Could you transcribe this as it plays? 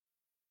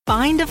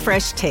Find a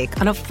fresh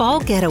take on a fall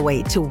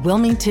getaway to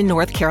Wilmington,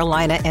 North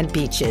Carolina and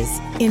beaches.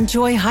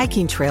 Enjoy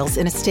hiking trails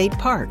in a state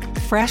park,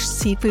 fresh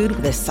seafood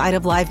with a side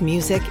of live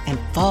music, and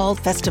fall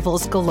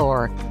festivals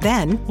galore.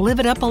 Then live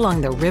it up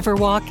along the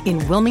Riverwalk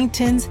in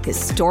Wilmington's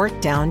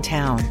historic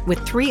downtown.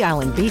 With 3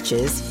 island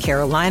beaches,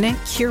 Carolina,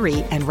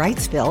 Curie, and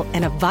Wrightsville,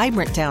 and a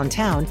vibrant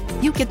downtown,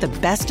 you get the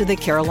best of the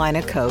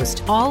Carolina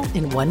coast all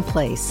in one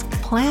place.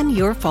 Plan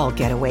your fall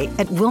getaway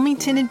at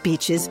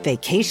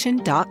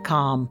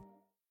WilmingtonandBeachesVacation.com.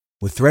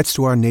 With threats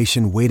to our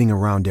nation waiting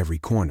around every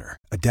corner,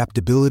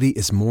 adaptability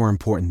is more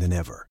important than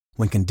ever.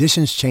 When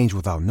conditions change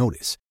without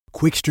notice,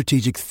 quick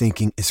strategic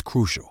thinking is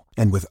crucial.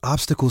 And with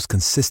obstacles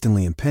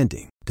consistently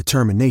impending,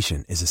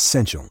 determination is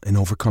essential in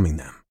overcoming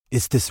them.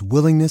 It's this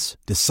willingness,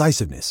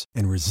 decisiveness,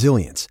 and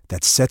resilience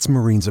that sets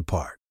Marines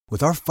apart.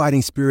 With our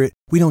fighting spirit,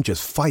 we don't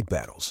just fight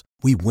battles,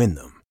 we win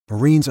them.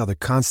 Marines are the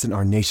constant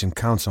our nation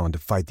counts on to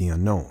fight the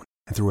unknown.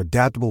 And through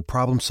adaptable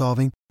problem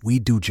solving, we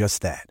do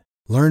just that.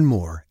 Learn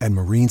more at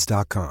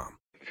marines.com.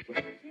 I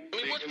mean,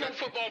 what's Pro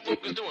Football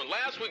Focus doing?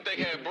 Last week they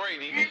had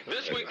Brady.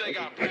 This week they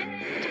got Brady.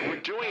 We're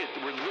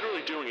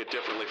literally doing it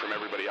differently from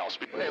everybody else.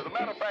 As a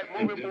matter of fact,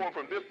 moving forward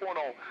from this point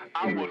on,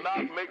 I will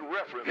not make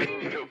reference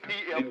to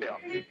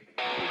PFF.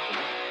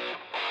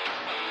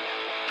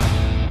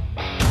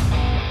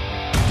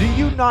 Do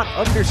you not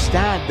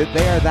understand that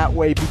they are that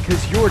way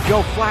because you're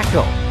Joe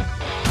Flacco?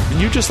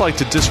 And you just like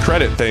to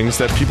discredit things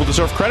that people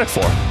deserve credit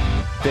for.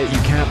 That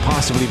you can't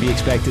possibly be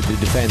expected to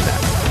defend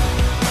that.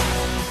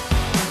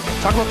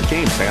 Talk about the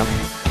game, Sam.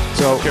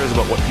 So, who cares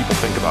about what people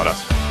think about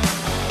us?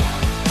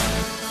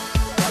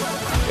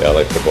 Yeah, I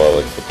like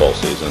football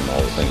season,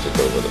 all the things that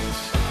go with it.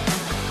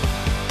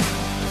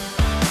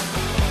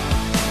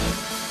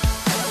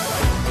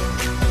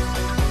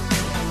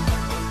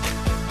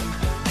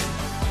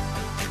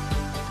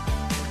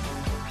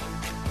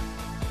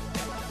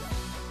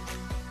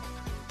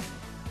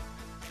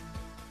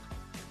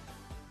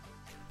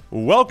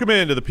 Welcome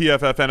into the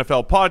PFF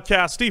NFL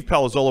podcast. Steve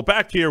Palazzolo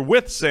back here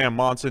with Sam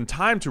Monson.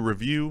 Time to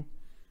review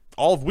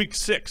all of Week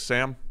 6,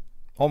 Sam.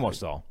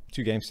 Almost all.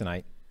 2 games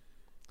tonight.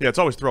 Yeah, it's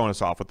always throwing us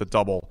off with the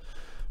double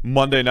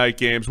Monday night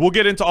games. We'll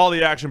get into all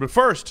the action, but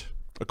first,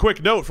 a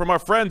quick note from our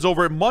friends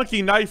over at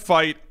Monkey Knife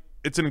Fight.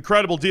 It's an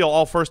incredible deal.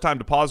 All first-time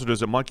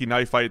depositors at Monkey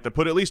Knife Fight that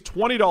put at least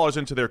 $20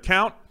 into their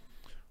account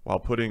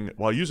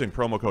while using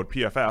promo code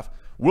PFF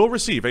will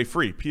receive a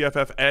free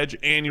PFF Edge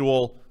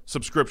annual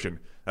subscription.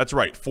 That's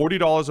right,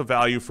 $40 of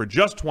value for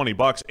just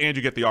 $20, and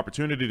you get the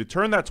opportunity to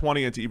turn that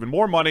 20 into even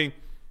more money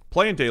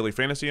playing daily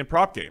fantasy and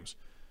prop games.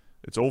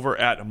 It's over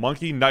at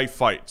Monkey Knife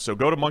Fight. So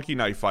go to Monkey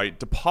Knife Fight,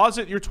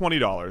 deposit your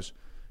 $20,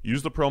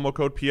 use the promo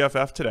code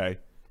PFF today,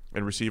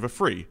 and receive a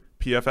free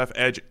PFF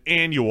Edge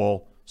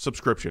annual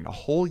subscription. A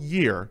whole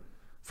year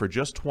for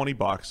just $20,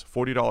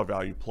 $40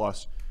 value,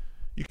 plus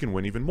you can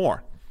win even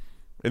more.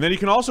 And then you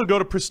can also go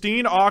to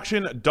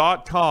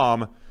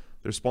pristineauction.com.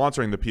 They're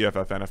sponsoring the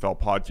PFF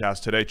NFL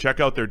podcast today. Check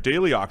out their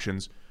daily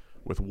auctions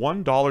with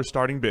 $1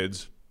 starting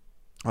bids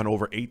on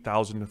over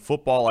 8,000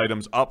 football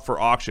items up for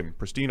auction.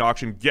 Pristine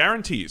Auction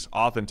guarantees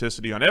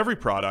authenticity on every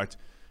product,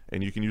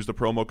 and you can use the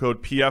promo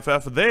code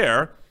PFF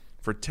there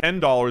for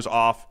 $10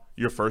 off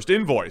your first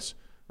invoice.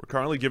 We're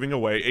currently giving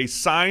away a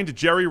signed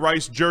Jerry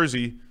Rice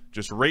jersey.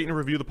 Just rate and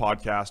review the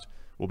podcast.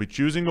 We'll be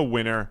choosing a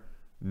winner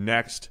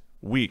next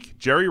week.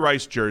 Jerry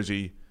Rice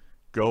jersey.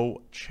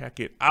 Go check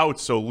it out.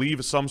 So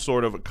leave some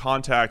sort of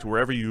contact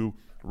wherever you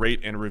rate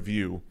and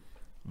review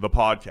the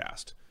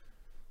podcast.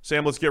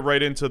 Sam, let's get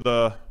right into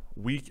the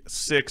Week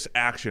 6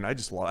 action. I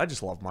just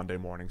love Monday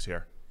mornings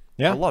here.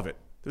 Yeah, I love it.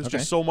 There's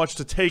just so much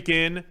to take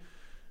in,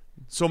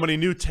 so many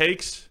new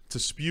takes to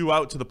spew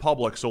out to the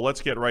public. So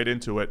let's get right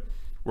into it.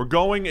 We're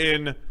going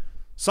in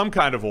some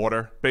kind of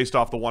order based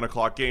off the 1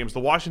 o'clock games. The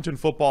Washington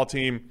football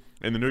team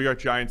and the New York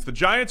Giants. The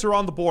Giants are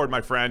on the board, my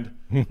friend.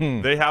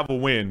 They have a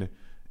win.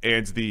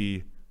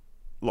 And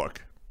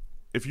look,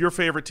 if your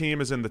favorite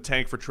team is in the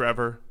tank for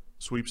Trevor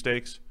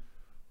sweepstakes,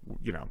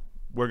 you know,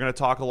 we're going to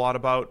talk a lot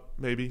about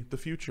maybe the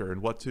future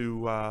and what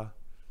to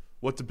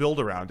build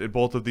around. And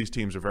both of these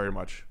teams are very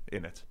much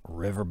in it.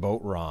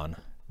 Riverboat Ron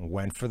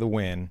went for the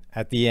win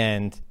at the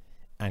end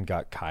and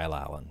got Kyle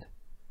Allen.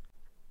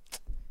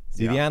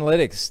 See, the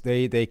analytics,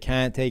 they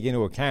can't take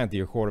into account that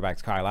your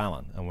quarterback's Kyle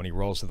Allen. And when he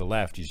rolls to the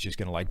left, he's just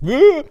going to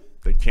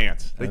They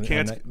can't. They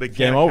can't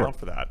account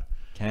for that.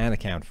 Can't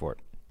account for it.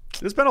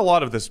 There's been a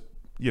lot of this,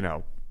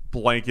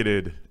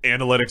 blanketed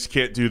analytics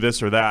can't do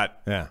this or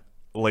that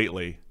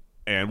lately.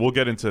 And we'll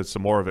get into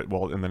some more of it,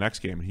 in the next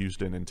game,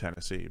 Houston and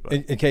Tennessee. But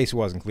in case it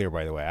wasn't clear,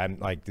 by the way,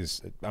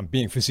 I'm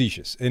being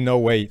facetious. In no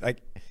way,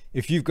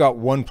 if you've got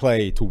one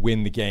play to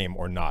win the game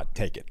or not,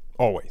 take it.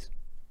 Always.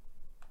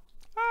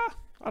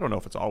 I don't know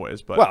if it's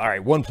always, but... Well, all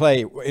right, one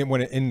play,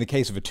 in the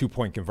case of a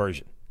 2-point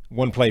conversion,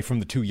 one play from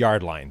the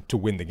 2-yard line to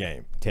win the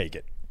game, take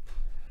it.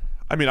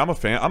 I mean, I'm a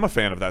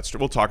fan of that.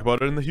 We'll talk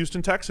about it in the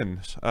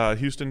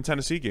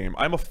Houston-Tennessee game.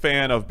 I'm a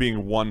fan of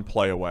being one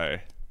play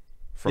away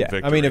from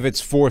victory. I mean, if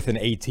it's 4th and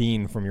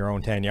 18 from your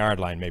own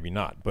 10-yard line, maybe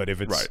not. But if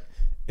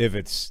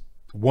it's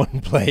one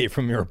play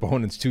from your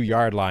opponent's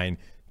 2-yard line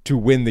to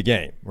win the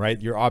game,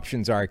 right? Your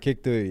options are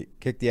kick the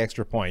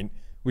extra point,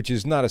 which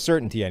is not a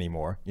certainty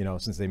anymore,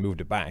 since they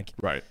moved it back.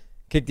 Right.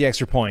 Kick the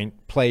extra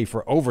point, play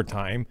for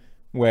overtime,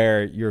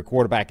 where your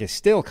quarterback is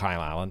still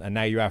Kyle Allen, and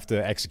now you have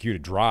to execute a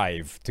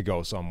drive to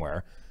go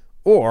somewhere,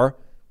 or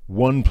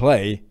one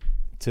play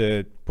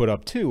to put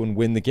up 2 and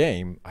win the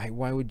game.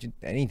 Why would you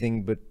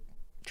anything but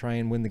try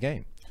and win the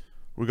game?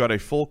 We got a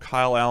full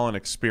Kyle Allen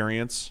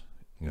experience.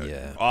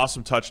 Yeah.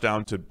 Awesome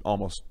touchdown to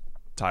almost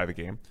tie the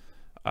game.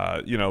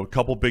 A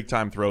couple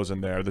big-time throws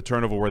in there. The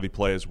turnover-worthy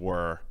plays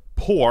were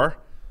poor.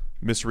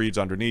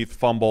 Misreads underneath,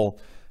 fumble.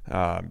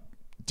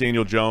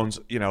 Daniel Jones,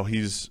 he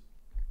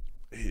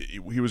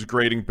was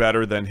grading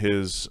better than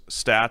his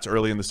stats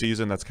early in the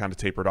season. That's kind of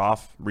tapered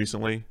off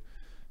recently.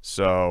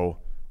 So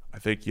I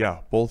think,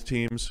 both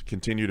teams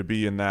continue to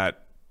be in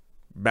that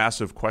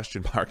massive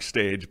question mark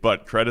stage.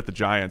 But credit the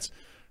Giants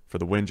for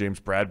the win. James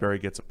Bradbury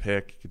gets a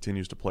pick,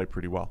 continues to play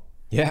pretty well.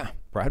 Yeah,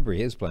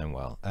 Bradbury is playing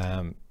well.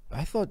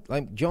 I thought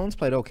Jones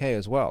played okay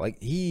as well.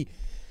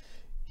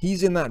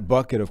 He's in that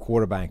bucket of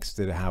quarterbacks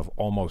that have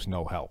almost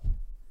no help.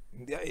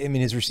 I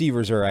mean, his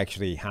receivers are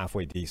actually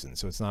halfway decent,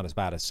 so it's not as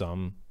bad as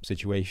some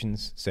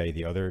situations, say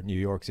the other New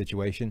York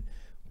situation.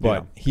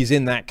 But he's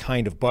in that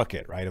kind of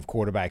bucket, right, of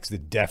quarterbacks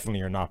that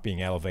definitely are not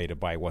being elevated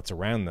by what's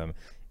around them,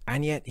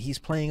 and yet he's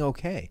playing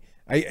okay.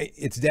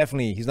 It's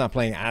definitely he's not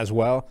playing as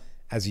well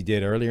as he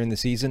did earlier in the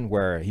season,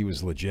 where he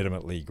was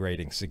legitimately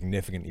grading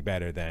significantly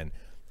better than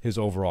his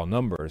overall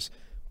numbers.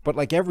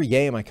 But every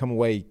game, I come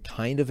away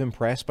kind of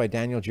impressed by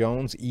Daniel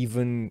Jones,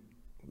 even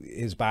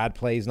his bad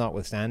plays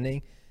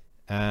notwithstanding.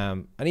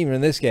 And even in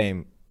this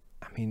game,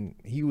 I mean,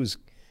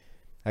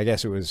 I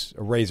guess it was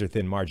a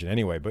razor-thin margin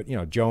anyway, but,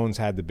 Jones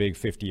had the big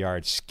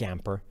 50-yard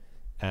scamper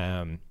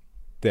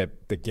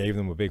that gave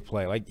them a big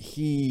play.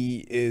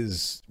 He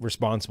is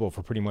responsible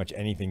for pretty much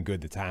anything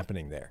good that's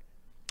happening there.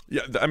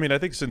 Yeah, I mean, I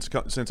think since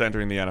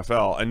entering the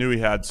NFL, I knew he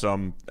had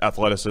some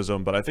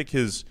athleticism, but I think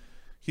he's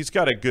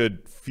got a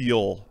good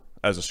feel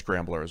as a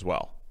scrambler as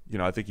well.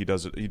 I think he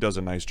does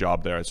a nice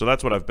job there. So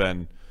that's what I've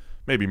been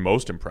maybe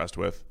most impressed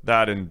with.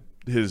 That and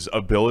his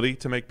ability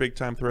to make big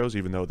time throws,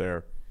 even though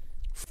they're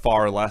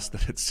far less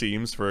than it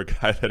seems for a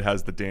guy that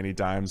has the Danny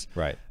Dimes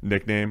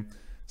nickname.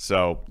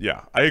 So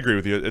yeah, I agree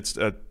with you. It's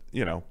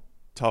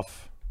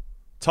tough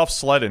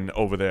sledding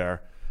over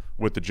there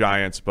with the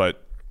Giants,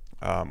 but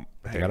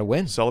they got to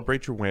win.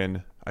 Celebrate your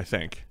win, I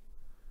think.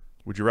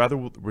 Would you rather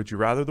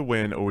the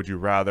win, or would you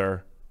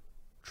rather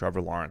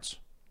Trevor Lawrence?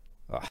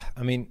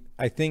 I mean,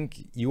 I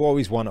think you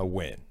always want a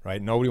win,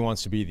 right? Nobody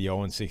wants to be the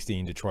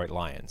 0-16 Detroit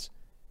Lions.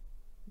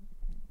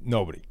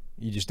 Nobody.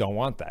 You just don't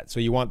want that. So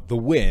you want the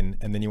win,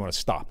 and then you want to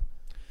stop.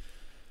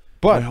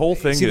 But my whole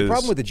thing the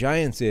problem with the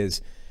Giants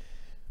is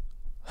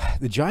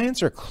the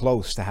Giants are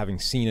close to having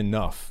seen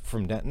enough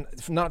from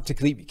not to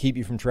keep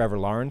you from Trevor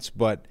Lawrence,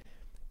 but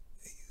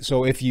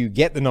so if you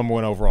get the number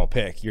 1 overall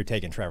pick, you're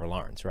taking Trevor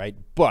Lawrence, right?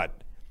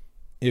 But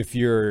if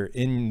you're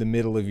in the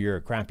middle of your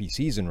crappy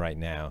season right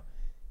now,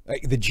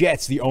 the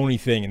Jets, the only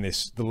thing in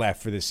the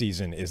left for this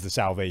season is the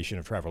salvation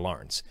of Trevor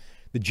Lawrence.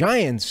 The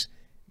Giants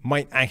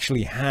might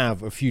actually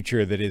have a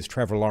future that is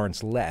Trevor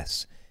Lawrence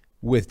less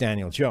with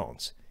Daniel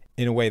Jones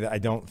in a way that I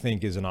don't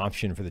think is an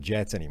option for the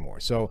Jets anymore.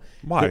 So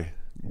why?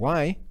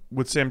 Why?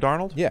 With Sam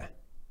Darnold? Yeah.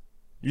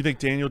 You think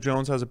Daniel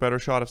Jones has a better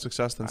shot of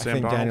success than Sam Darnold?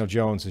 I think Daniel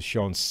Jones has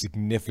shown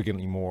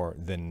significantly more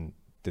than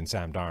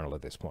Sam Darnold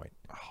at this point.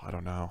 Oh, I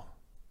don't know.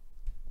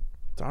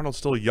 Darnold's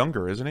still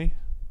younger, isn't he?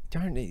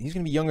 He's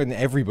going to be younger than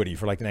everybody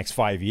for the next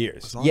 5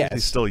 years. As long as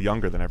he's still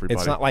younger than everybody.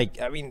 It's not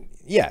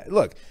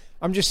look,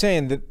 I'm just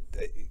saying that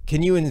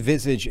can you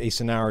envisage a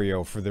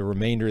scenario for the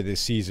remainder of this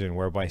season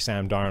whereby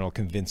Sam Darnold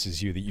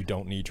convinces you that you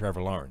don't need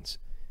Trevor Lawrence?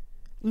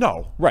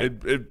 No. Right.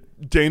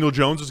 Daniel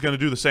Jones is going to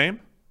do the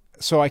same?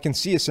 So I can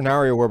see a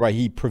scenario whereby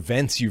he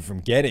prevents you from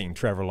getting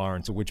Trevor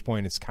Lawrence, at which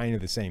point it's kind of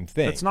the same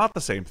thing. It's not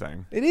the same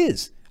thing. It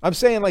is. I'm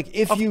saying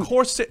if Sam you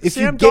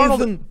Darnold, gave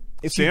them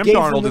Sam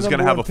Darnold is going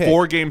to have a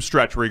 4-game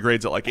stretch where he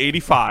grades at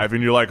 85,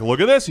 and you're like,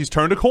 look at this, he's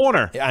turned a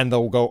corner. And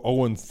they'll go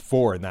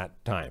 0-4 in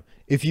that time.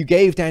 If you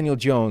gave Daniel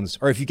Jones,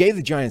 or if you gave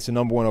the Giants the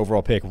number 1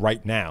 overall pick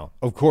right now,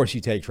 of course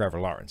you take Trevor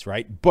Lawrence,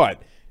 right?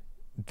 But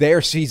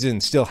their season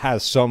still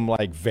has some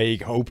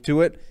vague hope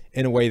to it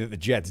in a way that the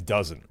Jets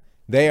doesn't.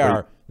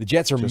 The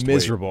Jets are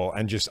miserable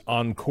and just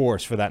on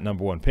course for that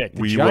number 1 pick.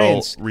 We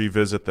will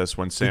revisit this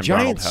when Sam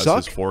Darnold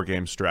has his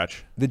 4-game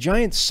stretch. The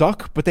Giants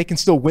suck, but they can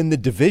still win the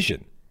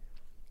division.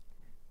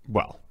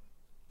 Well,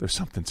 there's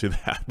something to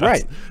that.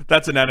 Right.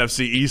 That's an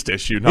NFC East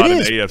issue, not an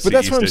AFC East but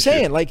that's what I'm issue.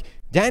 saying.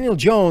 Daniel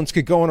Jones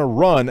could go on a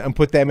run and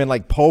put them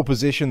in pole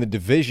position in the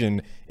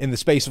division in the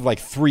space of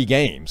 3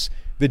 games.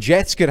 The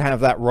Jets could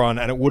have that run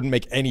and it wouldn't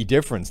make any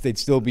difference. They'd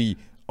still be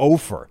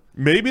over.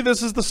 Maybe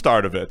this is the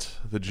start of it.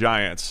 The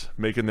Giants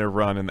making their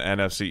run in the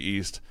NFC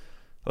East.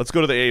 Let's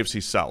go to the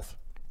AFC South.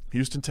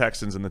 Houston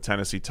Texans and the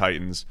Tennessee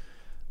Titans.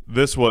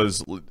 This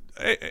was –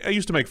 I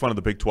used to make fun of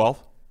the Big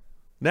 12.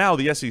 Now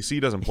the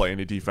SEC doesn't play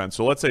any defense.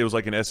 So let's say it was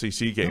an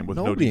SEC game with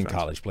no defense. Nobody in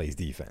college plays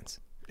defense.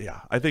 Yeah,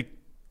 I think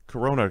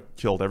Corona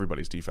killed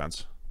everybody's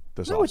defense.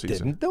 this No, it offseason.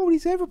 didn't.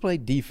 Nobody's ever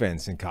played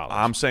defense in college.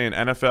 I'm saying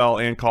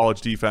NFL and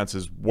college defense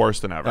is worse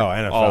than ever. Oh,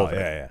 NFL, All of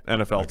it. yeah.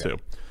 NFL Okay. too.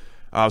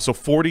 So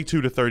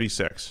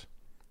 42-36,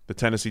 the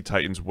Tennessee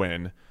Titans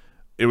win.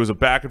 It was a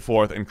back and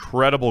forth,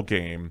 incredible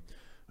game.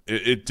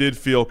 It did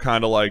feel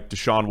kind of like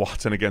Deshaun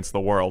Watson against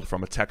the world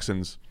from a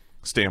Texans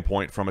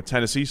standpoint. From a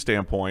Tennessee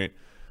standpoint,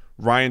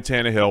 Ryan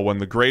Tannehill, when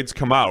the grades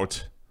come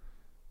out,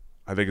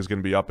 I think is going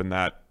to be up in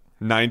that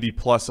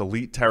 90-plus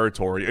elite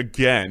territory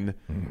again,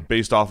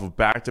 based off of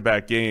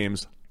back-to-back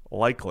games,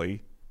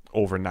 likely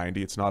over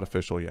 90. It's not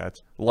official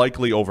yet.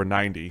 Likely over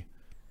 90.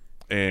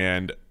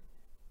 And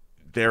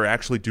they're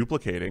actually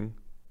duplicating,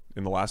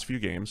 in the last few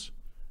games,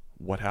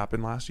 what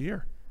happened last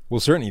year. Well,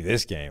 certainly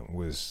this game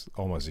was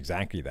almost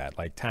exactly that.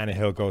 Like,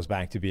 Tannehill goes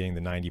back to being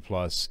the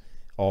 90-plus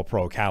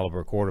all-pro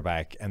caliber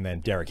quarterback, and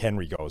then Derrick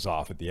Henry goes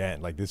off at the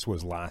end. Like, this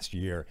was last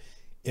year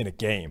in a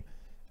game.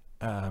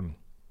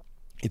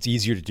 It's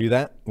easier to do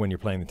that when you're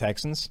playing the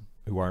Texans,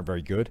 who aren't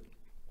very good.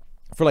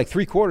 For like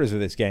 3/4 of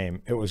this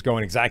game, it was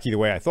going exactly the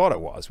way I thought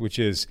it was, which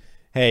is,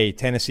 hey,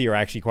 Tennessee are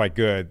actually quite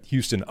good.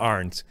 Houston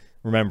aren't.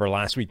 Remember,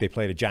 last week they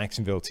played a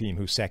Jacksonville team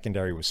whose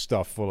secondary was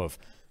stuffed full of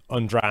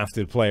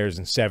undrafted players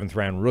and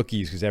seventh-round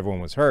rookies because everyone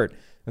was hurt.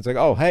 It's like,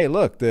 oh, hey,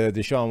 look, the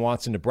Deshaun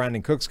Watson to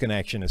Brandon Cooks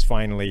connection is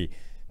finally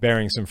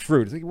bearing some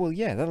fruit. It's like, well,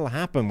 yeah, that'll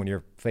happen when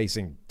you're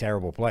facing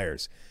terrible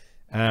players.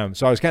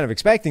 So I was kind of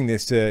expecting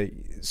this to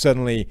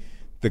suddenly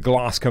the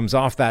gloss comes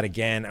off that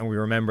again, and we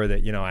remember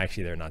that,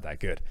 actually they're not that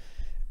good.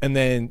 And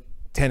then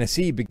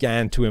Tennessee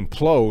began to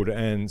implode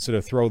and sort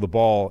of throw the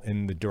ball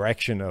in the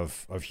direction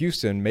of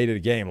Houston, made it a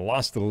game,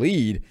 lost the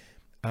lead,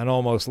 and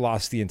almost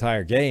lost the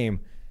entire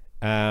game.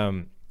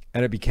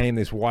 And it became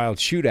this wild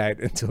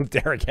shootout until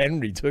Derrick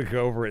Henry took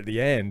over at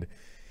the end.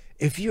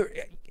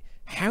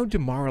 How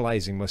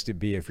demoralizing must it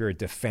be if you're a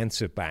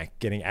defensive back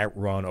getting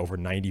outrun over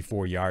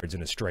 94 yards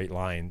in a straight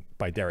line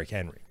by Derrick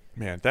Henry?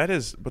 Man,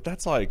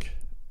 that's like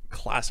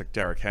classic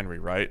Derrick Henry,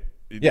 right?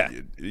 Yeah.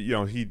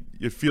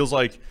 It feels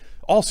like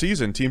all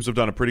season teams have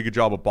done a pretty good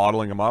job of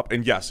bottling him up.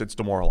 And yes, it's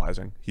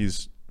demoralizing.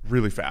 He's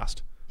really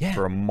fast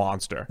for a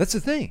monster. That's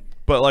the thing.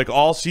 But like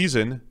all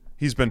season,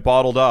 he's been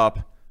bottled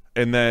up,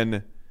 and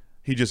then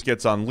he just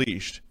gets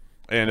unleashed.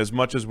 And as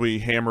much as we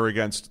hammer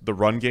against the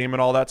run game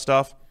and all that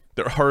stuff,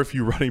 there are a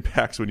few running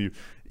backs when you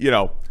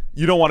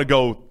don't want to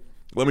go,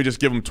 let me just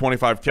give him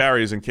 25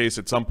 carries in case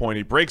at some point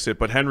he breaks it.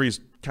 But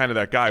Henry's kind of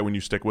that guy when you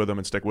stick with him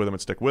and stick with him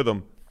and stick with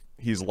him.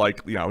 He's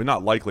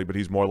not likely, but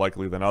he's more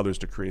likely than others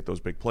to create those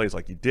big plays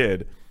like he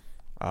did,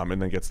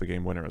 and then gets the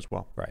game winner as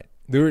well. Right.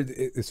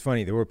 It's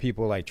funny. There were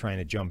people like trying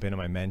to jump into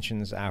my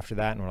mentions after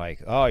that and were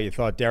like, oh, you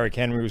thought Derrick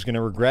Henry was going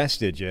to regress,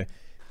 did you?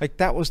 Like,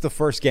 that was the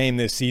first game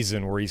this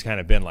season where he's kind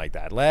of been like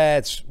that.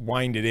 Let's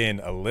wind it in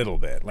a little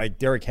bit. Like,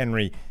 Derrick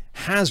Henry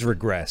has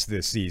regressed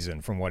this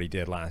season from what he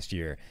did last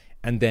year,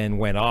 and then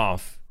went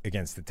off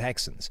against the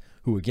Texans,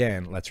 who,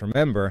 again, let's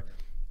remember,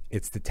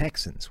 it's the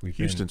Texans.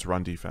 Houston's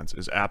run defense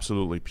is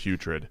absolutely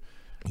putrid.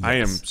 Yes. I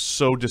am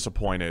so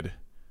disappointed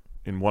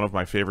in one of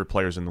my favorite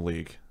players in the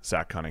league,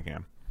 Zach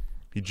Cunningham.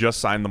 He just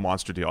signed the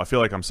monster deal. I feel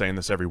like I'm saying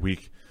this every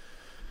week.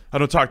 I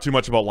don't talk too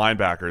much about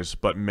linebackers,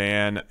 but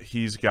man,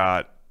 he's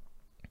got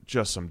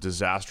just some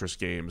disastrous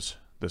games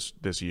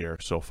this year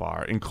so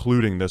far,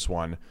 including this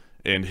one.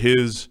 And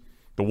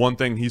the one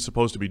thing he's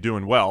supposed to be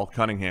doing well,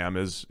 Cunningham,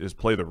 is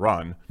play the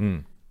run,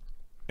 and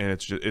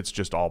it's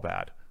just all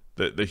bad.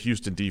 The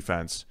Houston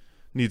defense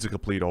needs a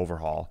complete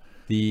overhaul.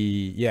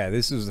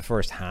 This was the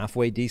first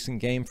halfway decent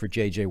game for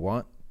J.J.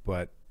 Watt,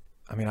 but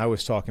I mean, I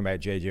was talking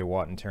about J.J.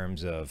 Watt in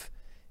terms of,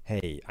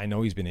 hey, I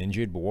know he's been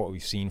injured, but what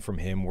we've seen from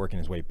him working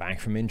his way back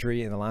from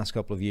injury in the last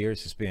couple of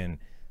years has been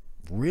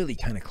really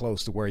kind of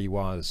close to where he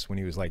was when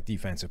he was like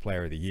Defensive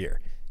Player of the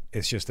Year.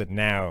 It's just that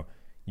now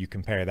you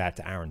compare that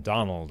to Aaron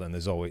Donald, and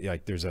there's always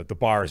like the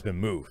bar has been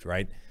moved,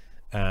 right?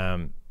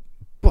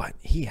 But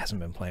he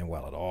hasn't been playing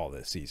well at all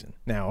this season.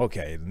 Now,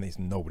 okay,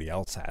 nobody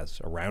else has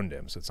around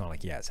him, so it's not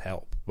like he has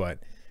help. But,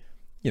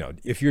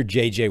 if you're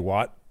J.J.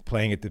 Watt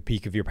playing at the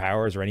peak of your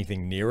powers or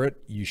anything near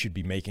it, you should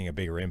be making a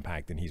bigger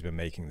impact than he's been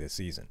making this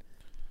season.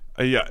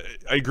 Yeah,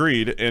 I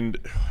agreed. And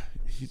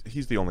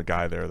he's the only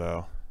guy there,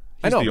 though.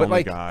 He's I know, the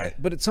only guy.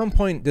 But at some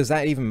point, does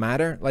that even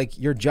matter? Like,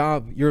 your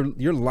job,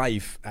 your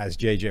life as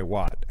J.J.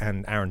 Watt,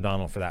 and Aaron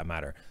Donald for that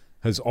matter,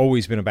 has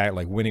always been about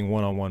like winning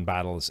one-on-one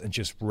battles and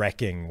just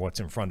wrecking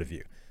what's in front of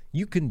you.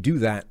 You can do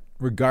that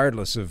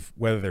regardless of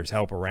whether there's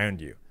help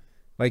around you.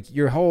 Like,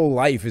 your whole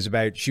life is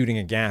about shooting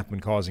a gap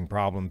and causing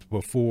problems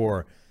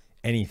before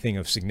anything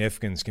of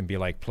significance can be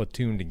like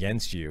platooned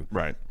against you.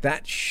 Right.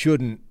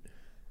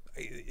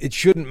 It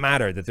shouldn't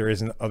matter that there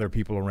isn't other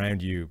people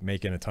around you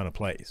making a ton of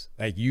plays.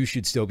 Like, you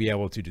should still be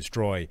able to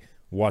destroy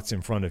what's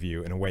in front of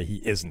you in a way he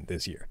isn't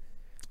this year.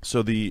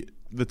 So the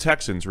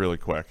Texans, really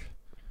quick,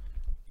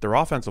 their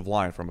offensive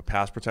line from a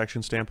pass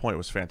protection standpoint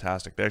was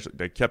fantastic.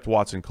 They kept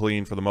Watson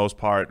clean for the most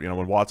part.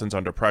 When Watson's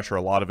under pressure,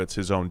 a lot of it's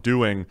his own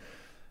doing.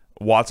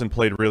 Watson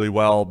played really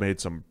well, made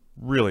some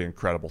really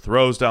incredible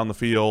throws down the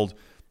field,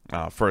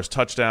 first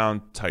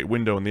touchdown, tight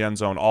window in the end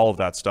zone, all of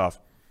that stuff.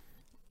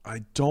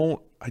 I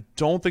don't I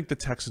don't think the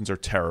Texans are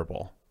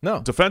terrible.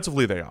 No.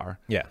 Defensively, they are.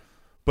 Yeah.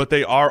 But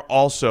they are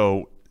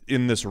also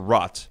in this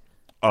rut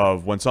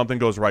of when something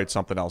goes right,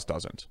 something else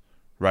doesn't,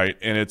 right?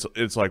 And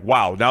it's like,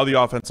 wow, now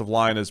the offensive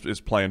line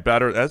is playing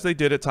better, as they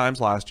did at times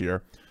last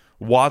year.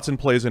 Watson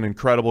plays an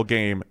incredible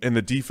game, and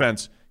the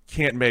defense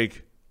can't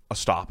make a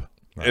stop.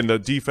 Right. And the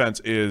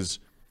defense is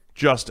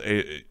just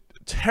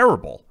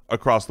terrible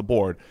across the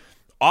board.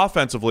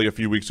 Offensively, a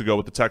few weeks ago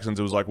with the Texans,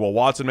 it was like, well,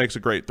 Watson makes a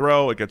great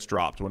throw, it gets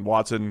dropped. When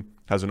Watson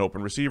has an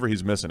open receiver,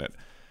 he's missing it.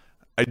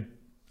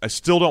 I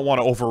still don't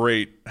want to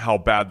overrate how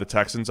bad the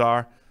Texans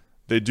are.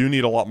 They do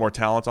need a lot more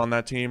talent on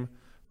that team,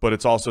 but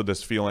it's also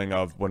this feeling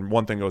of when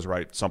one thing goes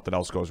right, something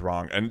else goes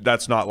wrong. And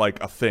that's not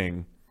like a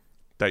thing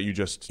that you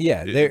just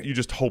you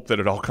just hope that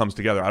it all comes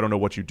together. I don't know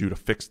what you do to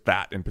fix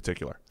that in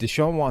particular.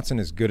 Deshaun Watson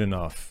is good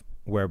enough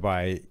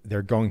whereby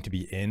they're going to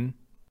be in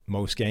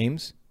most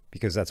games,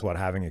 because that's what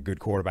having a good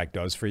quarterback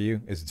does for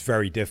you. Is it's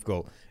very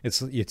difficult.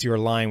 It's your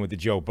line with the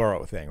Joe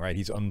Burrow thing, right?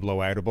 He's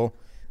unblowoutable.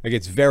 Like,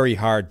 it's very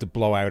hard to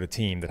blow out a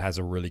team that has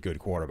a really good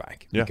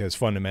quarterback, because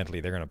fundamentally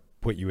they're going to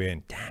put you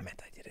in. Damn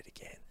it, I did it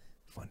again.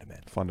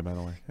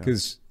 Fundamentally,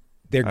 because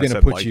they're going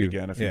to put you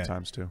again a few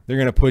times too. They're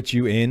going to put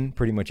you in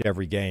pretty much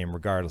every game,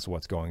 regardless of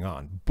what's going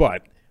on.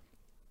 But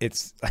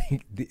it's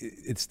like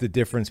it's the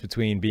difference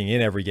between being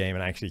in every game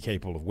and actually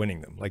capable of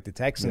winning them. Like, the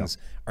Texans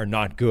are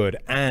not good,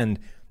 and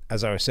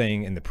as I was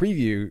saying in the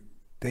preview,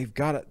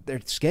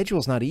 their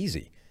schedule's not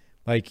easy.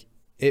 Like,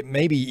 it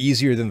may be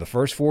easier than the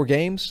first 4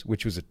 games,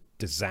 which was a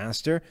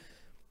disaster,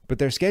 but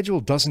their schedule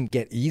doesn't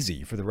get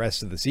easy for the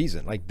rest of the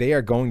season. Like, they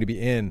are going to be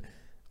in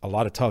a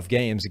lot of tough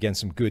games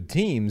against some good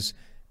teams,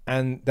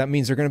 and that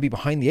means they're going to be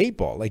behind the 8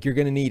 ball. Like, you're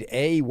going to need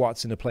A,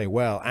 Watson to play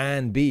well,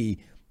 and B,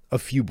 a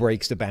few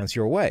breaks to bounce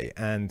your way,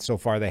 and so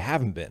far they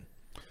haven't been.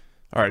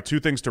 All right,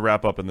 2 things to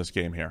wrap up in this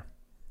game here.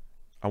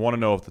 I want to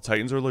know if the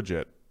Titans are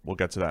legit. We'll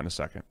get to that in a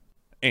second.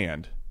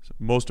 And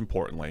most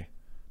importantly,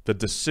 the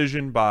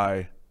decision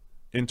by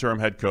interim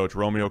head coach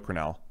Romeo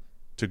Crennel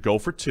to go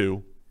for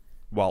 2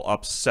 while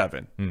up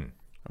 7.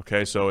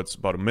 Okay, so it's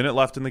about a minute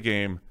left in the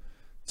game.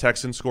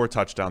 Texans score a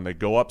touchdown. They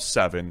go up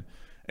 7.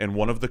 And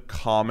one of the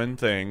common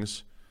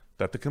things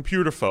that the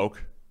computer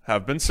folk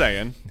have been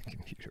saying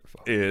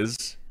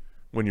is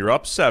when you're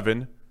up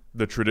 7,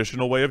 the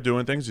traditional way of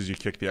doing things is you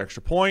kick the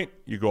extra point,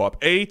 you go up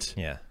 8.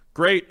 Yeah.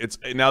 Great. It's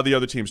now the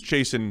other team's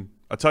chasing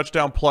a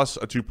touchdown plus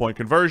a 2-point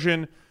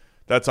conversion.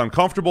 That's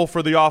uncomfortable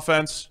for the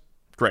offense.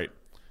 Great.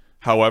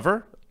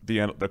 However,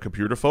 the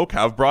computer folk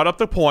have brought up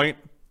the point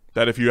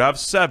that if you have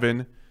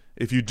 7,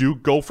 if you do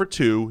go for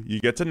 2,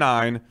 you get to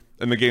 9,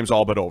 and the game's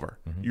all but over.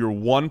 You're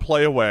 1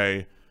 play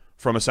away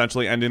from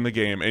essentially ending the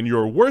game. And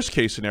your worst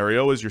case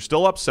scenario is you're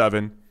still up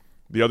 7.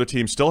 The other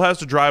team still has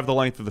to drive the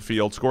length of the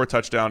field, score a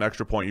touchdown,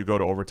 extra point, you go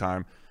to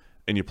overtime,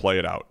 and you play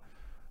it out.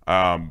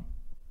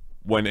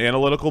 When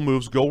analytical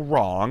moves go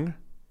wrong,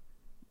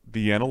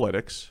 the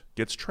analytics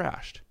gets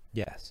trashed.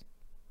 Yes.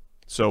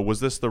 So was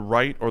this the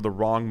right or the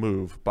wrong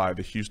move by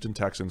the Houston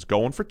Texans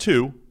going for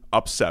 2,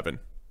 up 7?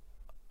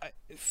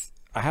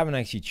 I haven't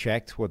actually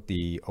checked what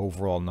the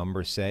overall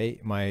numbers say.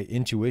 My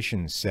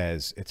intuition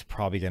says it's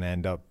probably going to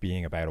end up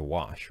being about a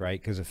wash, right?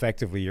 Because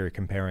effectively you're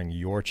comparing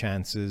your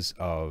chances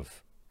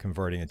of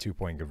converting a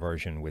 2-point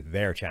conversion with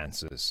their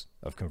chances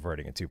of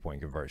converting a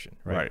 2-point conversion,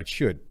 right? Which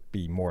should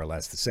be more or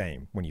less the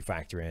same when you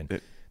factor in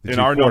and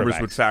our numbers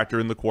would factor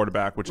in the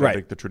quarterback, which I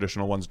think the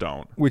traditional ones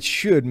don't. Which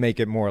should make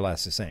it more or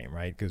less the same,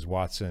 right? Because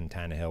Watson,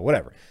 Tannehill,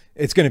 whatever.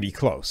 It's going to be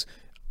close.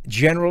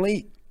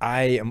 Generally,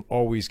 I am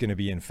always going to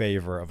be in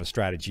favor of a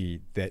strategy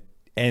that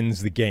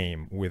ends the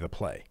game with a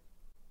play.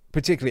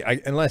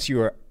 Particularly, unless you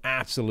are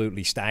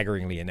absolutely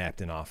staggeringly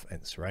inept in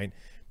offense, right?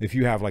 If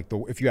you have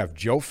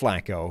Joe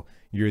Flacco,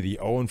 you're the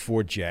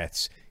 0-4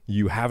 Jets,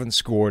 you haven't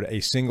scored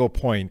a single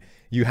point,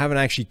 you haven't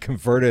actually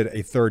converted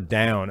a third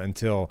down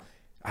until...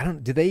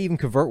 did they even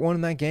convert one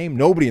in that game?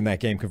 Nobody in that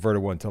game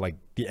converted one until like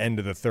the end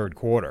of the third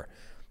quarter.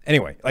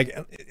 Anyway, like,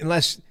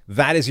 unless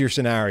that is your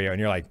scenario and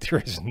you're like, there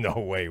is no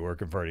way we're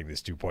converting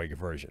this 2-point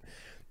conversion.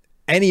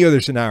 Any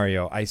other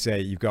scenario, I say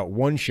you've got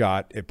one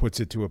shot, it puts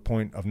it to a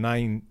point of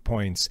 9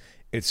 points.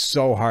 It's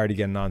so hard to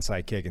get an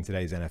onside kick in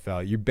today's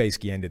NFL. You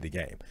basically ended the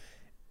game.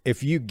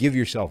 If you give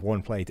yourself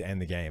one play to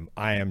end the game,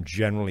 I am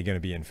generally going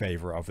to be in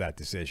favor of that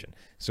decision.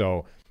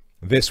 So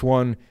this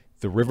one,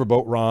 the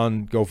Riverboat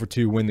Ron, go for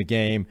 2, win the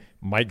game.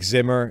 Mike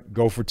Zimmer,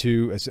 go for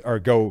 2, or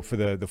go for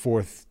the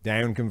 4th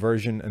down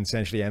conversion and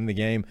essentially end the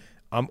game.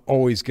 I'm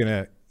going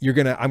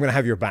to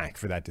have your back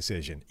for that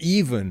decision.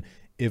 Even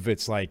if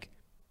it's like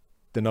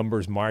the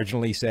numbers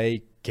marginally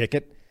say kick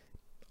it,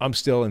 I'm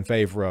still in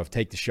favor of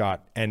take the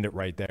shot, end it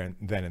right there,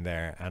 then and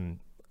there, and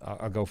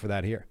I'll go for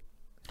that here.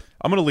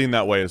 I'm going to lean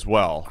that way as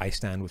well. I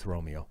stand with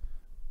Romeo.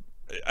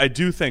 I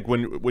do think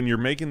when you're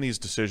making these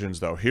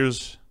decisions, though,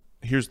 here's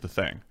the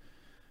thing.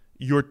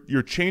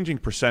 You're changing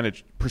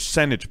percentage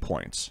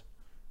points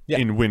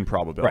in win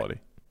probability.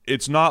 Right.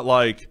 It's not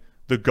like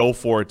the go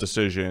for it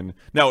decision.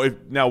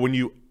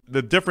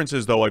 The difference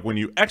is, though, like when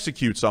you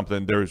execute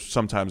something, there's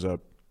sometimes a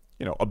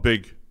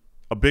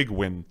big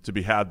win to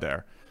be had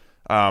there.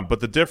 But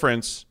the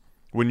difference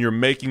when you're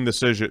making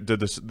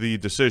the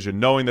decision,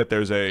 knowing that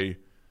there's a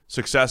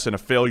success and a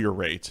failure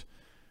rate,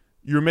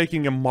 you're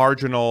making a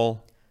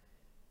marginal,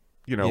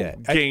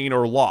 gain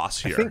or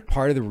loss here. I think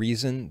part of the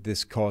reason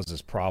this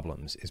causes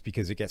problems is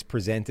because it gets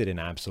presented in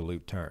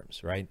absolute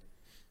terms, right?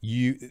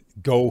 You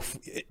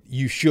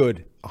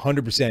should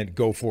 100%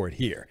 go for it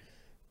here.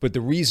 But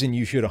the reason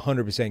you should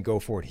 100% go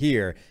for it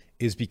here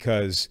is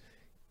because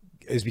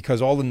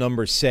all the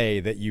numbers say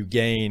that you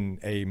gain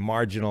a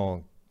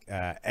marginal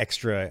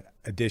extra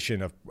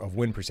addition of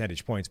win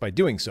percentage points by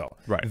doing so.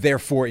 Right.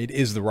 Therefore, it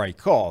is the right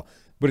call.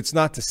 But it's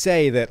not to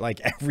say that like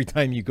every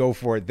time you go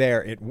for it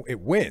there, it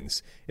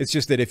wins. It's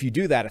just that if you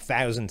do that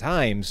 1,000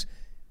 times,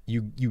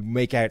 you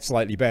make out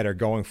slightly better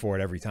going for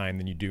it every time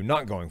than you do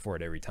not going for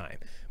it every time.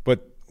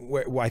 But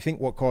I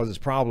think what causes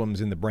problems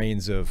in the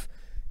brains of,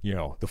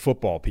 the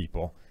football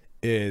people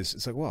is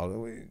it's like,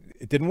 well,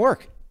 it didn't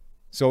work.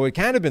 So it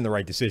kind of been the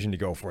right decision to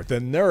go for it. The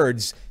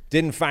nerds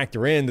didn't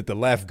factor in that the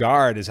left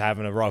guard is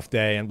having a rough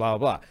day and blah,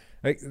 blah, blah.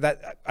 Like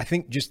that, I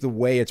think just the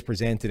way it's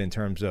presented in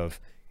terms of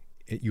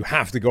you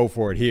have to go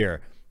for it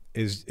here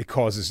it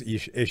causes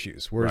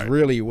issues. Whereas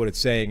really what it's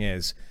saying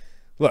is,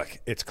 look,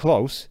 it's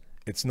close.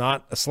 It's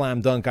not a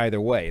slam dunk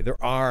either way.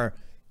 There are,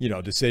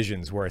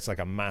 decisions where it's like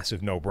a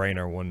massive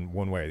no-brainer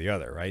one way or the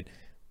other, right?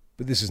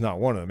 But this is not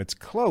one of them. It's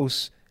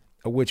close,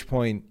 at which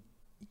point,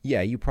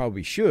 yeah, you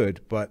probably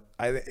should, but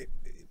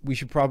we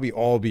should probably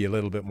all be a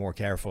little bit more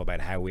careful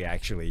about how we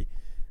actually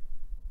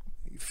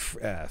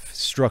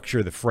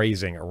structure the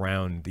phrasing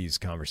around these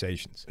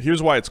conversations.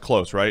 Here's why it's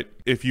close, right?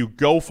 If you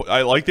go for,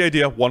 I like the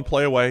idea, one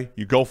play away,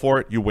 you go for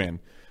it, you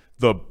win.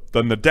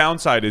 Then the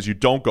downside is you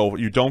don't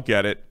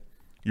get it.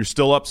 You're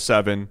still up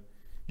 7.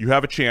 You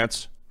have a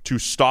chance to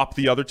stop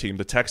the other team.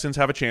 The Texans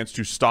have a chance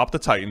to stop the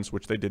Titans,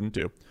 which they didn't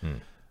do.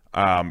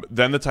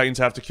 Then the Titans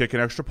have to kick an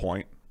extra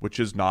point, which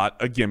is not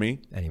a gimme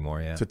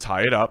anymore, yeah, to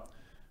tie it up.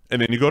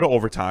 And then you go to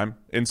overtime,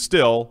 and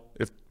still,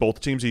 if both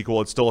teams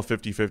equal, it's still a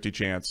 50-50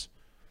 chance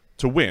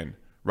to win,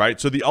 right?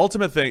 So the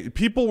ultimate thing,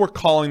 people were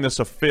calling this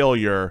a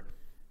failure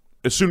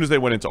as soon as they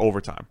went into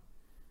overtime.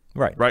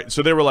 Right.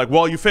 So they were like,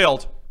 well, you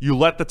failed. You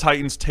let the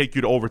Titans take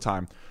you to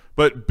overtime.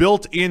 But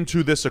built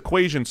into this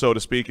equation, so to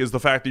speak, is the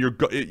fact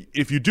that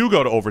if you do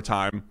go to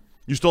overtime,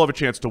 you still have a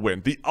chance to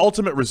win. The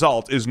ultimate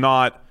result is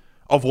not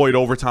avoid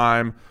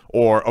overtime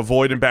or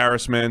avoid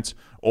embarrassment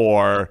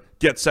or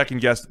get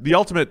second guessed. The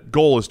ultimate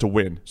goal is to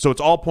win. So it's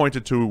all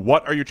pointed to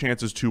what are your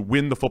chances to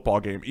win the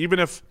football game. Even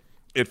if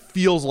it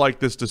feels like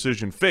this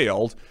decision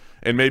failed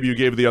and maybe you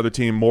gave the other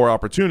team more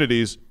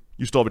opportunities,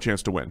 you still have a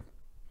chance to win.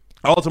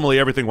 Ultimately,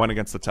 everything went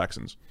against the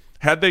Texans.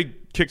 Had they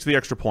kicked the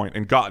extra point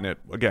and gotten it,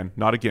 again,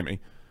 not a gimme,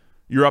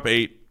 you're up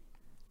 8.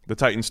 The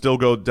Titans still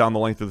go down the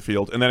length of the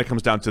field, and then it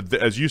comes down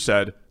to, as you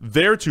said,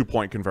 their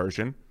 2-point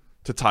conversion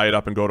to tie it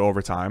up and go to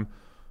overtime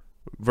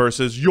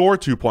versus your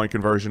 2-point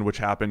conversion, which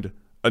happened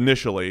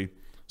initially.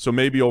 So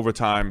maybe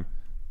overtime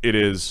it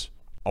is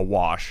a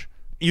wash.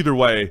 Either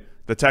way,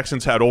 the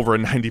Texans had over a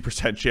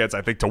 90% chance,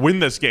 I think, to win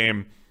this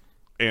game,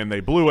 and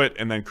they blew it.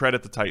 And then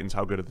credit the Titans.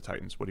 How good are the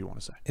Titans? What do you want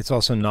to say? It's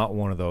also not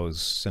one of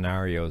those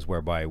scenarios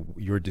whereby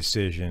your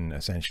decision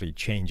essentially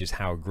changes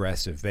how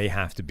aggressive they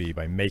have to be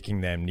by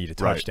making them need a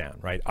touchdown,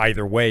 right?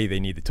 Either way, they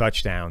need the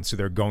touchdown, so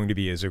they're going to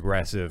be as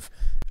aggressive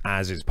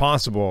as is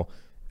possible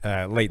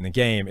late in the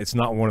game. It's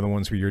not one of the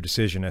ones where your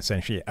decision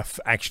essentially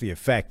actually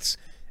affects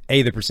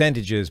A, the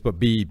percentages, but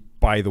B,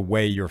 by the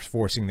way you're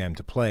forcing them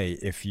to play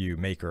if you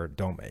make or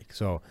don't make.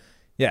 So,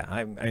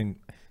 yeah,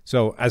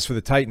 so as for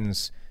the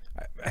Titans,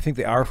 I think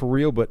they are for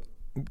real, but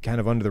kind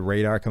of under the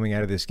radar coming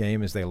out of this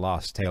game is they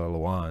lost Taylor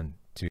Lewan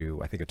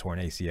to, I think, a torn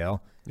ACL.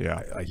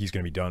 Yeah. He's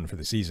going to be done for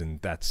the season.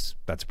 That's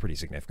a pretty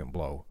significant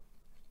blow.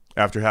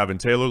 After having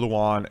Taylor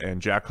Lewan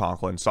and Jack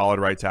Conklin,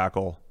 solid right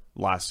tackle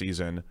last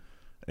season,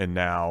 and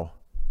now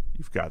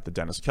you've got the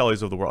Dennis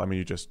Kellys of the world. I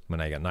mean,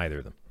 now you got neither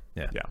of them.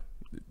 Yeah.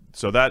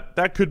 So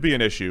that could be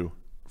an issue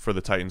for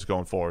the Titans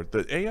going forward.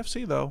 The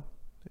AFC, though,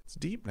 it's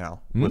deep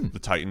now with the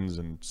Titans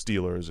and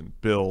Steelers and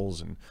Bills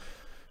and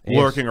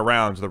lurking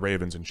around the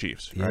Ravens and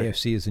Chiefs. The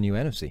AFC is the new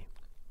NFC.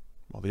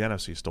 Well, the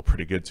NFC is still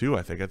pretty good, too,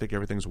 I think. I think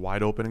everything's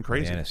wide open and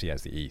crazy. The NFC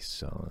has the East.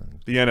 So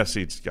the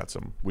NFC's got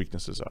some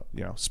weaknesses.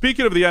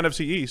 Speaking of the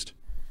NFC East,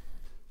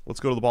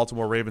 let's go to the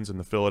Baltimore Ravens and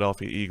the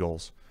Philadelphia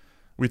Eagles.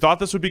 We thought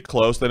this would be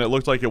close, then it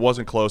looked like it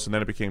wasn't close, and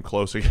then it became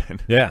close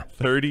again. Yeah.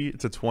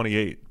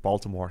 30-28,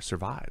 Baltimore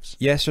survives.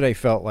 Yesterday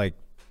felt like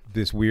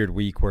this weird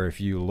week where if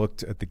you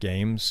looked at the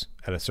games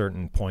at a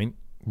certain point,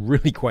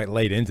 really quite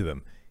late into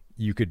them,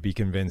 you could be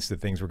convinced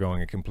that things were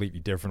going a completely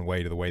different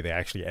way to the way they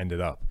actually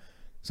ended up.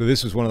 So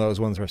this was one of those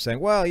ones where saying,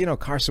 well,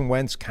 Carson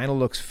Wentz kind of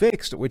looks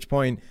fixed, at which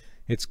point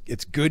it's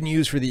good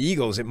news for the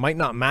Eagles. It might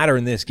not matter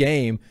in this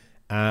game,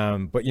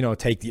 but,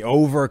 take the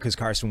over because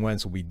Carson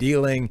Wentz will be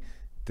dealing,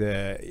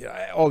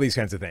 all these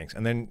kinds of things.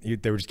 And then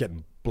they were just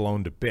getting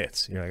blown to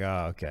bits. You're like,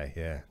 oh, okay,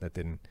 yeah, that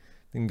didn't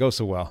go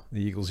so well.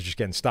 The Eagles are just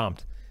getting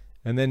stomped.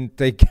 And then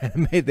they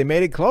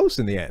made it close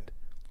in the end.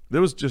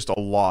 There was just a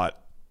lot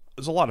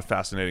there's a lot of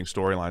fascinating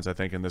storylines, I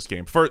think, in this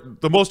game. For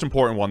the most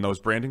important one, though, is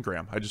Brandon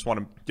Graham. I just want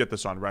to get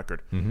this on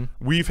record.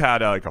 We've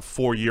had like a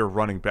 4-year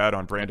running bet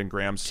on Brandon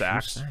Graham's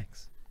sacks.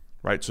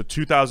 Right, so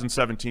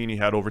 2017 he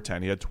had over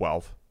 10. He had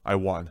 12. I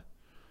won.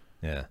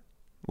 Yeah.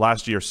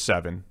 Last year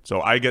 7.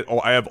 So I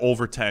have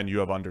over 10. You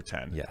have under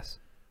 10. Yes.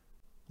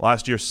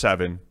 Last year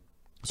 7.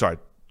 Sorry,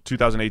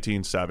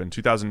 2018 7.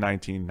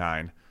 2019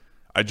 9.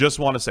 I just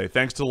want to say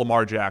thanks to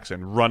Lamar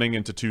Jackson running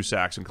into 2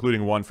 sacks,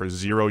 including one for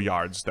 0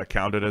 yards that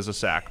counted as a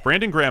sack.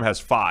 Brandon Graham has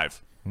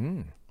 5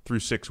 through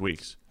 6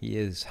 weeks. He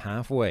is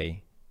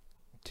halfway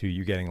to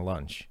you getting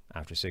lunch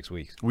after 6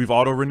 weeks. We've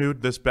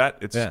auto-renewed this bet.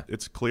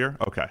 It's clear?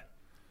 Okay.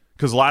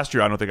 Because last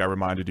year I don't think I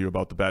reminded you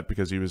about the bet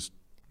because he was,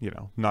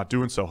 not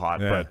doing so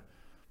hot. Yeah.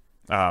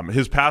 But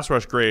his pass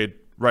rush grade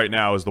right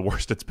now is the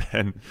worst it's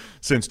been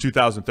since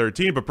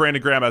 2013. But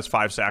Brandon Graham has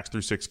 5 sacks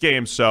through 6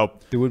 games, so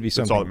there would be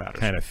something all that matters.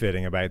 Kind of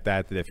fitting about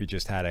that if you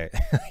just had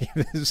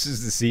this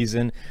is the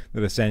season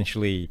that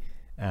essentially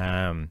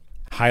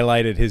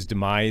highlighted his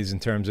demise in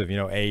terms of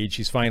age.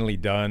 He's finally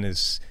done.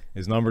 His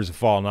numbers have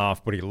fallen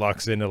off, but he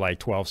lucks into like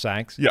 12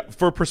 sacks. Yeah,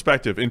 for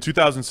perspective, in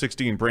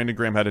 2016, Brandon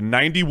Graham had a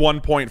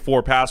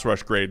 91.4 pass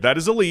rush grade. That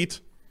is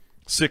elite.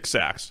 6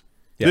 sacks.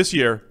 Yeah. This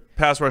year,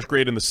 pass rush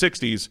grade in the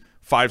 60s.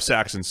 5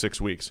 sacks in 6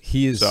 weeks.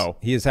 He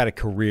has had a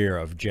career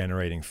of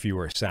generating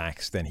fewer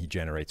sacks than he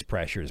generates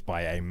pressures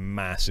by a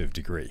massive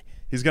degree.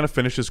 He's going to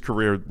finish his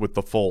career with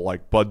the full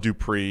Bud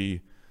Dupree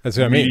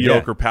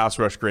mediocre pass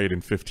rush grade in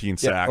 15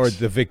 sacks. Or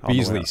the Vic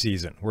Beasley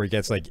season where he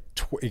gets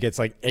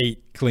like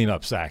 8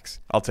 cleanup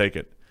sacks. I'll take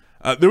it.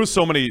 There were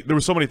so many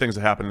things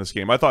that happened in this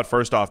game. I thought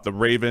first off, the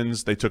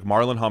Ravens, they took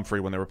Marlon Humphrey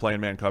when they were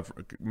playing man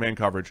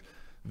coverage.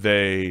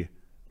 They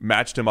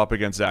matched him up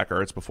against Zach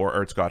Ertz before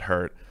Ertz got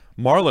hurt.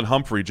 Marlon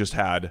Humphrey just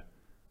had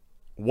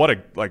what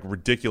a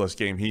ridiculous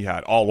game he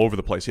had all over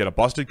the place. He had a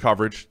busted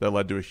coverage that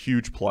led to a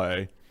huge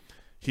play.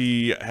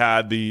 He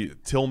had the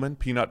Tillman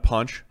peanut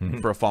punch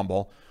for a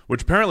fumble,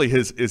 which apparently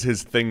is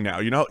his thing now.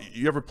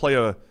 You ever play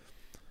a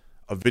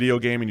video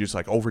game and you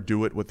just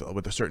overdo it with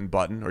a certain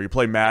button, or you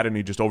play Madden and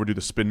you just overdo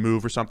the spin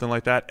move or something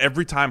like that?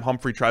 Every time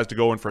Humphrey tries to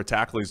go in for a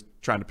tackle, he's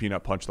trying to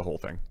peanut punch the whole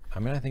thing. I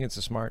mean, I think it's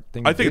a smart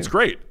thing. I think it's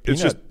great.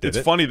 It's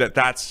funny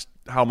that's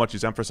how much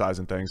he's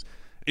emphasizing things.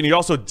 And he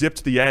also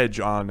dipped the edge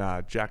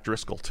on Jack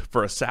Driscoll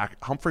for a sack.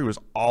 Humphrey was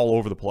all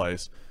over the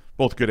place,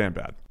 both good and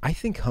bad. I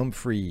think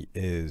Humphrey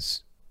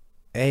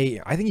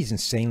I think he's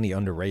insanely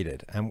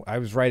underrated. And I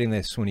was writing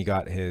this when he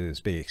got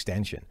his big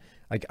extension.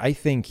 I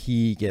think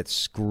he gets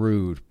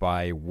screwed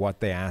by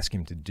what they ask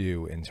him to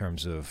do in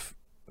terms of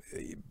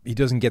he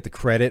doesn't get the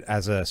credit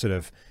as a sort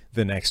of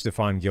the next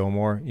Stephon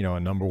Gilmore, a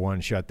number 1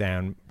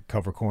 shutdown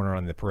cover corner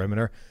on the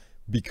perimeter,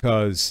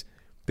 because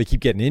they keep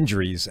getting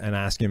injuries and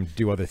ask him to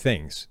do other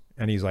things.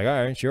 And he's like,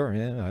 all right, sure,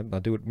 yeah,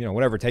 I'll do it,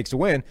 whatever it takes to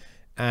win.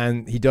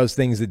 And he does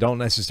things that don't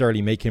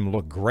necessarily make him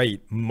look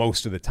great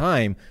most of the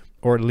time,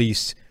 or at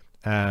least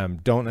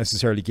don't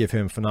necessarily give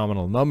him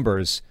phenomenal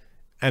numbers.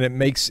 And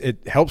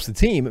it helps the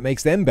team. It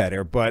makes them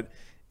better. But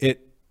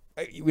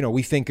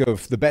we think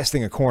of the best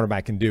thing a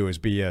cornerback can do is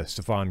be a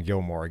Stephon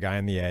Gilmore, a guy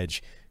on the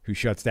edge who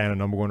shuts down a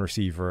number 1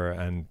 receiver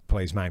and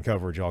plays man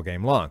coverage all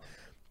game long.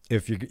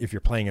 If you're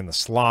playing in the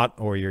slot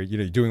or you're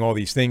doing all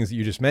these things that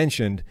you just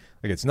mentioned,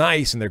 it's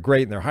nice and they're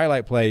great and they're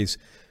highlight plays,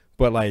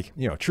 but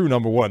true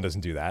number 1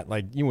 doesn't do that.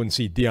 You wouldn't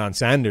see Deion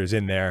Sanders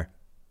in there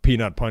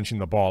peanut punching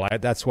the ball.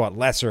 That's what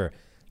lesser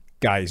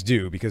guys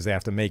do because they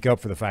have to make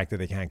up for the fact that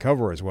they can't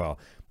cover as well.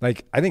 I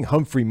think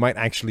Humphrey might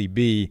actually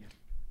be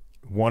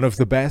one of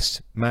the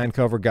best man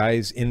cover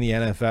guys in the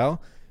NFL,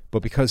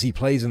 but because he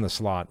plays in the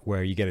slot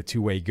where you get a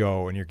 2-way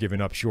go and you're giving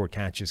up short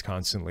catches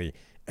constantly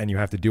and you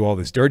have to do all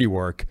this dirty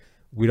work,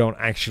 we don't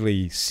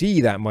actually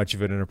see that much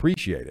of it and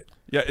appreciate it.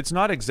 Yeah, it's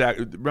not exact.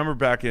 Remember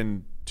back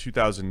in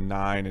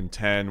 2009 and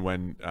 10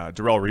 when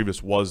Darrelle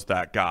Revis was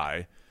that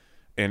guy,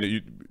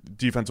 and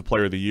Defensive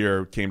Player of the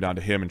Year came down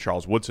to him and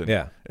Charles Woodson.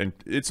 Yeah. And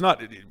it's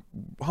not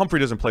 – Humphrey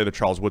doesn't play the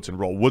Charles Woodson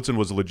role. Woodson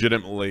was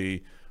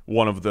legitimately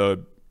one of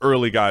the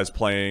early guys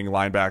playing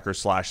linebacker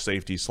 /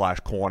 safety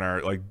 /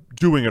 corner,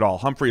 doing it all.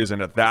 Humphrey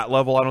isn't at that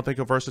level, I don't think,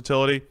 of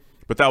versatility.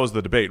 But that was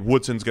the debate.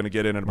 Woodson's going to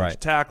get in a bunch of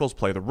tackles,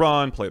 play the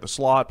run, play the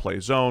slot,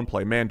 play zone,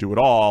 play man, do it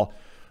all,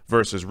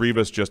 versus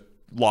Revis just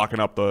locking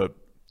up the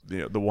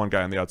one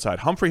guy on the outside.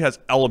 Humphrey has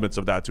elements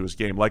of that to his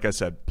game. Like I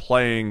said,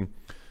 playing,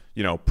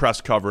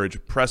 press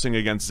coverage, pressing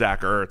against Zach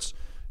Ertz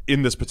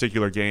in this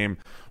particular game,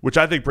 which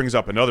I think brings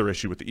up another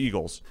issue with the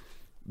Eagles.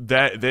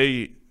 That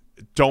they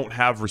don't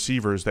have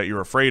receivers that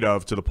you're afraid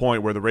of to the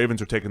point where the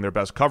Ravens are taking their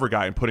best cover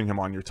guy and putting him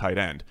on your tight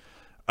end.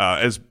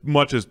 As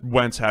much as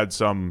Wentz had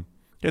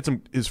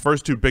his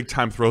first 2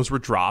 big-time throws were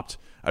dropped.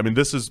 I mean,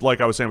 this is like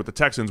I was saying with the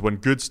Texans, when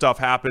good stuff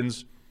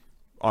happens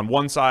on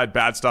one side,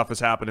 bad stuff is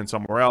happening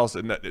somewhere else.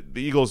 And the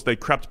Eagles, they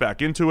crept back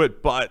into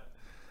it, but,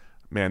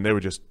 man, they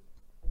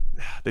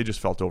just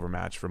felt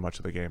overmatched for much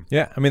of the game.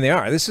 Yeah, I mean, they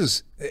are.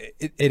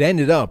 It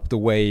ended up the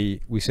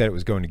way we said it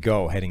was going to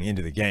go heading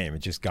into the game.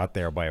 It just got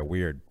there by a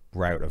weird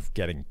route of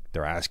getting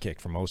their ass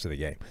kicked for most of the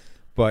game.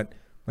 But,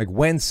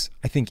 Wentz,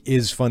 I think,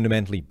 is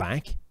fundamentally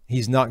back.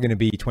 he's not going to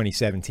be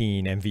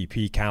 2017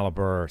 MVP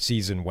caliber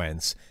season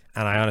Wentz.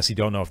 And I honestly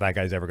don't know if that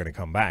guy's ever going to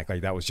come back.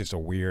 Like, that was just a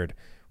weird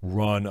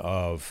run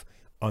of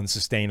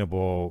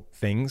unsustainable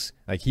things.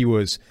 Like,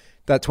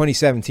 that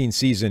 2017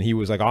 season, he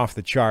was like off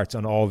the charts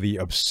on all the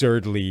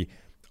absurdly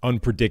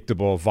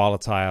unpredictable,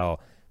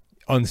 volatile,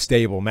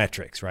 unstable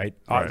metrics, right?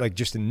 Like,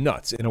 just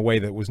nuts in a way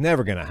that was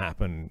never going to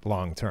happen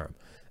long term.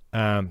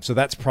 So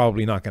that's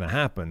probably not going to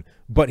happen.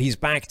 But he's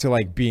back to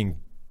like being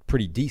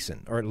pretty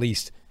decent, or at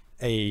least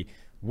a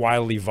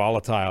wildly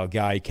volatile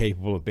guy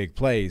capable of big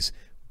plays.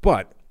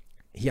 But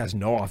he has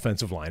no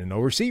offensive line and no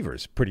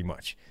receivers, pretty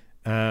much.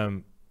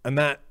 And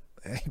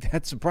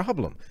that's a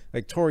problem.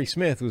 Like, Torrey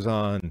Smith was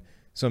on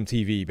some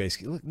TV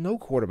basically, look, no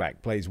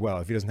quarterback plays well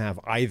if he doesn't have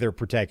either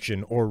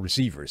protection or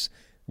receivers.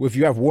 If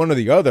you have one or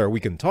the other, we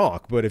can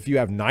talk. But if you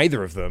have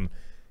neither of them,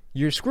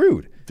 you're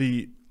screwed.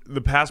 The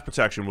pass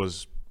protection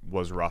was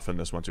rough in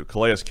this one too.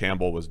 Calais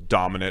Campbell was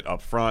dominant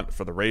up front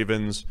for the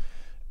Ravens.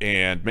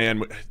 And,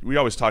 man, we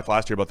always talked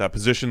last year about that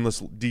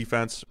positionless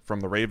defense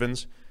from the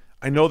Ravens.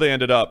 I know they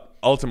ended up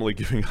ultimately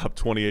giving up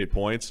 28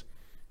 points,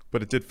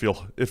 but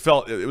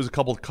it was a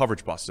couple of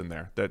coverage busts in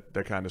there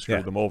that kind of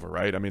screwed them over,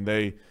 right? I mean,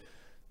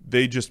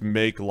 they just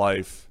make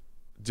life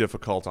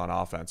difficult on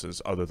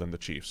offenses other than the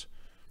Chiefs.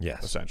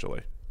 Yes.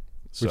 Essentially.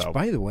 Which,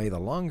 by the way,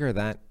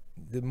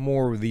 the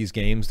more of these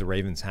games the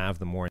Ravens have,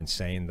 the more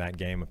insane that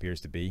game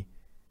appears to be.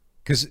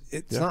 Because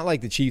it's not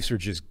like the Chiefs are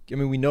just – I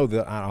mean, we know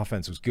the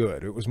offense was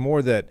good. It was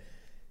more that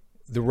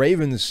the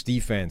Ravens'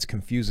 defense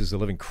confuses the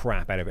living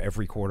crap out of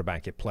every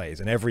quarterback it plays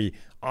and every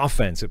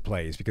offense it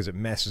plays because it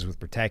messes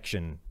with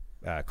protection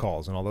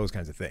calls and all those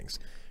kinds of things.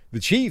 The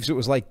Chiefs, it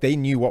was like they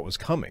knew what was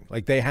coming.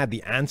 Like, they had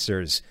the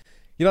answers.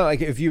 You know, like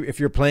if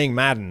you're playing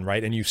Madden,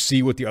 right, and you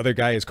see what the other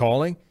guy is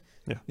calling,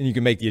 and you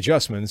can make the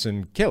adjustments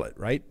and kill it,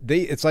 right?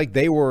 It's like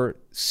they were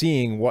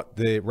seeing what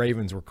the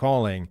Ravens were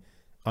calling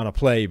on a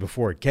play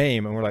before it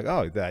came, and we're like,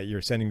 oh,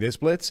 you're sending this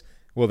blitz?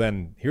 Well,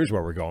 then here's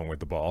where we're going with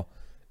the ball.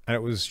 And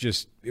it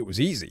was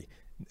easy.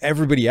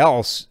 Everybody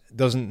else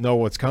doesn't know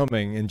what's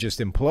coming and just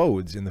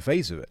implodes in the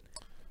face of it.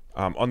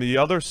 On the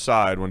other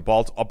side, when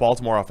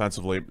Baltimore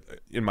offensively,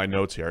 in my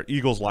notes here,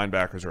 Eagles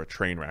linebackers are a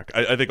train wreck.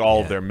 I think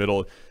all of their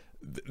middle,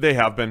 they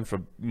have been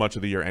for much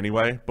of the year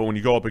anyway, but when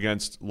you go up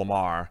against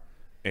Lamar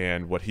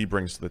and what he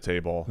brings to the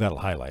table. That'll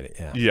highlight it,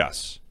 yeah.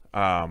 Yes.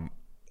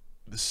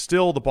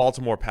 Still, the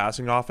Baltimore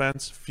passing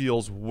offense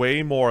feels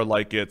way more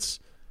like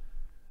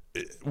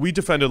we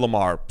defended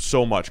Lamar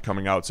so much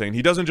coming out saying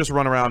he doesn't just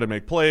run around and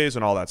make plays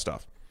and all that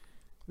stuff.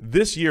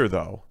 This year,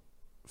 though,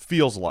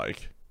 feels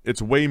like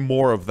it's way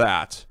more of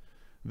that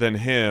than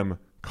him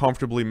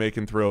comfortably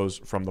making throws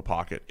from the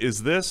pocket.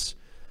 Is this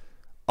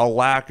a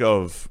lack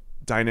of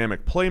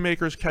dynamic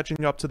playmakers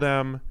catching up to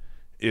them?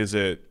 Is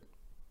it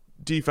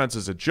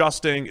defenses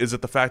adjusting? Is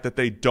it the fact that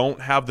they don't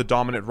have the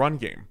dominant run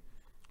game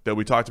that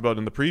we talked about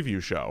in the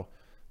preview show?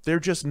 They're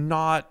just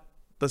not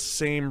the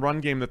same run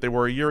game that they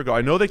were a year ago.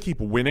 I know they keep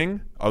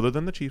winning, other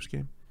than the Chiefs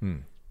game.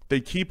 They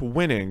keep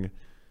winning,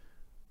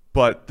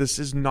 but this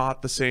is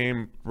not the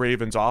same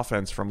Ravens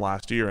offense from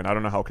last year, and I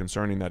don't know how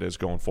concerning that is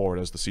going forward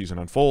as the season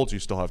unfolds. You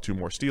still have 2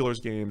 more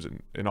Steelers games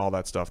and all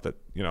that stuff that,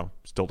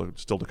 still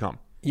to come.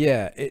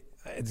 Yeah,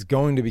 it's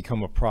going to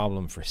become a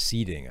problem for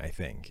seeding, I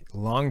think.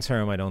 Long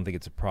term, I don't think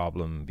it's a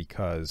problem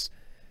because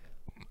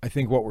I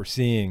think what we're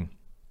seeing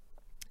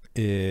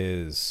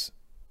is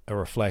a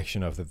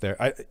reflection of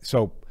that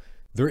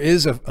there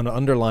is an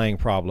underlying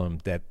problem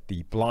that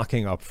the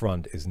blocking up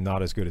front is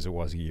not as good as it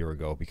was a year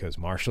ago because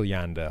Marshall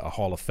Yanda, a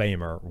Hall of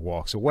Famer,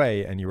 walks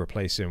away and you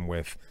replace him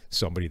with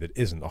somebody that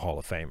isn't a Hall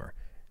of Famer.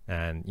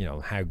 And,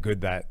 how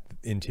good that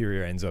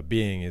interior ends up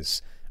being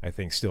is, I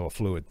think, still a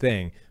fluid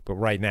thing. But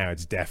right now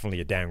it's definitely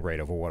a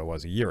downgrade over what it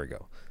was a year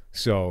ago.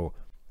 So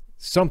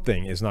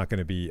something is not going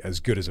to be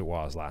as good as it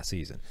was last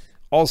season.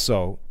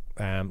 Also,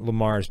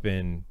 Lamar's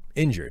been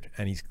injured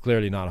and he's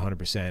clearly not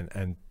 100%,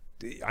 and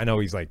I know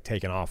he's like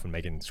taking off and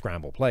making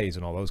scramble plays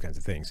and all those kinds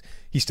of things.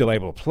 He's still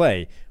able to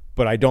play,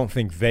 but I don't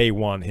think they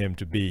want him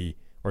to be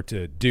or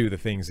to do the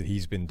things that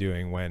he's been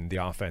doing when the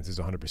offense is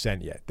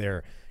 100% yet.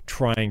 They're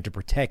trying to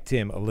protect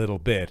him a little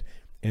bit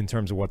in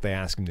terms of what they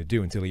ask him to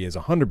do until he is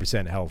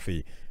 100%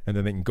 healthy, and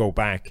then they can go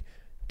back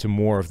to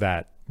more of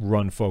that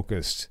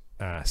run-focused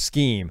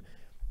scheme.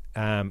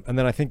 And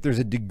then I think there's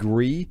a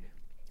degree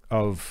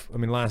of,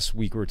 last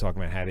week we were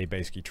talking about how they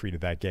basically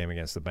treated that game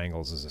against the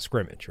Bengals as a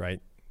scrimmage, right?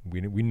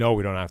 We know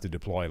we don't have to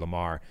deploy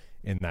Lamar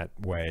in that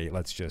way.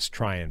 Let's just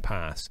try and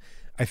pass.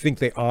 I think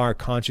they are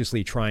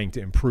consciously trying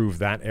to improve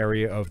that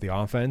area of the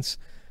offense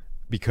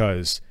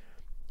because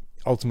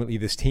ultimately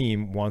this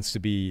team wants to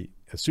be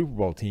a Super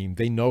Bowl team.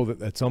 They know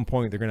that at some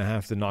point they're going to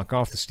have to knock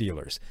off the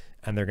Steelers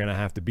and they're going to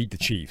have to beat the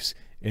Chiefs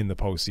in the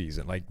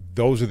postseason. Like,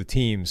 those are the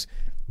teams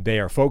they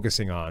are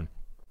focusing on,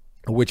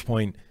 at which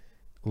point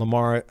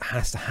Lamar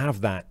has to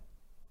have that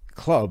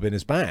club in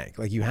his bag.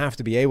 Like, you have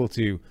to be able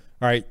to,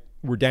 all right,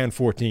 we're down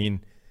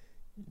 14.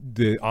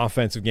 The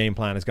offensive game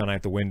plan has gone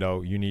out the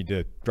window. You need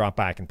to drop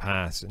back and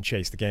pass and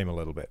chase the game a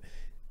little bit.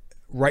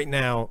 right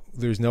now,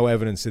 there's no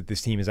evidence that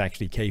this team is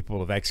actually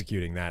capable of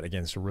executing that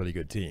against a really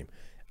good team.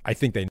 I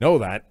think they know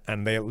that,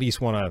 and they at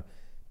least want to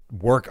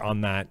work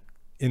on that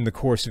in the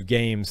course of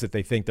games that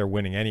they think they're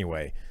winning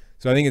anyway.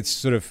 So I think it's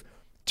sort of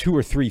 2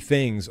 or 3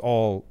 things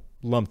all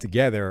lumped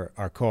together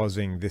are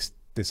causing this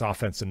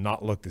offense to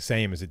not look the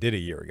same as it did a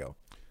year ago.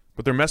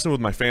 But they're messing with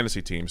my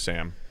fantasy team,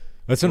 Sam.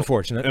 That's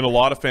unfortunate. And a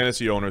lot of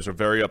fantasy owners are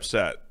very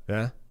upset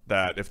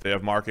that if they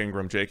have Mark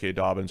Ingram, J.K.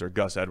 Dobbins, or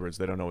Gus Edwards,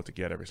 they don't know what to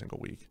get every single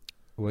week.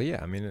 Well, yeah.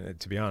 I mean,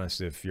 to be honest,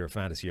 if you're a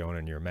fantasy owner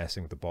and you're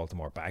messing with the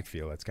Baltimore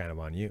backfield, that's kind of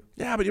on you.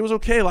 Yeah, but it was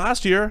okay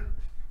last year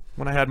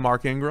when I had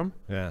Mark Ingram.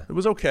 Yeah. It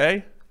was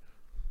okay.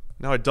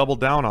 Now I doubled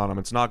down on him.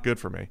 It's not good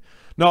for me.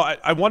 No,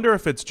 I wonder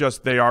if it's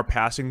just they are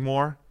passing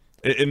more.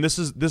 And this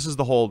is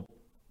the whole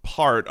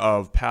part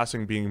of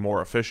passing being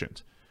more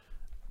efficient.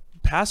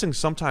 Passing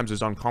sometimes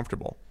is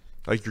uncomfortable.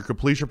 Like your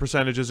completion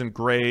percentage isn't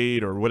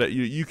great or what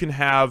you can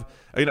have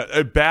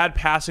a bad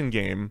passing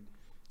game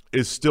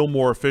is still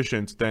more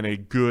efficient than a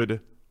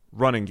good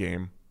running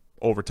game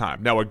over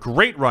time. Now a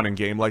great running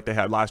game like they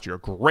had last year,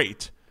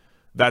 great.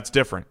 That's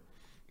different.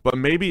 But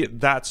maybe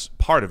that's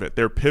part of it.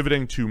 They're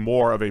pivoting to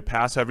more of a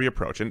pass-heavy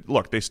approach. And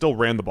look, they still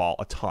ran the ball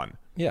a ton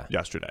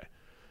yesterday.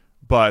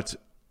 But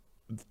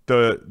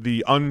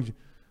the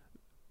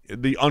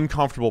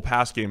uncomfortable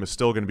pass game is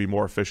still going to be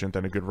more efficient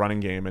than a good running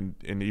game.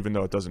 And even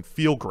though it doesn't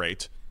feel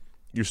great,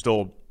 you're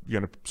still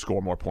going to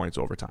score more points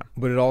over time.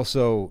 But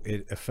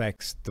it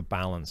affects the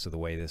balance of the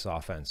way this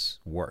offense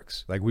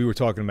works. Like we were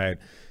talking about,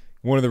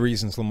 one of the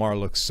reasons Lamar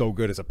looks so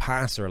good as a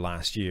passer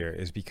last year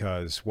is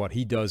because what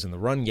he does in the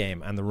run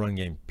game and the run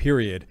game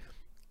period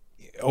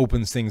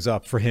opens things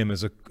up for him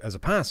as a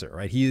passer,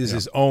 right? He is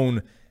his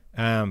own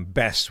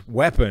best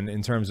weapon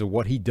in terms of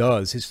what he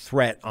does. His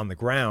threat on the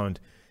ground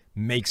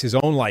makes his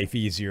own life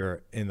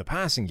easier in the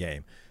passing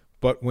game.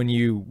 But when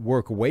you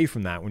work away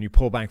from that, when you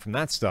pull back from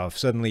that stuff,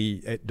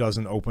 suddenly it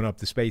doesn't open up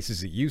the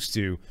spaces it used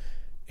to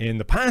in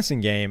the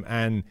passing game.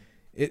 And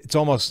it's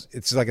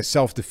like a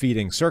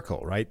self-defeating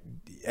circle, right?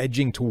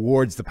 Edging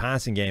towards the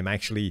passing game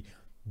actually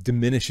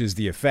diminishes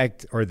the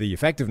effect or the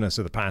effectiveness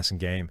of the passing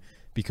game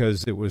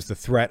because it was the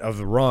threat of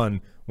the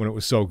run when it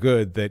was so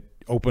good that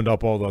opened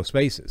up all those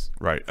spaces.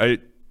 Right. I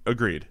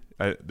agreed.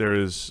 There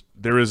is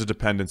a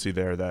dependency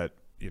there that,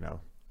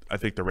 I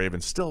think the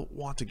Ravens still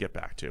want to get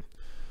back to.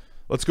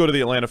 Let's go to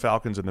the Atlanta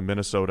Falcons and the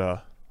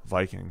Minnesota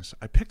Vikings.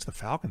 I picked the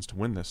Falcons to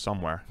win this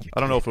somewhere. I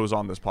don't know if it was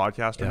on this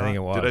podcast or not. I think it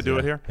was. Did I do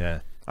it here?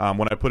 Yeah.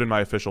 When I put in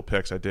my official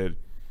picks, I did.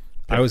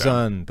 I was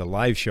on the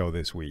live show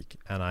this week,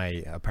 and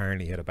I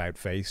apparently hit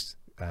about-faced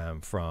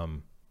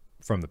from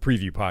the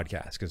preview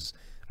podcast because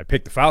I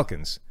picked the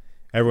Falcons.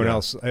 Everyone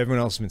else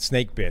has been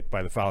snake bit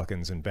by the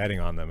Falcons and betting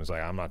on them. It's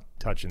like, I'm not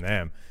touching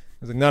them. I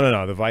was like,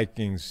 no, the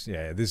Vikings.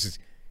 Yeah,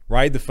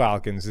 ride the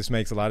Falcons. This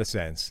makes a lot of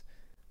sense.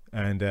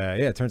 And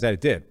it turns out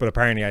it did. But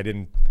apparently I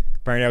didn't.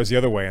 Apparently I was the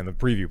other way on the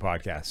preview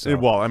podcast. So.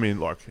 Well, I mean,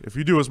 look, if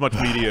you do as much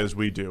media as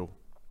we do,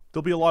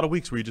 there'll be a lot of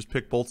weeks where you just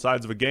pick both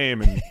sides of a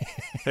game and,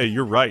 hey,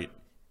 you're right.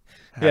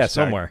 Yeah,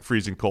 somewhere.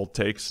 Freezing cold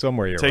takes.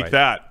 Somewhere you're Take right.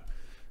 that,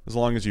 as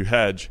long as you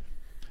hedge.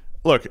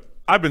 Look,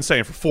 I've been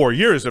saying for 4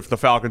 years if the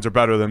Falcons are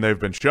better than they've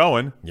been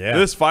showing. Yeah.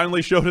 This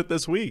finally showed it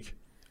this week.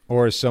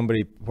 Or as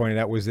somebody pointed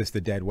out, was this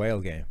the dead whale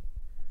game?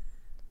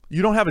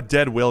 You don't have a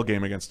dead whale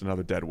game against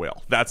another dead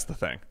whale. That's the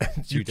thing.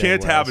 You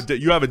can't whales.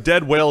 you have a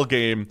dead whale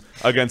game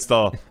against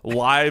a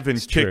live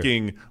and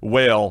kicking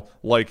whale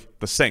like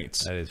the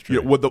Saints. That is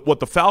true. What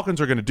the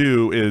Falcons are going to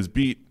do is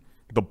beat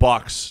the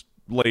Bucs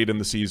late in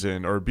the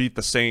season or beat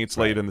the Saints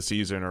late in the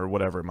season or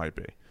whatever it might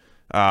be.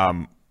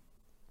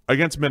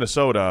 Against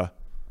Minnesota,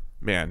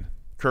 man,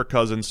 Kirk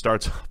Cousins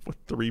starts off with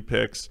 3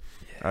 picks.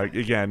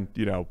 Again,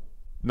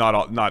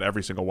 not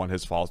every single one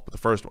his fault, but the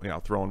first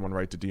one, throwing one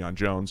right to Deion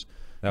Jones.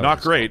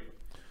 Not great.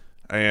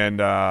 And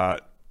I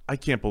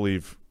can't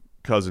believe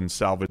Cousins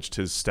salvaged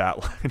his stat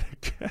line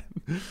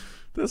again.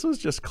 This was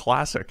just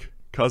classic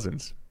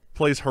Cousins.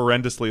 Plays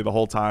horrendously the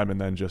whole time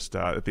and then just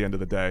at the end of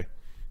the day,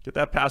 get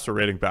that passer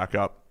rating back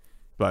up.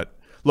 But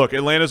look,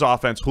 Atlanta's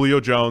offense,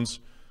 Julio Jones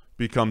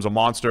becomes a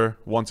monster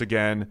once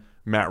again.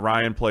 Matt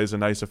Ryan plays a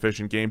nice,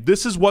 efficient game.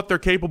 This is what they're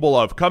capable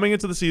of. Coming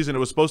into the season, it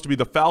was supposed to be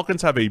the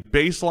Falcons have a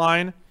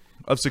baseline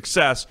of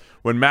success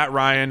when Matt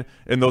Ryan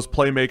and those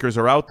playmakers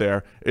are out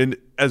there. And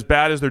as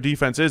bad as their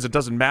defense is, it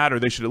doesn't matter.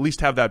 They should at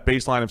least have that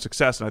baseline of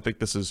success, and I think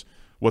this is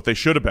what they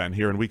should have been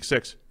here in Week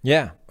 6.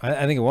 Yeah,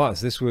 I think it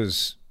was. This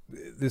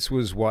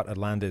was what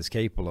Atlanta is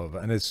capable of,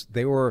 and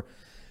they were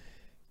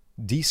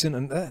decent.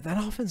 And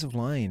that offensive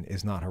line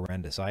is not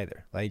horrendous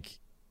either. Like,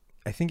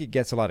 I think it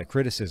gets a lot of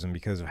criticism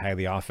because of how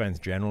the offense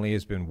generally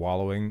has been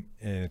wallowing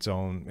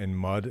in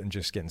mud and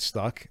just getting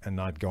stuck and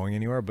not going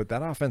anywhere. But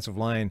that offensive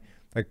line,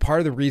 like, part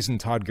of the reason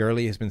Todd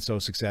Gurley has been so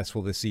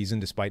successful this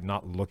season, despite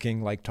not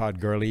looking like Todd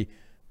Gurley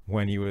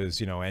when he was,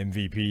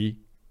 MVP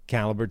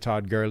caliber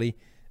Todd Gurley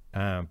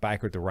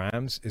back with the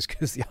Rams, is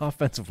because the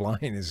offensive line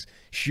is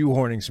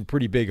shoehorning some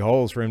pretty big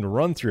holes for him to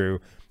run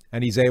through,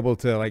 and he's able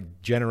to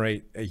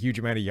generate a huge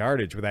amount of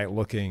yardage without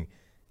looking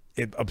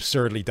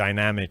absurdly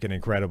dynamic and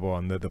incredible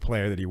on the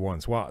player that he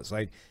once was.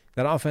 Like,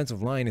 that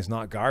offensive line is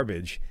not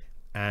garbage,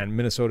 and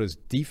Minnesota's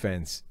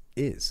defense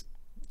is.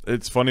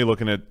 It's funny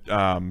looking at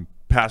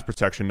pass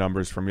protection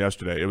numbers from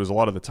yesterday. It was a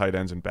lot of the tight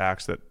ends and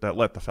backs that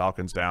let the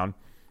Falcons down.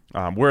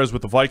 Whereas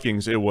with the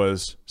Vikings, it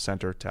was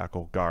center,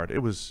 tackle, guard. It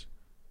was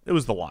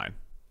the line.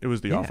 It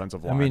was the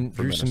offensive line. I mean,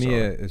 for Drew Minnesota.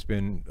 Samia has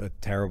been a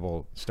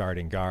terrible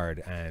starting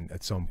guard, and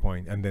at some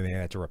point, and then they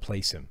had to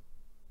replace him.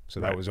 So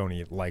that was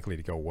only likely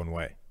to go one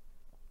way.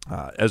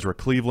 Ezra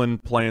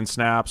Cleveland playing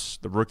snaps,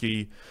 the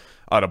rookie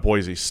out of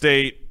Boise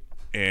State,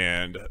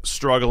 and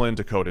struggling.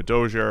 Dakota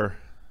Dozier,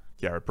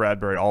 Garrett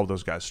Bradbury, all of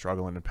those guys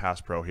struggling in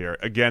pass pro here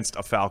against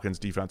a Falcons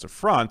defensive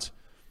front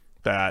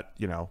that,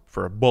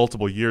 for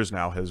multiple years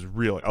now has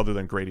really, other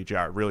than Grady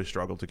Jarrett, really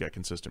struggled to get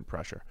consistent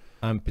pressure.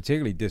 I'm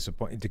particularly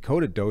disappointed.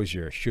 Dakota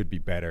Dozier should be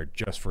better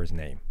just for his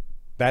name.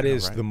 That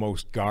is the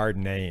most guard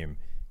name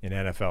in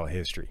NFL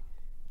history.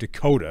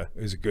 Dakota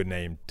is a good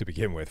name to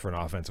begin with for an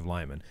offensive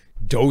lineman.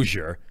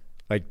 Dozier,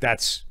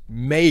 that's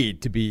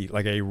made to be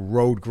like a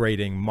road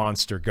grading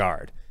monster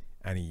guard,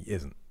 and he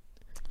isn't.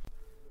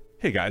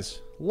 Hey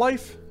guys,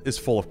 life is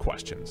full of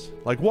questions.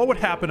 Like, what would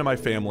happen to my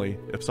family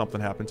if something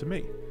happened to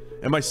me?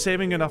 Am I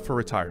saving enough for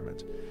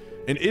retirement?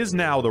 And is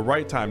now the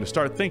right time to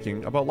start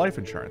thinking about life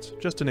insurance,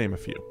 just to name a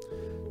few?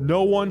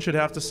 No one should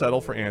have to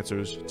settle for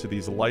answers to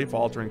these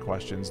life-altering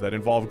questions that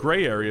involve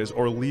gray areas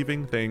or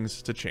leaving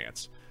things to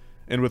chance.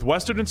 And with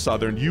Western and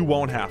Southern, you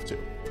won't have to.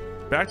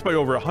 Backed by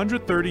over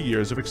 130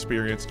 years of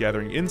experience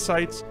gathering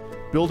insights,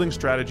 building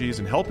strategies,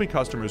 and helping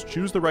customers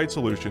choose the right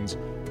solutions,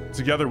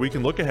 together we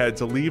can look ahead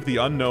to leave the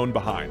unknown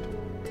behind.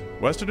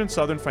 Western and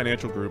Southern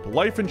Financial Group,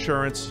 life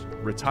insurance,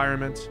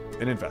 retirement,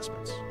 and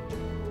investments.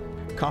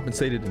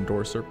 Compensated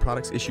endorser,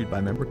 products issued by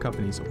member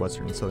companies of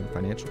Western and Southern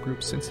Financial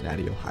Group,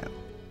 Cincinnati, Ohio.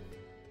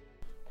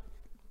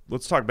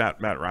 Let's talk about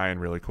Matt Ryan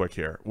really quick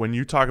here. When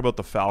you talk about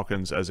the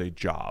Falcons as a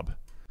job,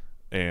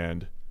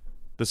 and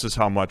this is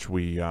how much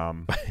we...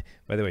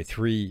 By the way,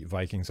 3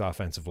 Vikings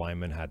offensive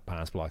linemen had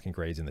pass blocking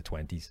grades in the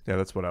 20s. Yeah,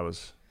 that's what I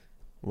was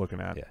looking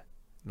at. Yeah.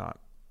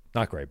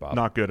 Not great, Bob.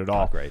 Not good at all.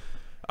 Not great.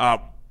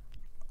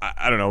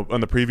 I don't know.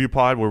 On the preview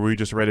pod, were we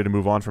just ready to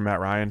move on from Matt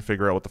Ryan,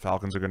 figure out what the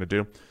Falcons are going to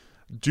do?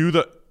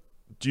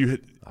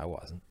 I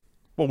wasn't.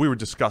 Well, we were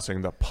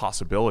discussing the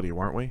possibility,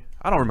 weren't we?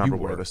 I don't remember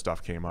where this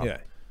stuff came up. Yeah.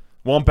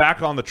 Well, I'm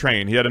back on the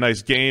train. He had a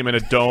nice game in a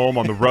dome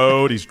on the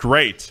road. He's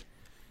great.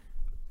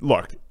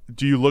 Look,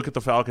 do you look at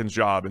the Falcons'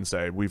 job and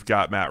say, we've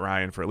got Matt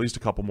Ryan for at least a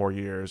couple more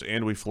years,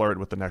 and we flirt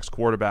with the next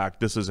quarterback?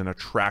 This is an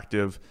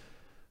attractive...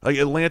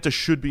 Atlanta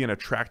should be an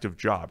attractive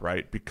job,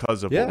 right?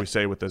 Because of what we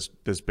say with this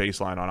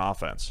baseline on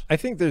offense. I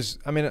think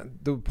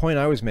the point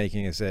I was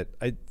making is that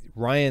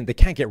Ryan, they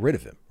can't get rid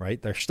of him,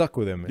 right? They're stuck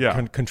with him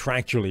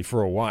contractually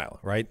for a while,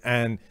 right?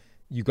 And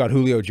you've got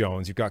Julio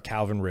Jones, you've got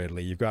Calvin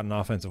Ridley, you've got an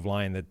offensive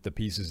line that the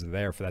pieces are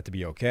there for that to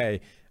be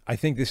okay. I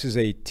think this is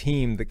a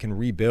team that can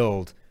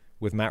rebuild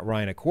with Matt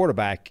Ryan at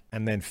quarterback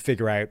and then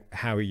figure out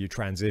how you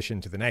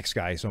transition to the next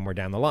guy somewhere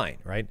down the line,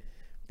 right?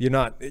 You're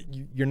not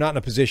in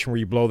a position where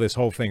you blow this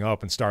whole thing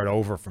up and start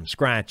over from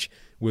scratch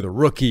with a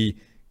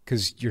rookie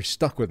because you're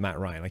stuck with Matt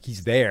Ryan.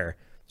 He's there.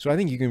 So I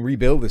think you can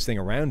rebuild this thing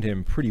around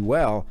him pretty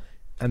well,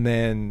 and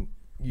then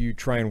you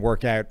try and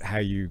work out how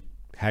you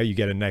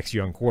get a next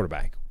young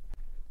quarterback.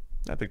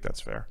 I think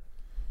that's fair.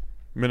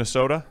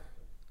 Minnesota?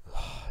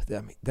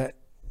 That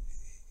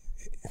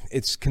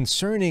it's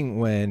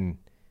concerning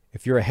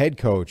if you're a head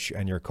coach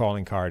and your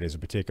calling card is a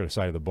particular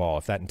side of the ball,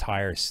 if that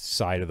entire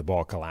side of the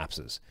ball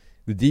collapses.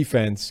 The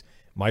defense,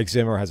 Mike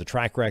Zimmer has a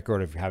track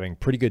record of having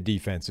pretty good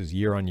defenses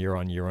year on year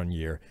on year on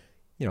year.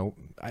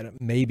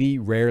 Maybe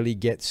rarely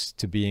gets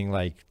to being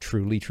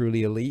truly,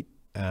 truly elite,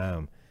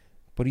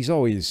 but he's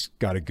always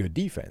got a good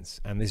defense,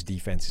 and this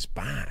defense is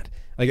bad.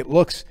 It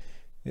looks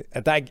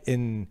at that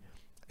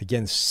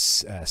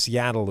against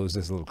Seattle. There was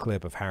this little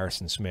clip of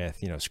Harrison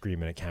Smith,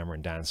 screaming at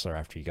Cameron Dantzler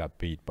after he got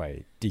beat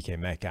by DK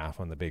Metcalf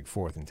on the big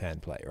 4th and 10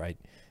 play. Right,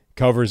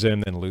 covers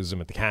him, then loses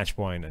him at the catch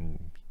point,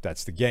 and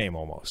that's the game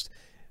almost.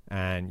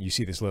 And you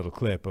see this little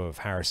clip of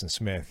Harrison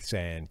Smith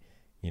saying,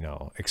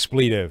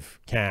 expletive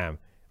Cam,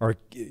 or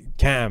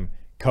Cam,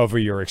 cover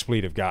your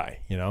expletive guy,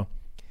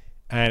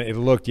 And it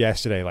looked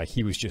yesterday like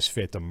he was just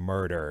fit to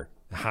murder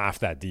half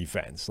that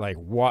defense.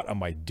 What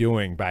am I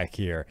doing back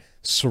here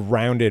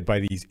surrounded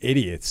by these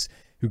idiots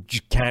who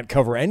just can't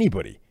cover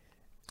anybody?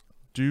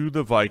 Do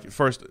the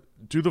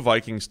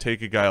Vikings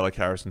take a guy like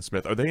Harrison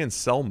Smith? Are they in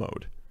sell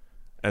mode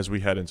as we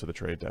head into the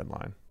trade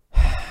deadline?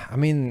 I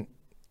mean...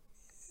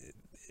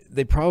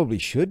 They probably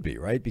should be,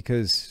 right?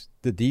 Because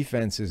the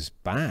defense is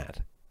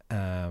bad,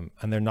 and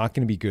they're not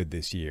going to be good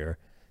this year.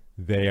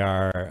 They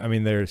are. I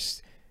mean,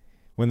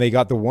 when they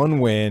got the one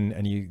win,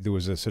 and there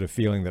was a sort of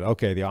feeling that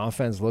okay, the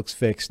offense looks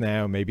fixed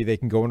now. Maybe they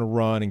can go on a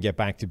run and get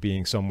back to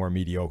being somewhere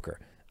mediocre.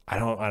 I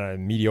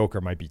don't.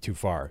 Mediocre might be too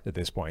far at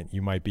this point.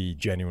 You might be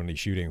genuinely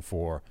shooting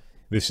for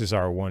this is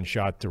our one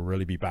shot to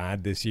really be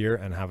bad this year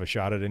and have a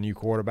shot at a new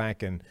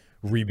quarterback and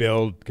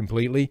rebuild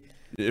completely.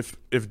 If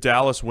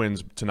Dallas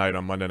wins tonight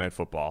on Monday Night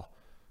Football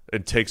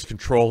and takes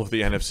control of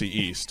the NFC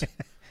East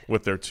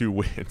with their 2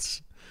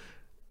 wins,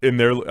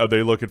 Are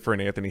they looking for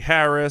an Anthony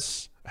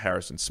Harris,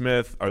 Harrison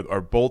Smith?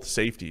 Are both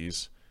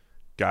safeties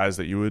guys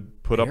that you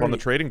would put up on the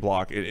trading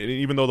block? And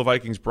even though the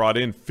Vikings brought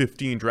in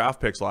 15 draft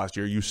picks last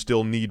year, you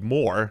still need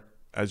more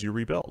as you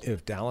rebuild.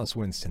 If Dallas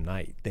wins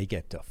tonight, they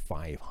get to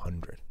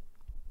 500.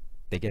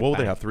 They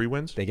have 3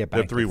 wins? They get back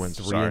they have 3 wins.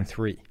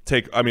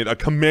 3-3. A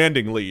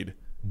commanding lead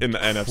in the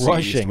NFC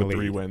East with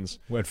 3 wins.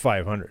 With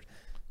 500.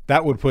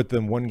 That would put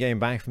them 1 game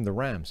back from the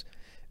Rams.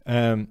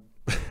 But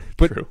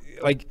True.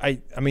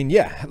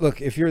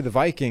 Look, if you're the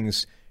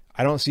Vikings,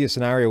 I don't see a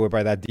scenario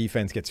whereby that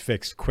defense gets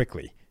fixed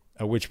quickly.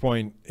 At which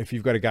point, if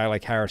you've got a guy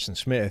like Harrison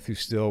Smith, who's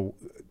still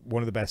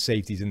one of the best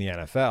safeties in the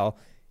NFL,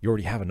 you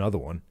already have another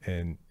one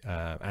in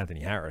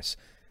Anthony Harris.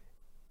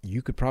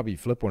 You could probably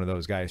flip one of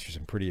those guys for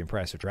some pretty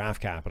impressive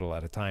draft capital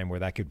at a time where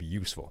that could be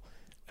useful.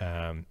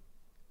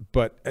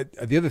 But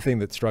the other thing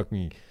that struck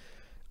me,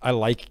 I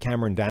like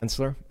Cameron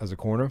Dantzler as a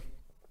corner,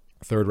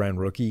 3rd-round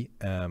rookie.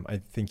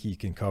 I think he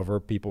can cover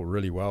people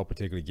really well,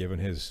 particularly given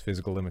his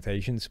physical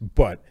limitations.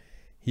 But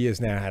he has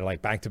now had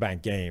like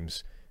back-to-back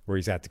games where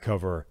he's had to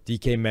cover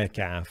DK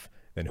Metcalf,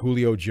 then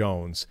Julio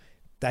Jones.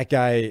 That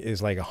guy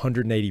is like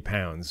 180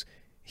 pounds.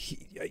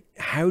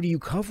 How do you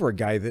cover a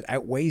guy that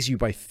outweighs you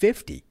by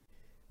 50?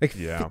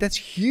 That's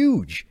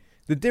huge.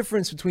 The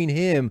difference between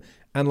him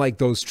and like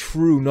those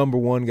true number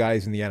 1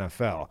 guys in the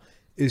NFL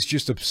is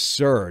just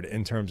absurd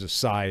in terms of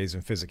size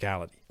and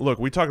physicality. Look,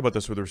 we talk about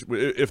this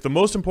if the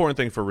most important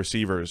thing for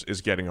receivers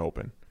is getting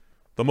open,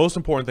 the most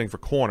important thing for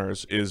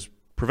corners is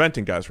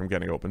preventing guys from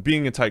getting open,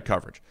 being in tight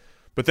coverage.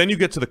 But then you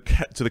get to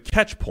the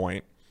catch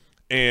point,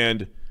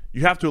 and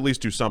you have to at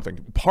least do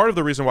something. Part of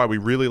the reason why we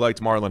really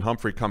liked Marlon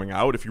Humphrey coming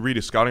out, if you read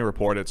his scouting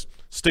report, it's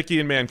sticky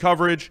in man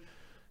coverage.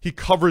 He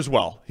covers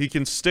well. He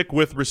can stick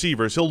with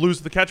receivers. He'll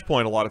lose the catch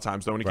point a lot of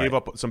times, though, when he gave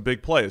up some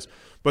big plays.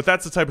 But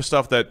that's the type of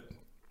stuff that,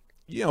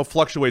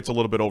 fluctuates a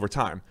little bit over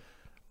time.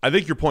 I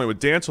think your point with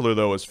Dantzler,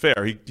 though, is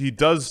fair. He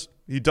does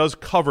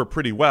cover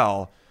pretty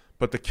well,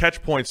 but the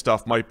catch point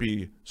stuff might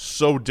be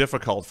so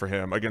difficult for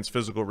him against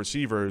physical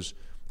receivers.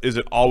 Is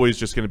it always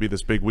just going to be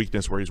this big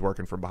weakness where he's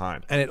working from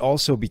behind? And it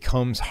also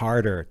becomes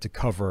harder to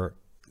cover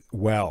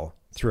well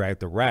throughout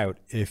the route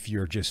if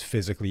you're just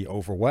physically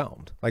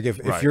overwhelmed. Like if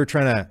you're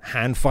trying to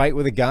hand fight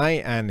with a guy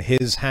and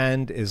his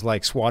hand is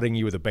like swatting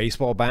you with a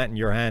baseball bat and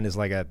your hand is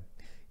like a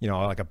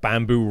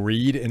bamboo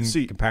reed in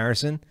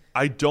comparison.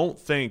 I don't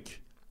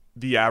think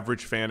the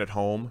average fan at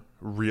home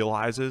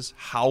realizes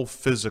how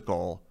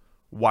physical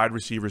wide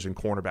receivers and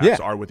cornerbacks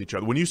are with each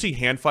other. When you see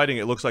hand fighting,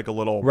 it looks like a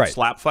little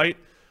slap fight.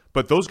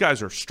 But those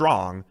guys are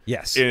strong.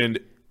 Yes. And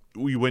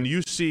when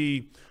you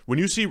see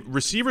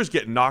receivers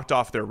get knocked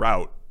off their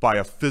route by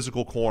a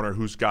physical corner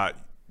who's got,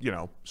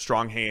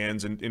 strong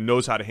hands and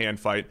knows how to hand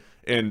fight,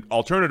 and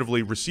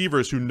alternatively,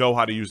 receivers who know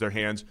how to use their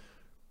hands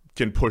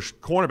can push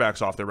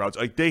cornerbacks off their routes.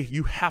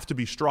 You have to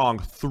be strong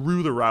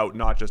through the route,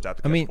 not just at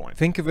the catch point.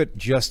 Think of it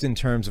just in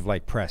terms of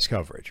like press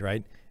coverage,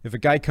 right? If a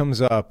guy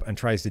comes up and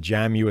tries to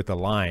jam you at the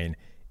line,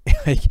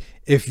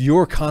 if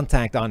your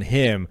contact on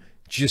him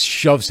just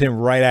shoves him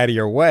right out of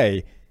your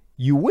way,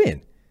 you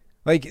win.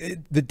 Like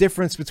the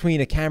difference between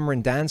a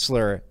Cameron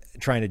Dantzler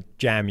trying to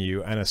jam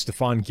you and a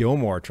Stephon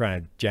Gilmore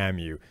trying to jam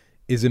you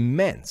is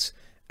immense.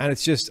 And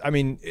it's just,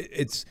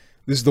 this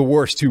is the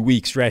worst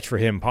 2-week stretch for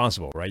him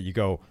possible, right?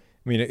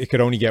 It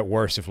could only get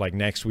worse if like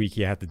next week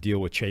you have to deal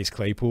with Chase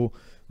Claypool,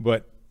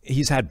 but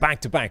he's had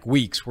back-to-back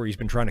weeks where he's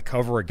been trying to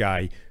cover a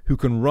guy who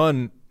can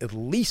run at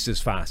least as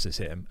fast as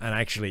him and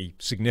actually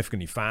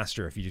significantly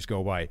faster if you just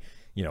go by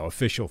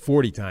official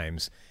 40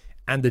 times,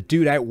 and the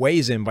dude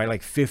outweighs him by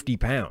like 50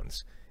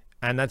 pounds.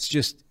 And that's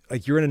just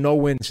like you're in a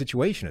no-win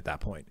situation at that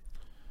point.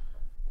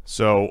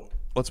 So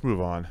let's move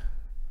on.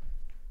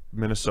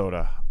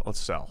 Minnesota,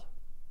 let's sell.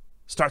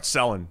 Start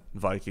selling,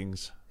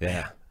 Vikings.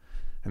 Yeah.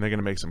 And they're going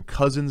to make some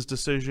Cousins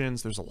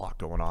decisions. There's a lot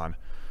going on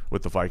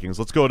with the Vikings.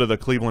 Let's go to the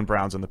Cleveland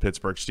Browns and the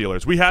Pittsburgh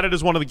Steelers. We had it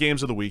as one of the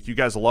games of the week. You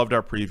guys loved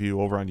our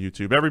preview over on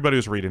YouTube. Everybody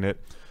was reading it.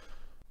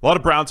 A lot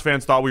of Browns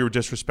fans thought we were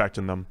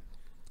disrespecting them.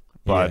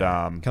 But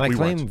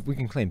we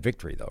can claim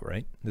victory though,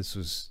 right? This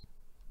was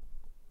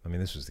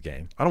the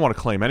game. I don't want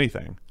to claim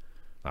anything.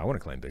 I want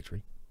to claim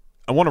victory.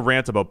 I want to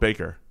rant about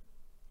Baker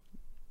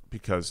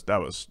because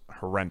that was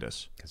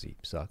horrendous. Because he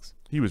sucks.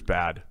 He was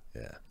bad.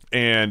 Yeah.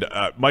 And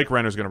Mike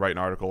Renner's going to write an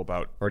article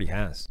about. Already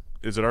has.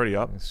 Is it already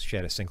up? I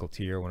shed a single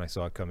tear when I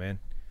saw it come in.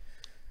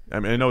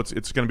 I know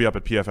it's going to be up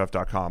at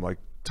pff.com. Like,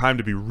 time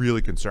to be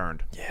really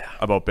concerned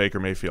about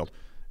Baker Mayfield.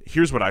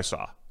 Here's what I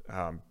saw.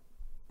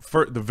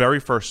 For the very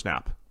first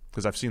snap,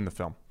 because I've seen the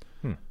film,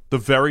 the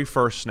very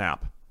first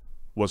snap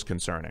was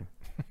concerning.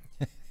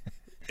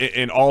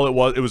 And all it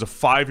was a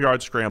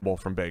 5-yard scramble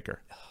from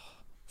Baker.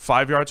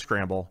 5-yard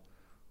scramble,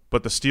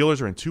 but the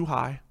Steelers are in too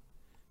high.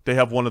 They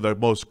have one of the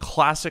most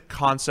classic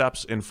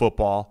concepts in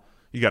football.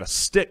 You got a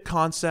stick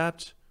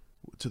concept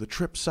to the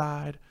trip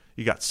side.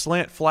 You got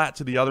slant flat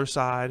to the other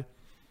side.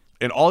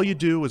 And all you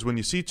do is when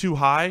you see too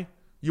high,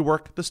 you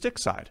work the stick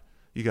side.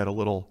 You got a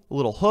little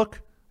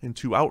hook and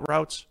 2 out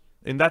routes,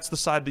 and that's the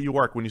side that you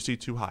work when you see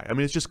too high.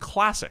 It's just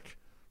classic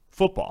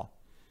football.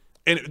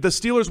 And the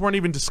Steelers weren't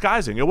even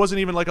disguising. It wasn't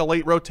even like a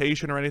late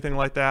rotation or anything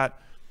like that.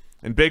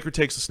 And Baker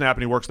takes the snap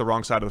and he works the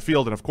wrong side of the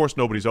field. And, of course,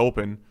 nobody's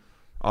open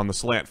on the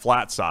slant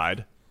flat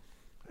side.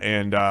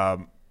 And,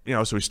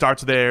 so he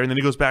starts there, and then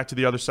he goes back to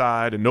the other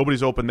side, and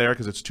nobody's open there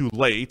because it's too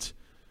late.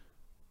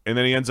 And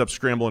then he ends up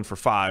scrambling for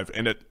 5.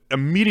 And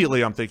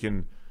immediately I'm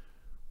thinking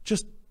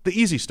just the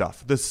easy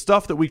stuff, the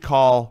stuff that we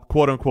call,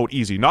 quote-unquote,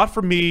 easy. Not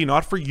for me,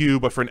 not for you,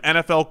 but for an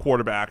NFL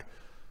quarterback,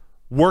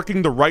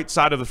 working the right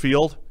side of the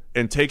field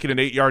and taking an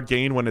 8-yard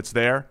gain when it's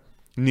there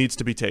needs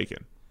to be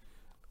taken.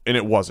 And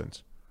it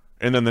wasn't.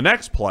 And then the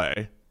next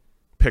play,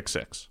 pick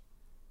 6.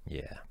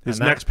 Yeah. His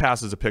next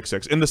pass is a pick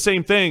 6. And the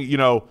same thing,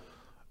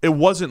 it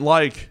wasn't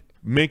like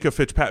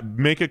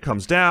Minkah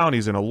comes down,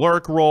 he's in a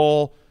lurk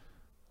roll.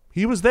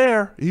 He was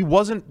there. He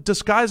wasn't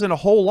disguising a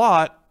whole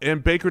lot,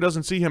 and Baker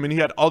doesn't see him, and he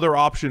had other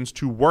options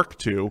to work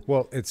to.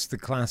 Well, it's the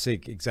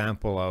classic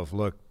example of,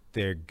 look,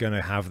 they're going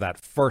to have that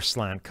first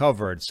slant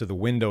covered, so the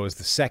window is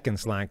the second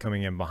slant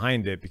coming in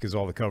behind it because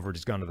all the coverage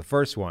has gone to the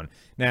first one.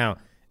 Now,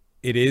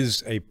 it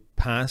is a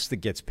pass that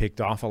gets picked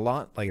off a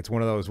lot. Like, it's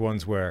one of those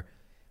ones where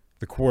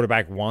the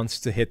quarterback wants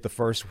to hit the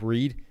first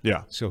read.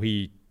 Yeah. So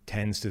he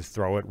tends to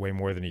throw it way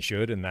more than he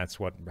should, and that's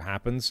what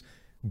happens.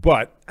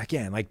 But,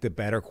 again, like the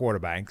better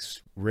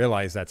quarterbacks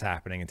realize that's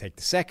happening and take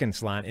the second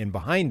slant in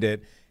behind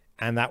it,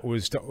 and that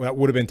would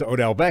have been to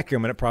Odell Beckham,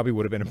 and it probably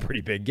would have been a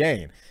pretty big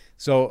gain.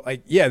 So,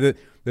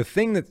 the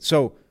thing that –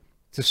 so,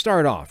 to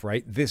start off,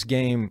 right, this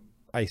game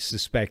I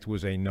suspect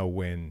was a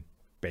no-win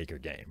Baker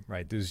game,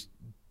 right?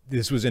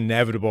 This was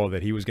inevitable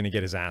that he was going to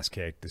get his ass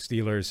kicked. The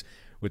Steelers,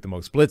 with the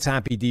most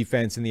blitz-happy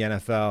defense in the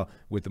NFL,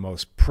 with the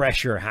most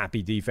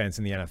pressure-happy defense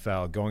in the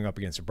NFL, going up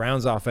against a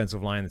Browns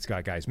offensive line that's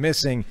got guys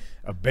missing,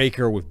 a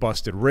Baker with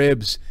busted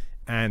ribs,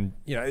 and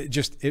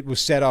it was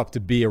set up to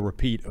be a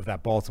repeat of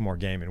that Baltimore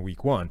game in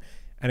Week 1,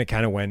 and it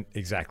kind of went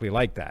exactly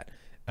like that.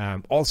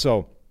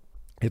 Also,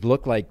 it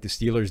looked like the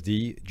Steelers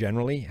D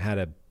generally had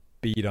a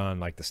beat on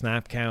like the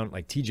snap count.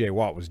 Like TJ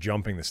Watt was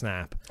jumping the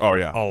snap. Oh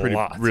yeah, a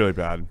lot, really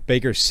bad.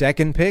 Baker's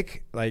second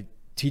pick, like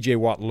TJ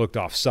Watt looked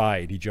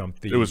offside. He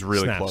jumped the it was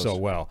really snap close. So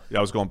well. Yeah,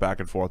 I was going back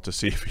and forth to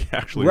see if he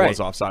actually was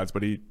offsides,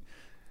 but he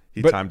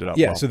timed it up.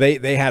 Yeah, well. So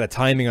they had a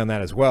timing on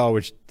that as well,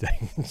 which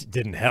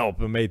didn't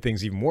help and made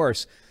things even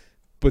worse.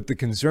 But the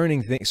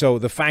concerning thing, so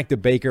the fact that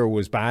Baker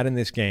was bad in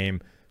this game,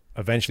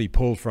 eventually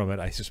pulled from it,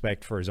 I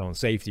suspect for his own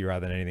safety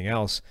rather than anything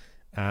else,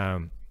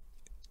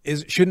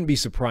 shouldn't be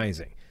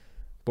surprising.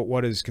 But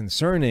what is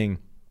concerning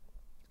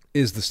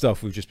is the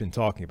stuff we've just been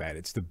talking about.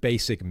 It's the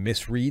basic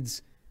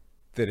misreads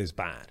that is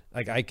bad.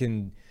 Like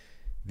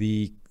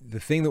the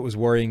thing that was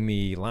worrying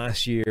me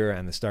last year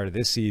and the start of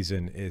this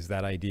season is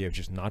that idea of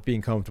just not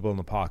being comfortable in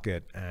the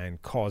pocket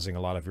and causing a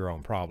lot of your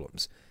own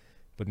problems.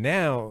 But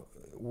now,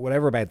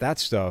 whatever about that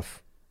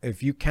stuff,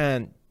 if you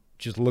can't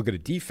just look at a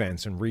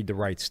defense and read the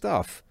right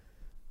stuff,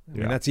 I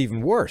mean, that's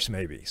even worse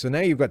maybe. So now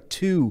you've got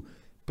two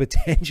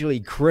potentially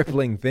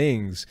crippling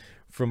things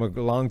from a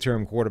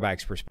long-term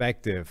quarterback's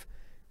perspective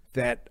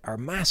that are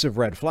massive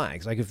red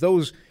flags. Like if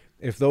those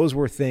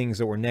were things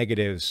that were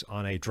negatives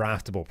on a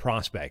draftable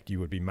prospect, you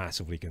would be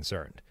massively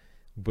concerned.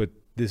 But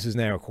this is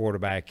now a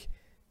quarterback,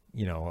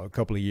 a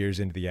couple of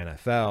years into the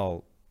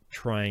NFL,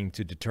 trying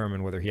to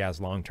determine whether he has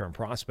long-term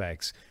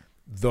prospects.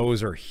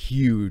 Those are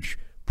huge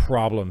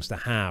problems to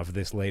have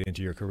this late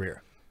into your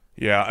career.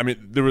 Yeah, I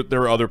mean, there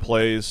were other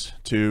plays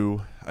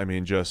too. I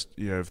mean, just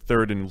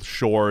third and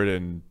short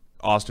and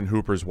Austin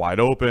Hooper's wide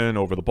open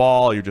over the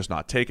ball. You're just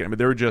not taking it. I mean,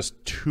 there were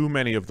just too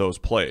many of those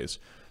plays.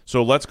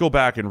 So let's go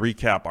back and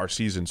recap our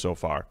season so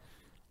far.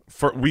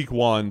 For Week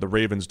 1, the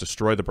Ravens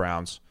destroy the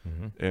Browns,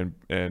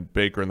 and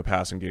Baker in the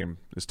passing game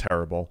is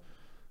terrible.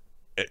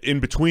 In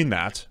between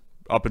that,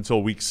 up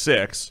until Week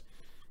 6,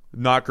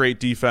 not great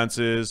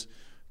defenses.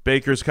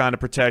 Baker's kind of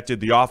protected.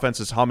 The offense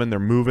is humming. They're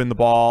moving the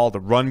ball. The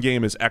run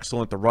game is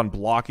excellent. The run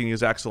blocking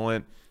is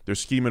excellent. They're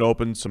scheming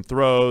open some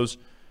throws.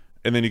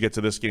 And then you get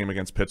to this game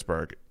against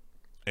Pittsburgh,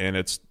 and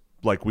it's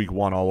like Week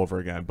 1 all over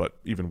again, but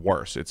even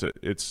worse.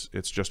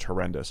 It's just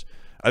horrendous.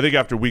 I think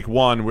after Week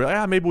 1, we're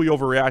like, maybe we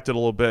overreacted a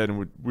little bit,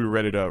 and we were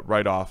ready to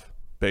write off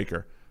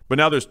Baker. But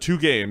now there's two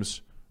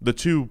games, the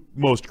two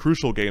most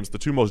crucial games, the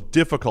two most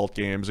difficult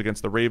games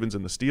against the Ravens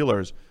and the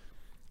Steelers.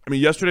 I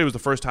mean, yesterday was the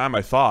first time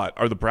I thought,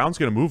 are the Browns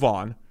going to move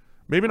on?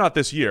 Maybe not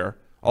this year,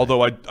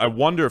 although I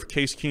wonder if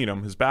Case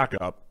Keenum, his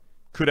backup,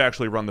 could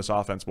actually run this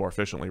offense more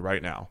efficiently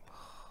right now.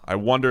 I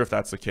wonder if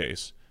that's the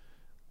case.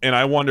 And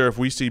I wonder if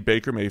we see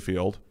Baker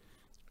Mayfield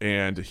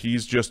and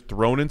he's just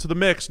thrown into the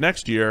mix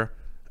next year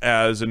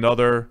as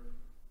another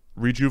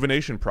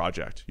rejuvenation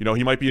project.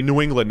 He might be in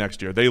New England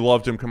next year. They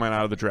loved him coming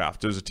out of the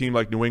draft. There's a team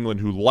like New England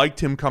who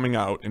liked him coming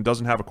out and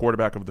doesn't have a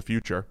quarterback of the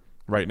future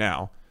right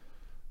now.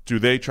 Do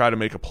they try to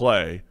make a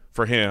play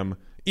for him,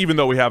 even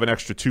though we have an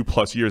extra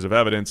 2+ years of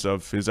evidence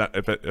of his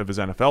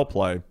NFL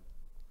play?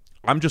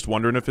 I'm just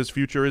wondering if his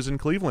future is in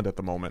Cleveland at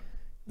the moment.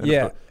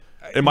 And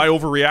am I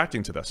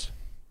overreacting to this?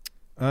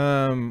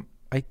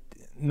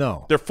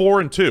 No. They're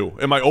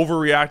 4-2. Am I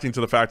overreacting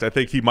to the fact I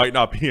think he might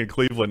not be in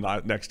Cleveland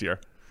next year?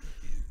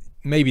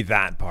 Maybe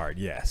that part,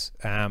 yes.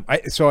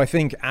 So I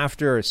think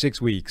after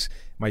 6 weeks,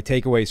 my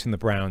takeaways from the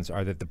Browns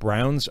are that the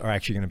Browns are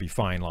actually going to be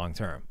fine long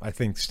term. I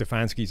think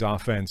Stefanski's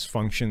offense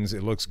functions.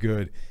 It looks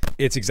good.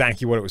 It's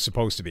exactly what it was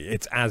supposed to be.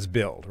 It's as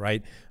built,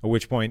 right? At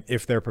which point,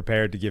 if they're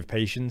prepared to give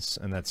patience,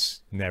 and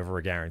that's never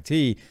a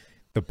guarantee,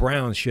 the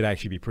Browns should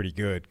actually be pretty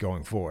good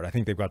going forward. I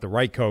think they've got the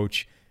right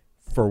coach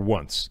for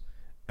once.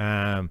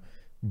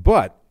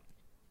 But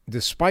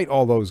despite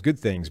all those good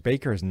things,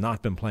 Baker has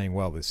not been playing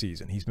well this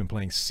season. He's been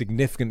playing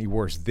significantly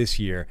worse this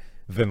year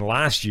than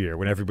last year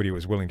when everybody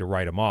was willing to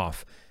write him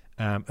off.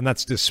 And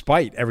that's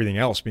despite everything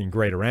else being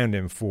great around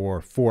him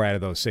for 4 out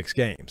of those 6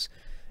 games.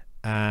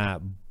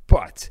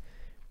 But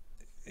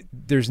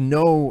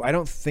I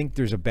don't think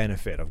there's a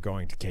benefit of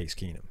going to Case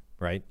Keenum,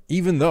 right?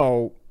 Even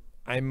though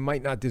I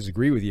might not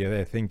disagree with you,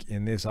 I think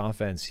in this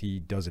offense he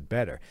does it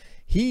better.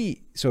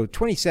 So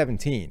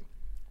 2017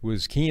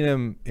 was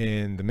Keenum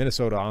in the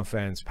Minnesota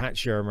offense, Pat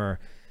Shurmur,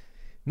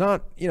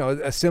 not,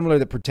 a similar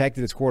that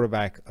protected its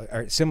quarterback,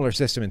 or similar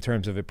system in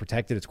terms of it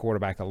protected its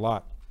quarterback a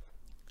lot.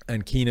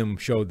 And Keenum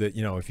showed that,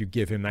 if you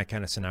give him that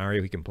kind of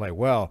scenario, he can play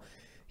well.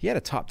 He had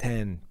a top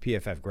 10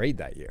 PFF grade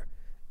that year.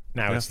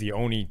 Now, It's the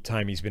only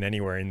time he's been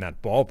anywhere in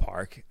that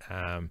ballpark.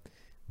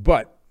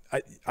 But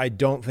I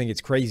don't think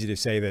it's crazy to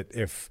say that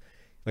if,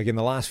 like in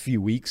the last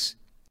few weeks,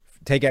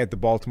 take out the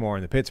Baltimore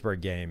and the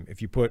Pittsburgh game,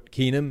 if you put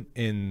Keenum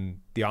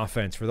in the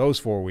offense for those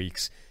 4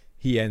 weeks,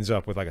 he ends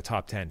up with like a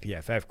top 10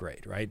 PFF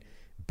grade, right?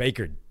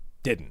 Baker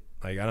didn't.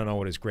 I don't know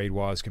what his grade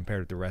was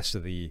compared to the rest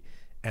of the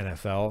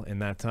NFL in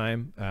that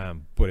time,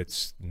 but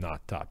it's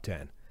not top 10.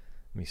 Let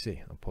me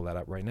see. I'll pull that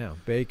up right now.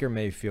 Baker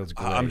Mayfield's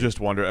grade. I'm just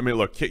wondering. I mean,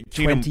 look,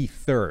 Keenum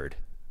 23rd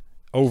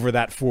over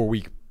that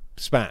 4-week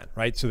span,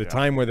 right? So the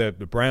time where the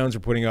Browns are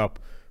putting up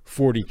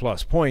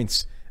 40-plus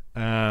points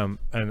and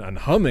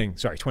humming,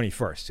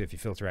 21st if you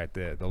filter out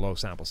the low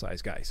sample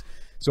size guys.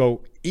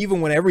 So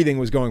even when everything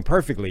was going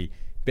perfectly,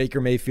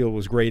 Baker Mayfield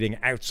was grading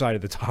outside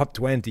of the top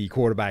 20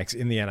 quarterbacks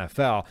in the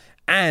NFL.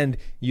 And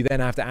you then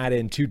have to add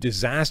in 2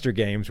 disaster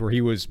games where he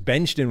was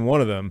benched in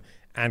one of them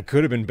and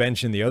could have been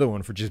benched in the other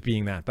one for just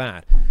being that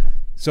bad.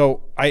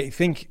 So I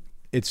think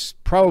it's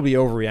probably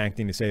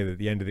overreacting to say that at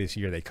the end of this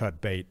year they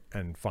cut bait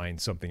and find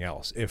something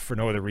else. If for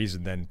no other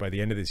reason than by the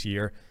end of this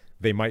year,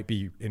 they might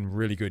be in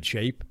really good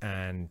shape,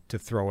 and to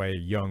throw a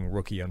young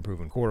rookie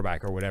unproven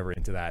quarterback or whatever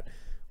into that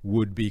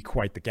would be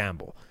quite the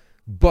gamble.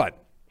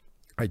 But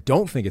I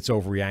don't think it's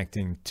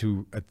overreacting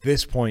to, at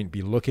this point,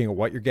 be looking at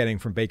what you're getting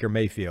from Baker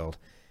Mayfield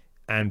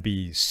and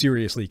be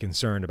seriously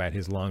concerned about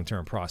his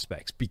long-term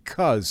prospects,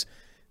 because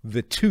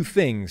the 2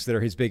 things that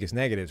are his biggest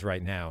negatives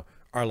right now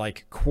are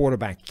like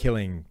quarterback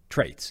killing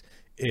traits.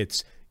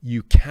 It's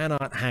you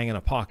cannot hang in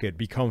a pocket,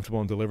 be comfortable,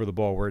 and deliver the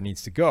ball where it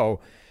needs to go.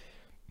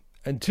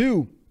 And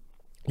 2,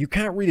 you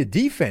can't read a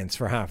defense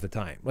for half the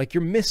time. Like,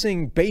 you're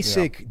missing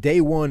basic day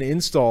one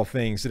install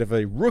things that if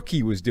a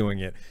rookie was doing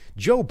it.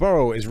 Joe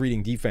Burrow is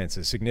reading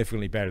defenses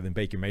significantly better than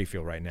Baker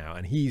Mayfield right now.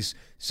 And he's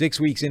 6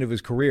 weeks into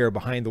his career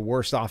behind the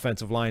worst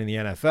offensive line in the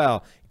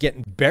NFL,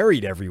 getting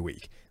buried every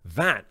week.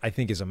 That, I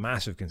think, is a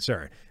massive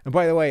concern. And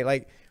by the way,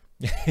 like,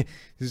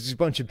 there's a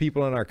bunch of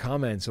people in our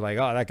comments who are like,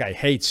 oh, that guy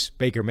hates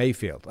Baker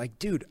Mayfield. Like,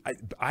 dude,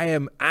 I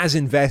am as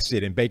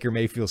invested in Baker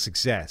Mayfield's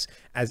success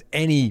as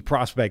any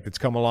prospect that's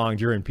come along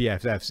during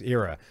PFF's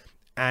era.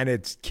 And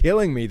it's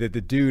killing me that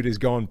the dude is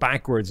going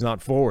backwards,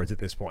 not forwards at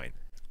this point.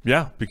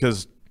 Yeah,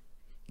 because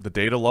the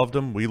data loved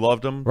him. We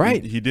loved him.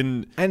 Right. He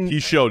didn't. And he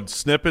showed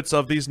snippets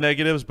of these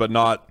negatives, but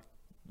not,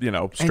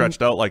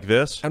 stretched out like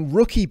this. And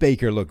rookie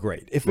Baker looked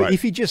great.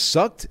 If he just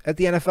sucked at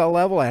the NFL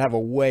level, I'd have a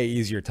way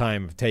easier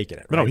time of taking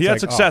it. Right? No, he had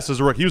success as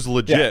a rookie. He was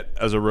legit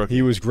as a rookie.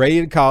 He was great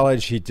in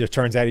college.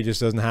 Turns out he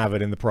just doesn't have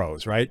it in the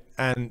pros, right?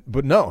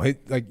 But no,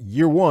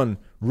 year one,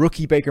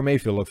 rookie Baker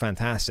Mayfield looked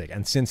fantastic.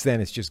 And since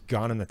then, it's just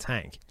gone in the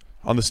tank.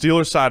 On the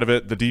Steelers side of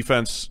it, the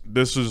defense,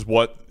 this is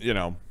what,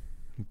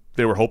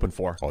 they were hoping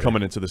for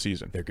coming into the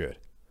season. They're good.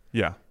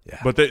 Yeah.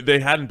 But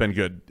they hadn't been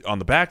good on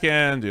the back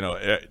end,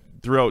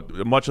 throughout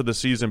much of the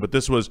season, but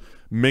this was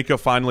Minkah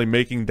finally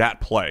making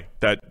that play.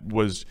 That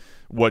was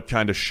what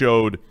kind of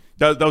showed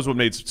that was what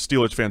made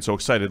Steelers fans so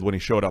excited when he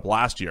showed up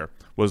last year,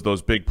 was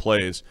those big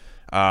plays.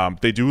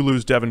 They do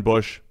lose Devin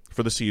Bush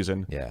for the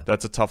season. Yeah.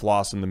 That's a tough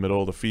loss in the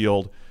middle of the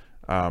field.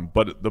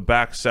 But the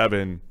back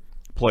 7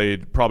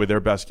 played probably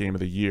their best game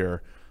of the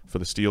year for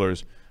the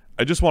Steelers.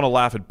 I just want to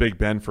laugh at Big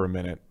Ben for a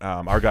minute.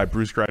 Our guy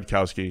Bruce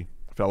Gradkowski,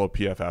 fellow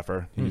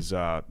PFFer.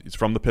 He's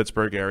from the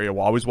Pittsburgh area.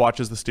 Always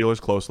watches the Steelers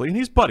closely, and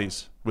he's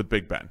buddies with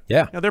Big Ben.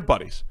 Yeah, they're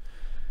buddies.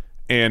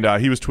 And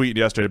he was tweeting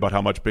yesterday about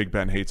how much Big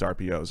Ben hates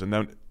RPOs and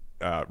then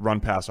run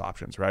pass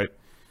options, right?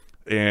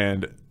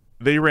 And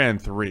they ran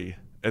 3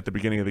 at the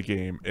beginning of the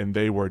game, and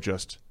they were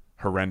just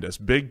horrendous.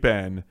 Big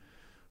Ben,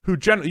 who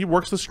he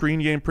works the screen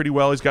game pretty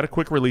well. He's got a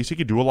quick release. He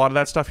can do a lot of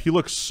that stuff. He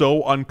looks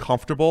so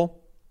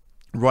uncomfortable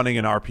running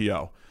an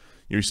RPO.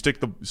 You stick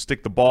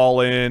the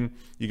ball in.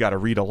 You got to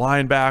read a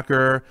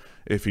linebacker.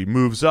 If he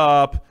moves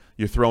up,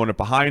 you're throwing it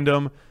behind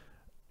him.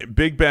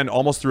 Big Ben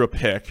almost threw a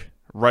pick,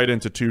 right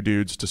into two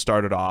dudes to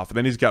start it off. And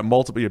then he's got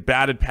multiple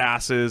batted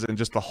passes, and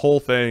just the whole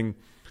thing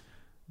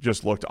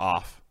just looked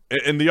off.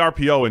 And the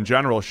RPO in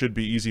general should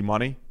be easy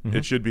money.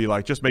 It should be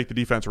like, just make the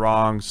defense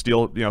wrong,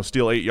 steal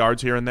 8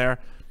 yards here and there.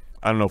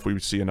 I don't know if we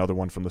would see another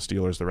one from the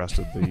Steelers the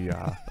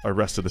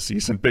rest of the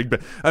season.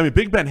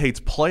 Big Ben hates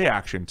play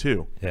action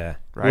too. Yeah,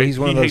 right. Well, he's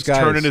one of those hates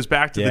guys turning his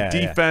back to the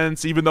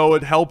defense, even though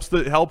it helps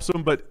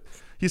him. But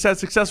he's had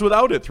success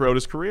without it throughout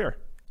his career.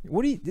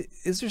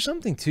 Is there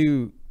something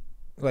to,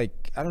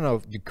 like, I don't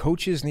know, do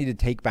coaches need to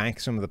take back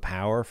some of the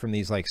power from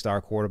these like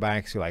star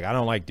quarterbacks who like, I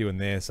don't like doing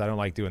this, I don't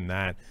like doing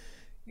that,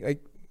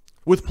 like.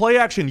 With play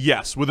action,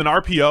 yes. With an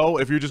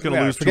RPO, if you're just going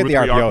to lose 2 or 3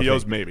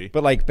 RPOs, maybe.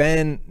 But like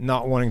Ben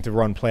not wanting to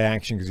run play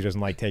action because he doesn't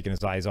like taking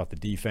his eyes off the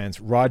defense.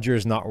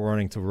 Rodgers not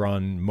wanting to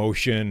run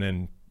motion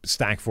and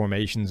stack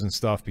formations and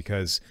stuff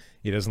because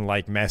he doesn't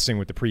like messing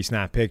with the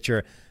pre-snap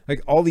picture.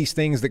 Like all these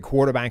things that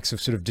quarterbacks have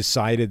sort of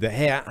decided that,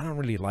 hey, I don't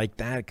really like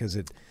that because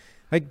it.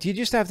 Like, do you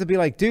just have to be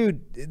like,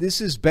 dude,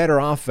 this is better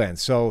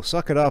offense, so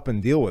suck it up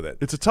and deal with it?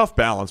 It's a tough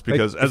balance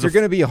because if you're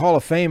going to be a Hall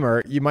of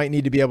Famer, you might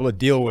need to be able to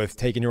deal with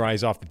taking your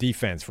eyes off the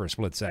defense for a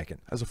split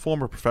second. As a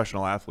former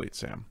professional athlete,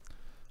 Sam,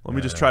 let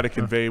me just try to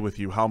convey with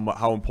you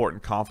how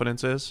important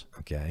confidence is.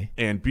 Okay.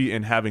 And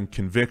having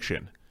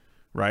conviction,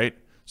 right?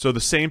 So the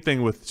same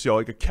thing with,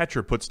 like a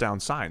catcher puts down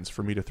signs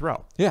for me to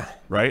throw. Yeah.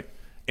 Right?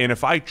 And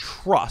if I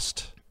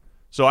trust,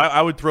 so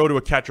I would throw to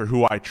a catcher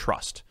who I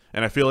trust.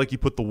 And I feel like he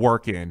put the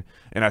work in.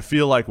 And I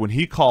feel like when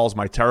he calls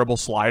my terrible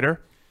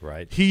slider,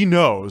 right, he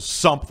knows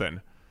something.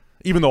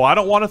 Even though I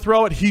don't want to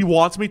throw it, he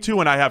wants me to,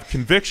 and I have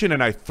conviction,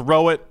 and I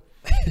throw it,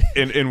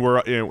 and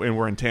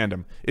we're in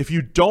tandem. If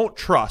you don't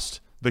trust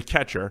the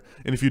catcher,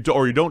 and you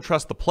don't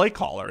trust the play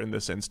caller in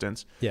this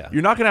instance,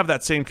 you're not going to have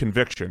that same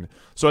conviction.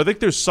 So I think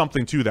there's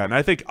something to that. And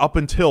I think up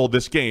until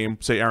this game,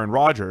 say Aaron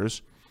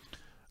Rodgers,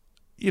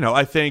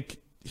 I think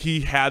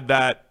he had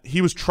that. He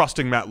was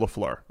trusting Matt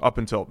LaFleur up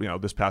until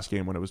this past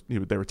game when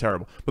they were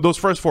terrible. But those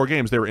first 4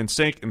 games, they were in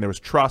sync and there was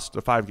trust.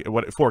 4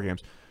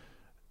 games,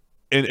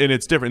 and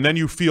it's different. And then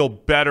you feel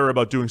better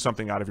about doing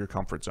something out of your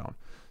comfort zone.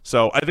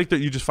 So I think that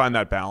you just find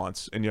that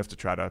balance, and you have to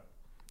try to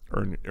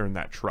earn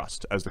that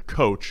trust as the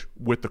coach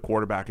with the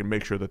quarterback and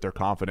make sure that they're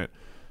confident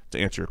to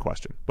answer your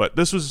question. But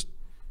this was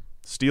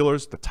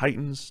Steelers, the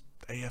Titans,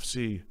 the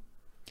AFC.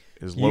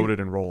 Is loaded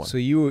and rolling. So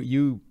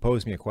you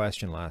posed me a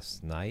question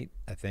last night,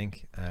 I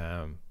think,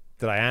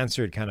 that I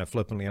answered kind of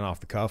flippantly and off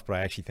the cuff, but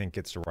I actually think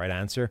it's the right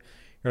answer.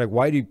 You're like,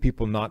 why do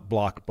people not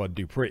block Bud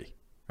Dupree?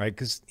 Right?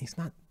 Because he's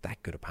not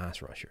that good a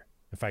pass rusher.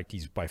 In fact,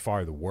 he's by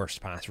far the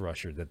worst pass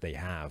rusher that they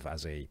have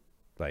as a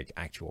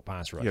actual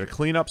pass rusher. You get a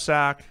cleanup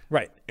sack,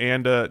 right,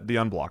 and the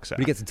unblocked sack.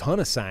 But he gets a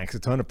ton of sacks, a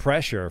ton of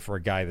pressure for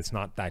a guy that's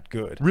not that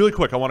good. Really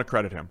quick, I want to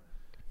credit him.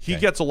 He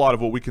gets a lot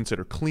of what we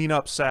consider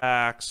cleanup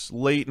sacks,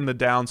 late in the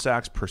down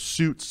sacks,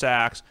 pursuit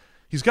sacks.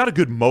 He's got a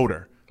good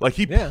motor. Like,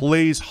 he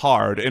plays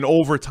hard, and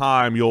over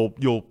time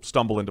you'll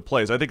stumble into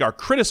plays. I think our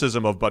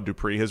criticism of Bud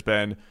Dupree has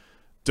been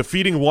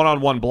defeating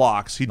one-on-one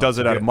blocks. He does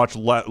it at a much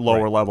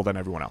lower level than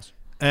everyone else.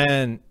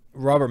 And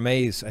Robert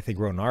Mays, I think,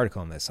 wrote an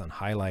article on this and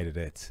highlighted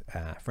it,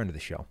 friend of the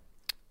show,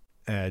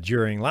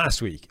 during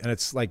last week. And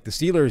it's like the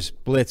Steelers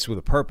blitz with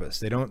a purpose.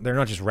 They're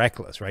not just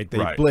reckless, right?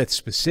 They blitz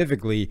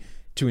specifically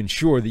to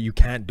ensure that you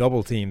can't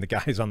double team the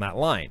guys on that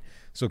line.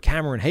 So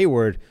Cameron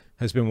Hayward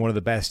has been one of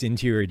the best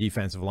interior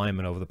defensive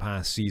linemen over the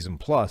past season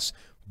plus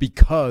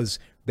because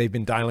they've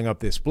been dialing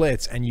up this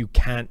blitz, and you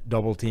can't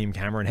double team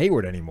Cameron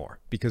Hayward anymore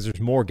because there's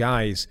more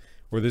guys,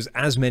 or there's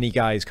as many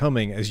guys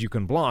coming as you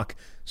can block.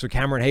 So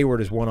Cameron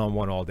Hayward is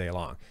one-on-one all day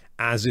long,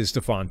 as is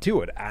Stephon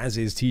Tuitt, as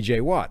is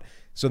TJ Watt.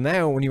 So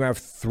now when you have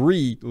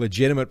 3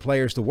 legitimate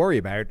players to worry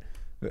about,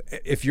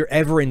 if you're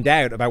ever in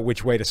doubt about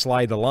which way to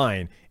slide the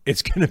line,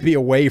 it's going to be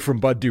away from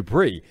Bud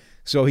Dupree.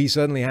 So he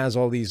suddenly has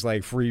all these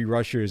like free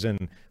rushers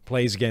and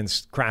plays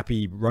against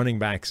crappy running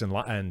backs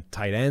and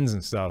tight ends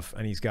and stuff,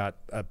 and he's got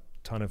a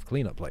ton of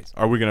cleanup plays.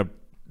 Are we going to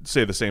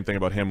say the same thing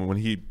about him when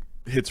he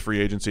hits free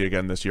agency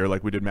again this year,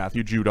 like we did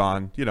Matthew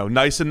Judon?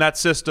 Nice in that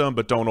system,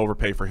 but don't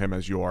overpay for him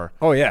as your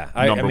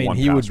I mean,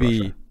 he would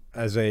be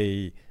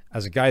rusher.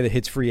 As a guy that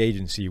hits free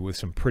agency with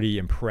some pretty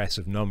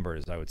impressive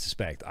numbers, I would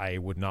suspect I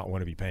would not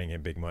want to be paying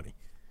him big money.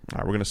 All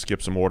right, we're going to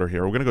skip some order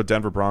here. We're going to go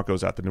Denver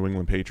Broncos at the New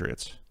England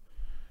Patriots.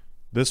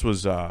 This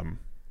was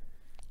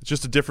it's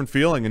just a different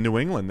feeling in New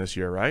England this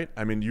year, right?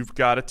 I mean, you've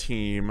got a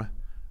team,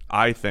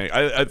 I think.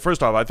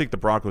 First off, I think the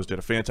Broncos did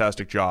a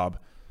fantastic job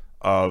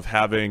of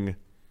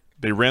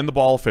they ran the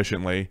ball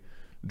efficiently.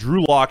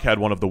 Drew Lock had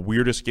one of the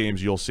weirdest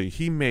games you'll see.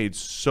 He made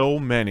so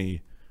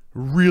many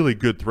really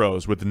good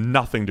throws with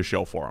nothing to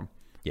show for him.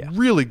 Yeah.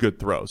 Really good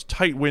throws.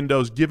 Tight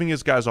windows, giving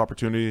his guys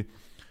opportunity.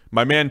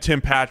 My man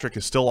Tim Patrick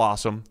is still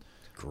awesome.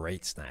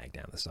 Great snag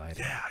down the side.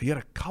 Yeah, he had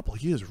a couple.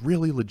 He is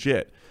really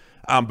legit.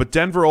 But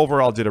Denver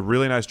overall did a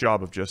really nice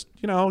job of just,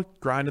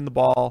 grinding the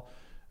ball.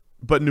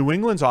 But New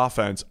England's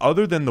offense,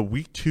 other than the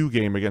Week 2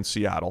 game against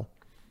Seattle,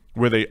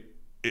 where they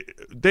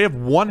have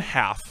one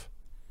half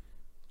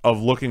of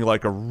looking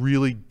like a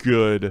really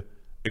good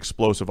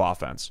explosive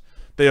offense.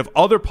 They have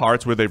other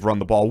parts where they've run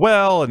the ball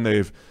well and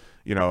they've,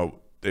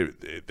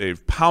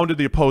 they've pounded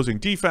the opposing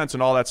defense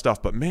and all that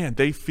stuff, but man,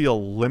 they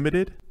feel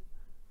limited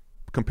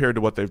compared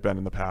to what they've been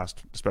in the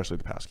past, especially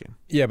the past game.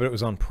 Yeah, but it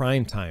was on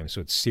prime time,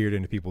 so it's seared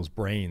into people's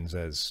brains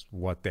as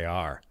what they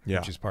are,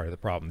 which is part of the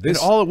problem. And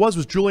all it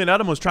was Julian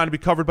Edelman was trying to be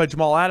covered by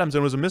Jamal Adams,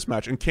 and it was a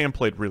mismatch, and Cam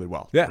played really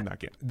well in that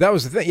game. That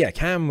was the thing. Yeah,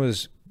 Cam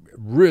was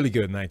really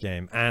good in that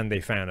game, and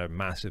they found a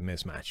massive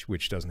mismatch,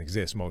 which doesn't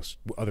exist most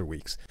other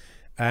weeks.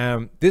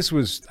 This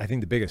was, I think,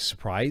 the biggest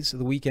surprise of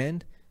the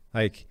weekend.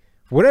 Like,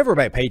 whatever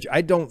about Patriots,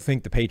 I don't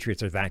think the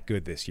Patriots are that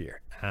good this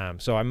year.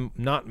 So I'm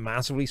not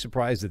massively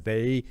surprised that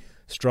they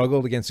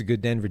struggled against a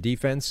good Denver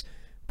defense,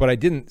 but I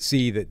didn't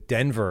see that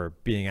Denver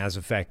being as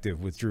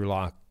effective with Drew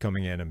Lock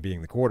coming in and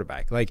being the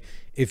quarterback. Like,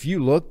 if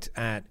you looked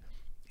at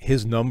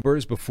his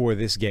numbers before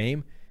this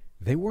game,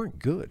 they weren't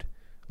good.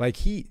 Like,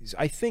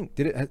 I think,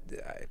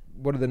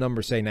 what do the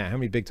numbers say now? How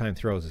many big-time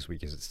throws this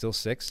week? Is it still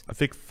 6? I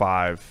think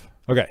 5.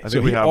 Okay, I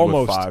think we have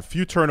almost 5.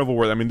 Few turnover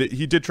worth. I mean,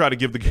 he did try to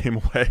give the game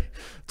away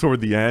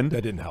toward the end.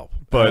 That didn't help.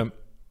 But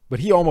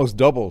he almost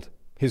doubled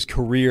his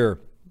career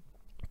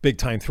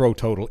big-time throw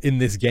total in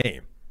this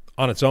game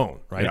on its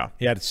own, right? Yeah.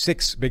 He had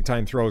 6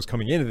 big-time throws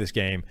coming into this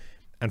game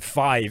and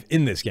 5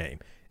 in this game.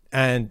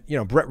 And,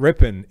 Brett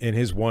Rippon in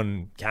his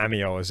one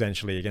cameo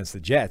essentially against the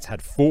Jets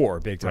had 4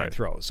 big-time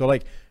throws. So,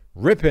 like,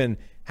 Rippon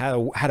had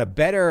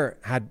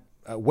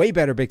a way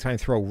better big-time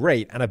throw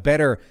rate and a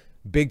better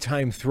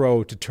big-time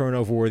throw to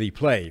turnover-worthy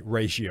play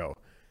ratio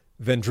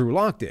than Drew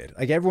Lock did.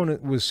 Like, everyone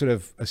was sort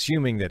of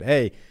assuming that,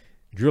 hey,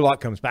 Drew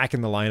Lock comes back in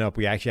the lineup,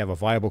 we actually have a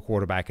viable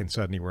quarterback, and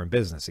suddenly we're in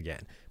business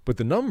again. But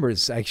the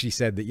numbers actually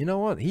said that, you know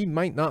what, he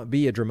might not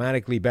be a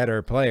dramatically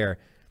better player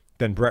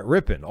than Brett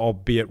Rippon,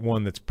 albeit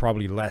one that's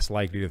probably less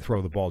likely to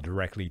throw the ball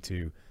directly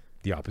to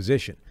the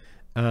opposition.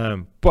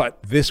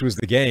 But this was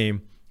the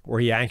game where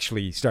he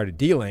actually started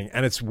dealing,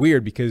 and it's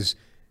weird because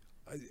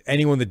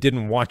anyone that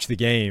didn't watch the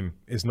game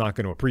is not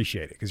going to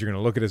appreciate it, because you're going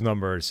to look at his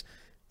numbers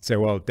and say,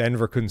 well,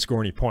 Denver couldn't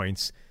score any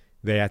points.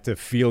 They had to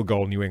field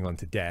goal New England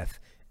to death.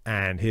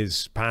 And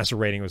his passer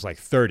rating was like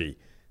 30.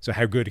 So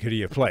how good could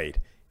he have played?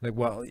 Like,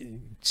 well,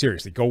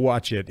 seriously, go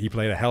watch it. He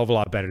played a hell of a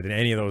lot better than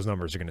any of those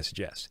numbers are going to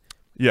suggest.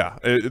 Yeah,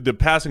 the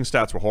passing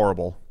stats were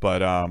horrible,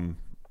 but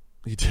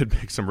he did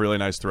make some really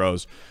nice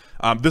throws.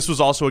 This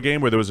was also a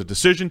game where there was a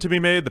decision to be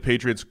made. The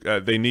Patriots,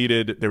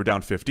 they were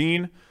down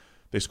 15.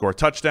 They scored a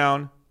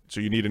touchdown.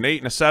 So you need an 8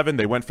 and a 7.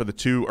 They went for the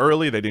 2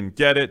 early. They didn't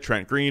get it.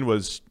 Trent Green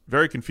was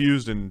very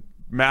confused and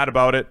mad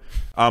about it.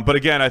 But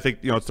again, I think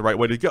it's the right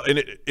way to go.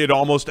 And it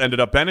almost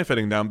ended up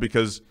benefiting them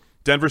because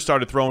Denver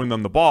started throwing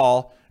them the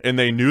ball, and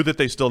they knew that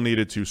they still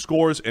needed 2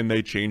 scores, and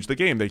they changed the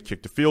game. They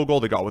kicked a field goal.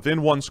 They got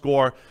within 1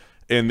 score,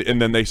 and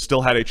then they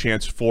still had a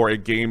chance for a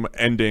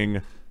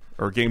game-ending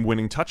or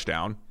game-winning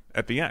touchdown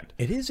at the end.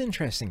 It is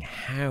interesting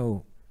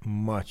how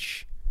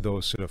much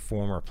those sort of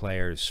former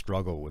players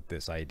struggle with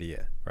this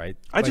idea, right?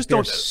 I just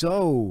don't.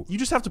 You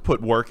just have to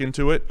put work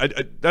into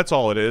it. That's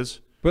all it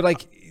is. But,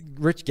 like,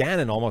 Rich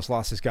Gannon almost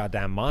lost his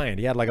goddamn mind.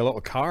 He had, like, a little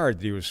card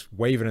that he was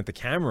waving at the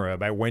camera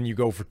about when you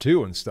go for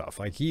 2 and stuff.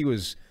 Like, he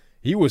was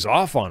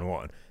off on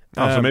one.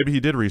 So maybe he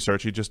did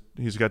research.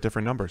 He's got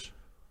different numbers.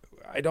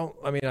 I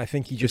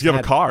think he just if you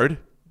have a card.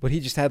 But he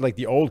just had, like,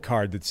 the old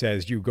card that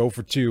says you go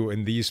for 2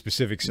 in these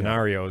specific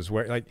scenarios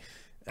where, like,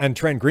 and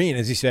Trent Green,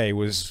 as you say,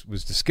 was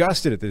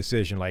disgusted at the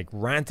decision, like,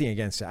 ranting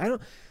against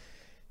it.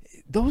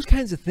 Those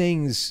kinds of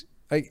things.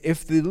 Like,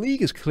 if the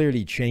league is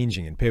clearly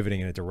changing and pivoting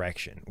in a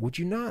direction, would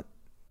you not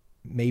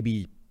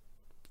maybe,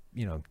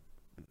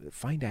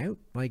 find out?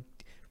 Like,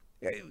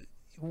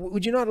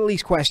 would you not at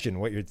least question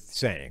what you're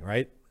saying,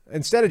 right?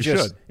 Instead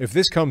of if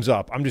this comes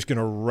up, I'm just going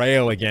to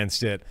rail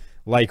against it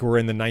like we're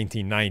in the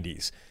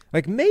 1990s.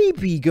 Like,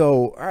 maybe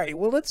go, all right,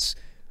 well,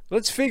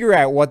 let's figure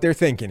out what they're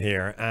thinking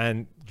here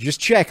and just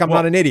check I'm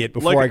not an idiot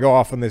before I go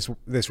off on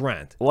this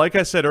rant. Like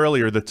I said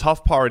earlier, the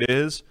tough part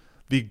is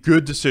the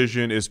good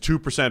decision is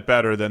 2%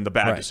 better than the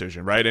bad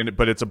decision, right?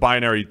 But it's a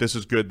binary. This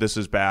is good. This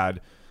is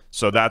bad.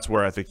 So that's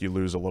where I think you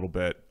lose a little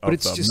bit of but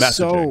it's the just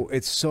messaging.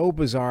 It's so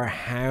bizarre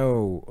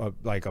how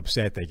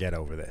upset they get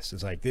over this.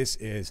 It's like, this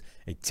is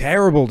a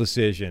terrible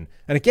decision.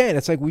 And again,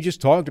 it's like we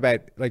just talked about.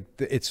 Like,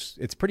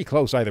 it's pretty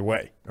close either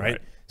way, right?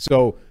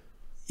 So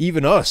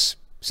even us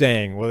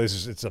saying, well,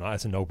 it's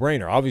a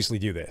no-brainer. Obviously,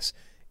 do this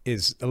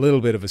is a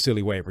little bit of a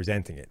silly way of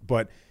presenting it,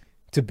 but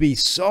to be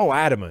so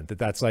adamant that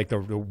that's like the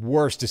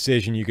worst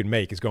decision you could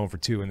make is going for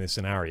 2 in this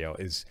scenario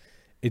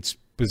it's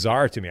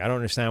bizarre to me. I don't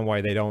understand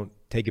why they don't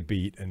take a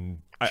beat and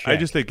I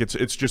just think it's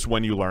just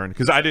when you learn,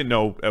 because I didn't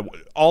know.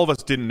 All of us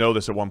didn't know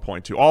this at one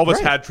point too. All of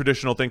us had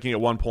traditional thinking at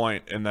one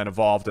point and then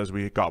evolved as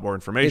we got more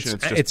information.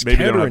 It's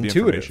maybe they don't have the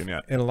information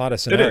yet in a lot of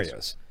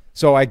scenarios.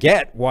 So I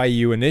get why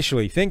you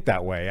initially think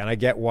that way, and I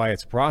get why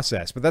it's a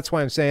process. But that's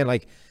why I'm saying,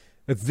 like,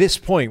 at this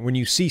point, when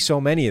you see so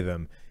many of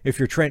them, if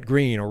you're Trent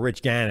Green or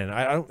Rich Gannon,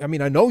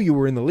 I know you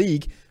were in the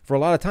league for a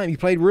lot of time. You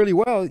played really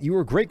well. You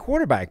were a great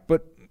quarterback.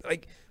 But,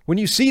 like, when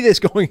you see this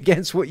going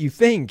against what you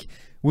think,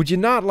 would you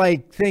not,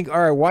 like, think, all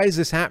right, why is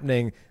this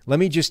happening? Let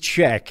me just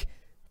check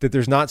that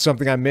there's not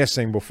something I'm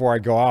missing before I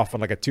go off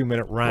on, like, a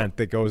 2-minute rant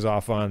that goes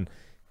off on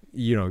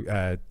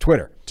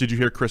Twitter. Did you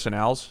hear Chris and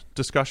Al's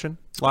discussion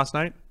last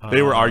night?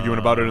 They were arguing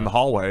about it in the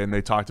hallway, and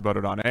they talked about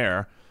it on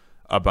air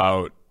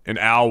and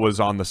Al was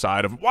on the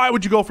side of, why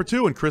would you go for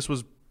 2? And Chris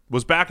was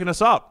backing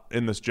us up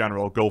in this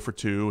general go for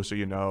 2, so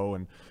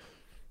and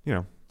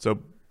so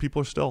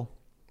people are still.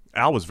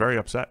 Al was very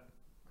upset.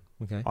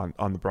 Okay.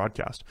 On the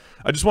broadcast.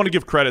 I just want to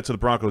give credit to the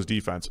Broncos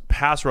defense.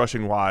 Pass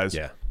rushing wise,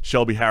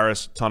 Shelby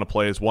Harris, ton of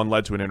plays. One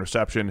led to an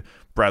interception.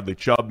 Bradley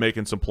Chubb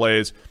making some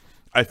plays.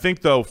 I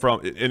think, though,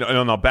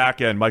 on the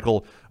back end,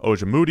 Michael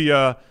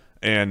Ojemudia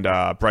and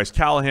Bryce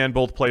Callahan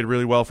both played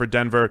really well for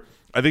Denver.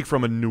 I think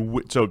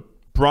so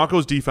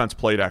Broncos defense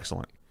played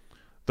excellent.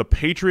 The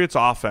Patriots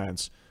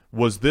offense,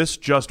 was this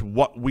just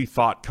what we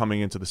thought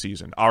coming into the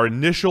season? Our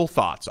initial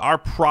thoughts, our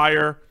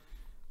prior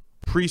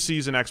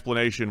preseason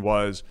explanation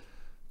was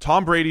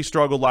Tom Brady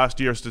struggled last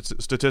year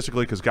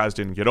statistically because guys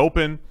didn't get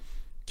open.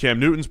 Cam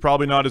Newton's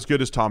probably not as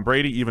good as Tom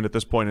Brady, even at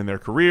this point in their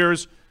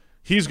careers.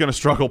 He's going to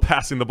struggle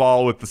passing the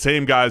ball with the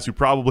same guys who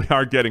probably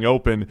aren't getting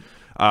open.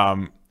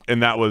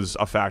 And that was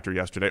a factor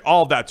yesterday.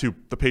 All of that, too,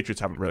 the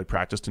Patriots haven't really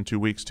practiced in 2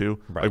 weeks, too.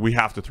 Right. Like, we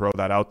have to throw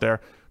that out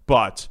there.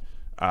 But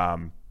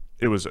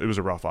it was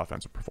a rough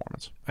offensive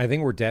performance. I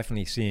think we're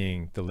definitely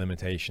seeing the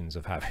limitations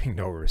of having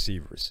no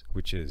receivers,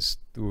 which was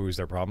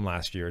their problem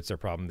last year. It's their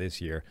problem this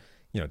year.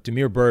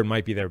 Damiere Byrd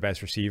might be their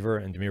best receiver,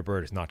 and Damiere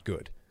Byrd is not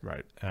good.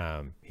 Right.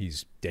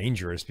 He's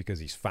dangerous because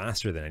he's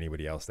faster than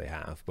anybody else they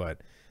have, but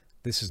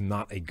this is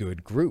not a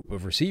good group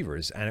of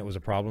receivers, and it was a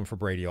problem for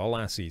Brady all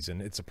last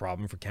season. It's a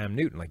problem for Cam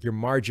Newton. Like, your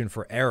margin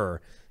for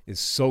error is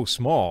so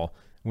small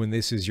when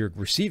this is your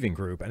receiving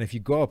group, and if you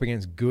go up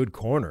against good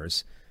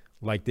corners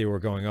like they were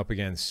going up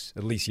against,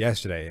 at least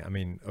yesterday. I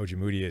mean,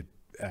 Ojemudia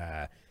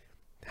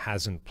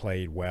hasn't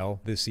played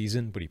well this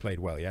season, but he played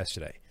well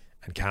yesterday,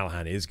 and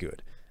Callahan is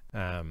good.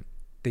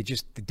 They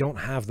don't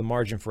have the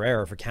margin for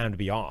error for Cam to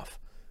be off.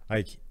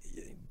 Like,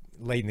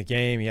 late in the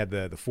game, he had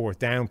the 4th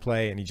down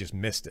play, and he just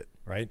missed it,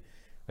 right?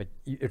 Like,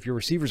 if your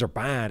receivers are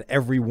bad,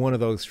 every one of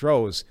those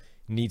throws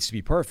needs to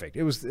be perfect.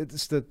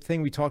 It's the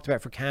thing we talked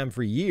about for Cam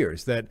for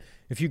years, that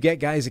if you get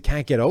guys that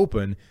can't get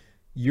open,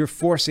 you're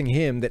forcing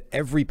him that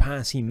every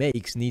pass he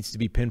makes needs to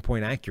be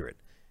pinpoint accurate.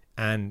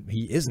 And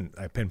he isn't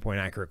a pinpoint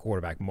accurate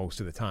quarterback most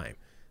of the time.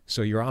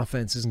 So your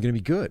offense isn't going to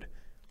be good.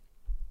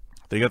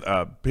 They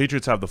got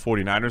Patriots have the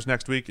 49ers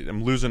next week.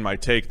 I'm losing my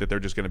take that they're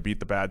just going to beat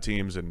the bad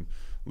teams and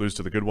lose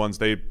to the good ones.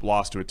 They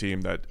lost to a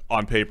team that,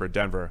 on paper,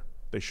 Denver,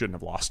 they shouldn't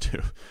have lost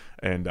to.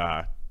 And,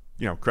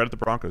 credit the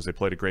Broncos. They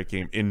played a great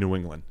game in New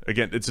England.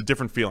 Again, it's a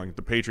different feeling.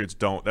 The Patriots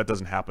that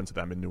doesn't happen to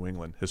them in New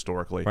England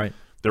historically. Right.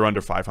 They're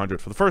under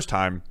 500 for the first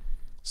time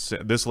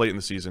this late in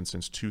the season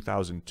since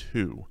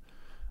 2002.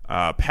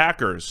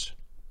 Packers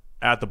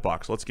at the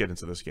Bucs. Let's get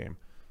into this game.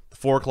 The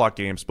 4:00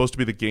 game, supposed to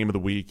be the game of the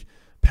week.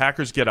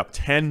 Packers get up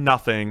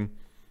 10-0,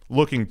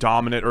 looking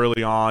dominant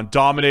early on,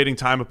 dominating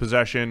time of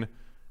possession,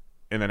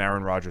 and then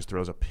Aaron Rodgers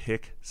throws a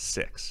pick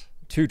 6.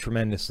 2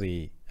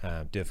 tremendously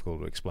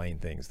difficult to explain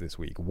things this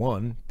week.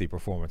 1, the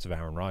performance of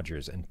Aaron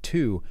Rodgers, and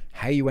 2,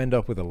 how you end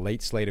up with a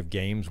late slate of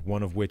games,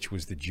 one of which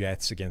was the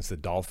Jets against the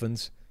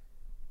Dolphins.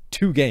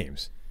 2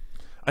 games.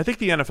 I think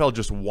the NFL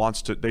just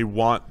want that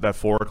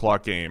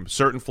 4:00 game,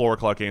 certain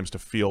 4:00 games, to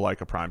feel like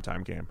a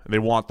primetime game. They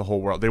want the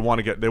whole world. They want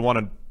to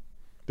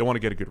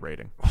get a good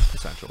rating,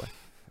 essentially.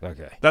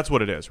 Okay. That's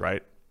what it is,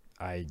 right?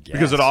 I guess.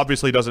 Because it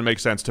obviously doesn't make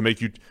sense to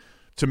make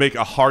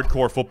a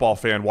hardcore football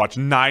fan watch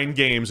 9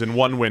 games in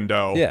one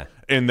window,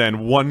 and then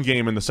 1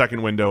 game in the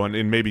second window,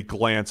 and maybe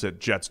glance at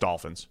Jets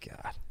Dolphins.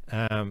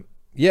 God.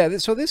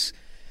 So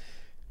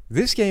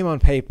this game on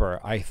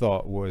paper, I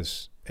thought,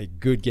 was a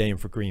good game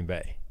for Green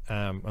Bay.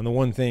 And the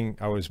one thing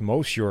I was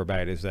most sure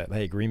about is that,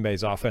 hey, Green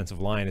Bay's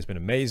offensive line has been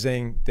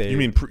amazing. You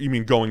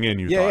mean going in?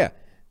 Yeah.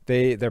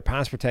 Their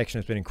pass protection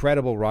has been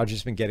incredible. Rodgers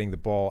has been getting the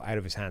ball out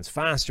of his hands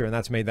faster, and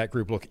that's made that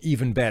group look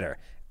even better.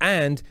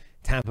 And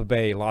Tampa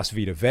Bay lost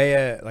Vita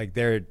Vea. Like,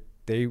 they're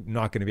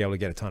not going to be able to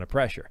get a ton of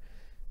pressure.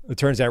 It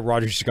turns out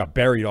Rodgers just got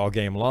buried all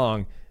game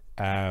long.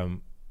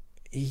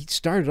 He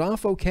started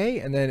off okay,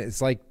 and then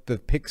it's like the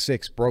pick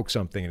 6 broke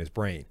something in his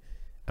brain.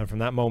 And from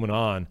that moment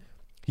on,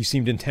 he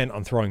seemed intent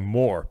on throwing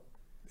more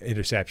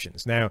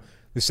interceptions. Now,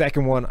 the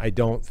second one, I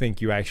don't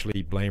think you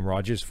actually blame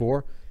Rodgers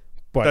for.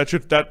 But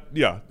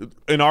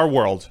in our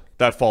world,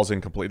 that falls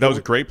incomplete. That was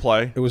a great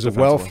play. It was a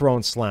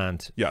well-thrown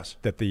slant. Yes.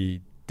 That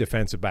the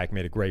defensive back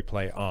made a great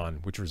play on,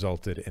 which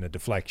resulted in a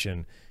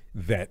deflection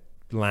that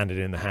landed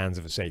in the hands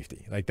of a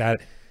safety. Like that,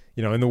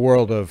 in the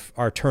world of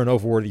our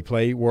turnover-worthy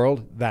play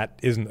world, that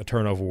isn't a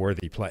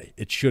turnover-worthy play.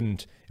 It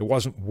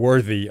wasn't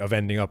worthy of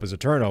ending up as a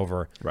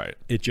turnover. Right.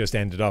 It just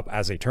ended up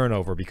as a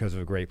turnover because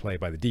of a great play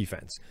by the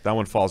defense. That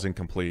one falls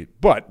incomplete,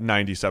 but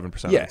 97%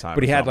 of the time.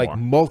 But he had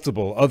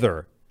multiple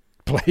other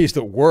plays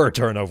that were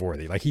turnover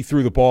worthy. Like, he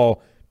threw the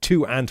ball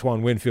to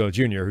Antoine Winfield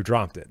Jr., who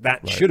dropped it.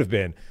 That should have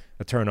been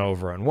a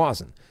turnover and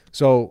wasn't.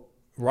 So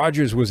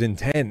Rodgers was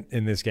intent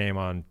in this game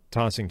on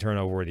tossing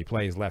turnover worthy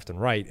plays left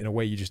and right in a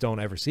way you just don't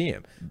ever see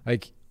him.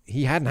 Like,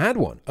 he hadn't had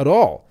one at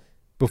all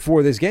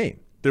before this game.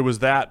 There was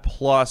that,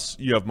 plus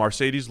you have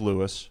Mercedes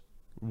Lewis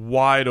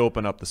wide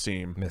open up the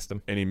seam. Missed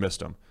him. And he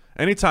missed him.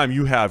 Anytime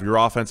you have your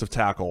offensive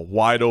tackle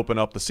wide open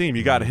up the seam,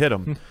 you got to hit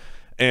him.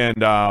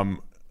 And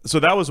so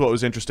that was what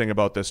was interesting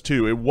about this,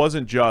 too. It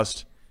wasn't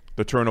just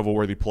the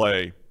turnover-worthy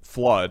play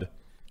flood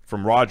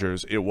from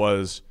Rodgers. It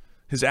was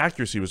his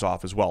accuracy was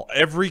off as well.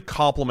 Every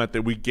compliment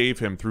that we gave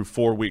him through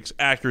 4 weeks,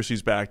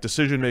 accuracy's back,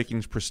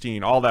 decision-making's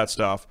pristine, all that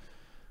stuff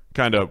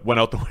kind of went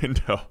out the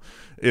window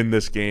in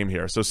this game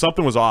here. So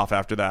something was off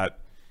after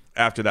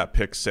that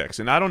pick six.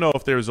 And I don't know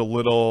if there's a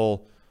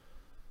little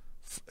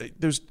 –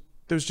 there's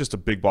just a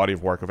big body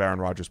of work of Aaron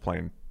Rodgers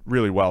playing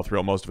really well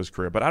throughout most of his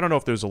career. But I don't know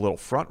if there's a little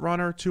front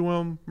runner to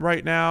him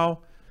right now.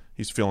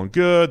 He's feeling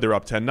good. They're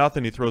up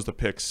 10-0. He throws the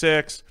pick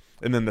six.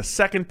 And then the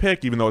second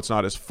pick, even though it's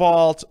not his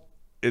fault,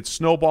 it's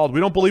snowballed. We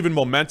don't believe in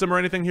momentum or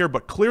anything here,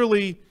 but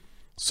clearly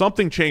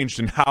something changed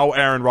in how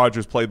Aaron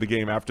Rodgers played the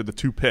game after the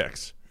two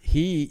picks.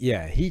 He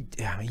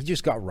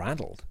just got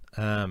rattled.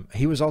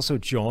 He was also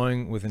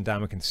jawing with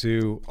Ndamukong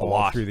Suh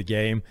all through the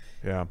game,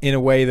 in a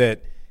way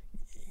that,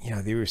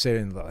 they were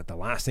saying the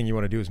last thing you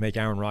want to do is make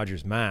Aaron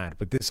Rodgers mad.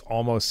 But this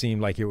almost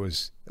seemed like it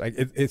was like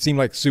it seemed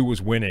like Suh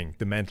was winning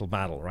the mental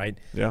battle, right?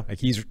 Yeah, like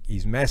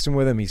he's messing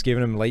with him. He's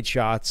giving him late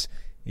shots.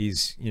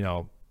 He's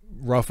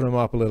roughing him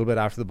up a little bit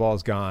after the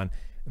ball's gone,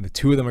 and the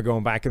two of them are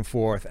going back and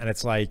forth, and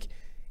it's like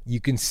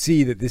you can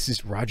see that this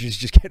is Rodgers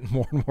just getting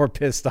more and more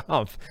pissed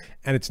off,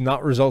 and it's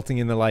not resulting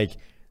in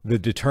the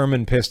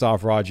determined pissed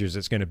off Rodgers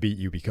that's going to beat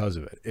you because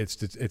of it.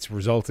 It's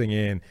resulting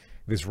in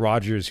this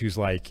Rodgers who's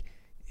like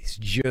he's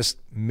just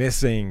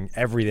missing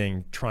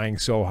everything, trying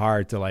so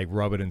hard to like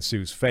rub it in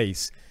Suh's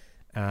face,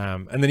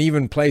 and then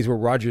even plays where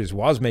Rodgers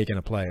was making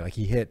a play, like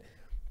he hit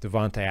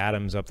Devontae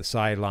Adams up the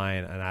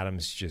sideline, and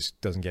Adams just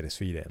doesn't get his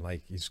feet in.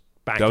 Like he's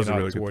backing up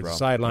really towards the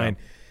sideline.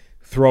 Yeah.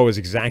 Throw is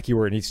exactly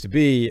where it needs to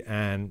be,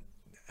 and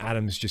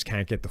Adams just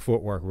can't get the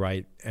footwork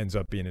right. Ends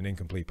up being an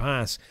incomplete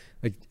pass.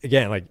 Like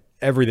again, like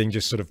everything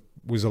just sort of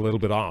was a little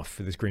bit off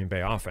for this Green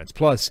Bay offense.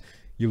 Plus,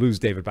 you lose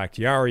David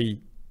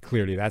Bakhtiari.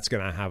 Clearly, that's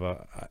going to have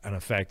an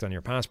effect on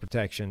your pass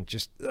protection.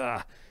 Just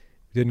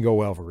didn't go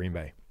well for Green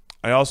Bay.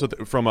 I also,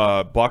 from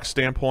a Bucs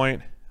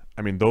standpoint,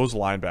 I mean, those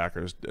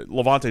linebackers,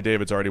 Levante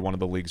David's already one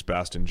of the league's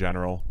best in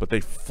general, but they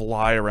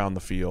fly around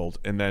the field.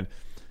 And then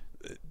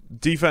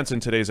defense in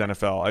today's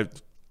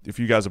NFL, if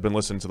you guys have been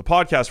listening to the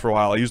podcast for a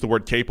while, I use the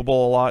word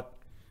capable a lot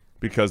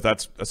because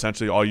that's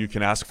essentially all you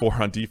can ask for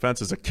on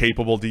defense is a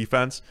capable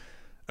defense.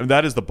 And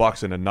that is the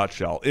Bucs in a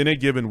nutshell. In a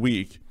given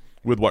week,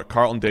 with what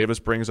Carlton Davis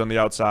brings on the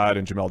outside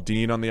and Jamel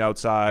Dean on the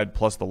outside,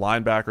 plus the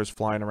linebackers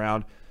flying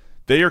around,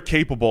 they are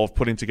capable of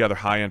putting together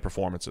high-end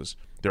performances.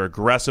 Their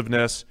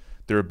aggressiveness,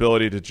 their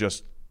ability to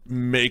just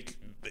make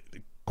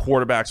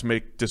quarterbacks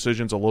make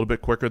decisions a little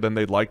bit quicker than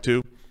they'd like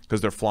to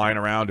because they're flying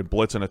around and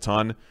blitzing a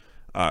ton.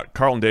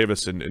 Carlton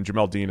Davis and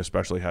Jamel Dean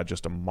especially had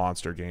just a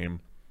monster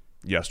game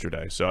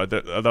yesterday. So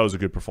that was a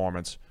good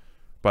performance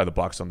by the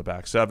Bucs on the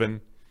back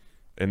seven.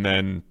 And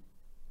then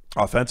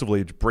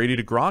offensively, Brady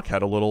to Gronk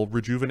had a little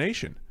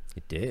rejuvenation.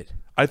 It did.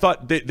 I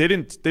thought they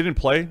didn't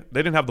play.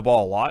 They didn't have the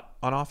ball a lot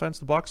on offense,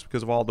 the Bucs,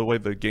 because of all the way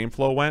the game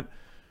flow went.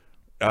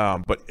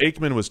 But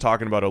Aikman was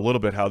talking about a little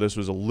bit how this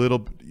was a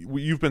little –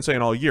 you've been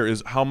saying all year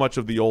is how much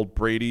of the old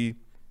Brady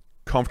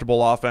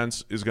comfortable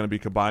offense is going to be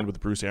combined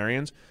with Bruce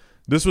Arians.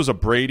 This was a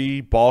Brady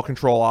ball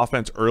control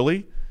offense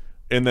early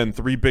and then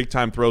 3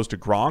 big-time throws to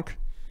Gronk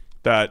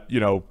that,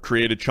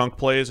 created chunk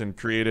plays and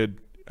created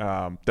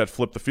that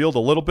flipped the field a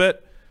little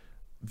bit.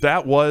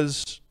 That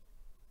was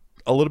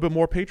a little bit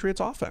more Patriots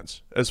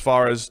offense as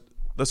far as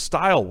the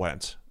style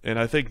went. And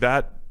I think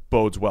that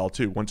bodes well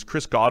too. Once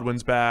Chris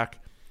Godwin's back,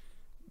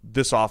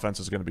 this offense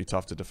is going to be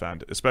tough to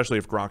defend, especially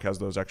if Gronk has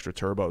those extra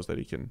turbos that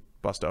he can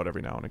bust out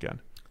every now and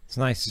again. It's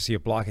nice to see a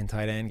blocking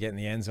tight end get in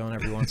the end zone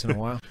every once in a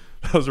while.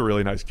 That was a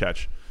really nice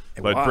catch.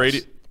 But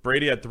was.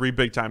 Brady had 3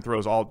 big-time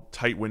throws, all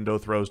tight window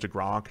throws to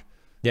Gronk.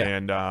 Yeah.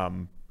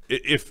 And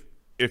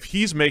if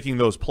he's making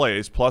those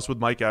plays, plus with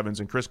Mike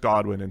Evans and Chris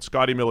Godwin and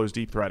Scotty Miller's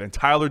deep threat, and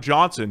Tyler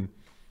Johnson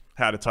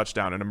had a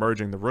touchdown and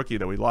emerging the rookie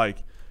that we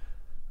like,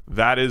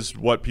 that is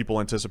what people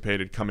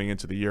anticipated coming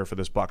into the year for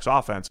this Bucs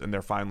offense, and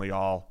they're finally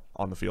all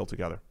on the field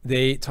together.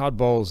 Todd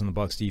Bowles and the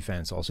Bucs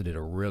defense also did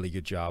a really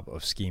good job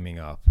of scheming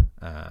up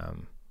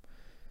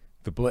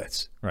the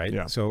blitz, right?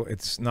 Yeah. So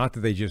it's not that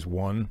they just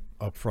won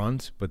up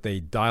front, but they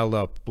dialed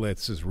up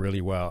blitzes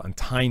really well and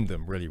timed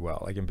them really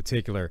well. Like in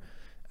particular,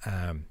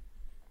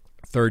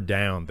 third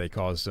down, they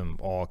caused them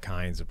all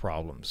kinds of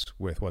problems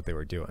with what they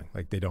were doing.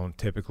 Like they don't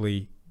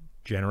typically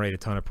generate a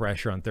ton of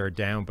pressure on third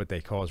down, but they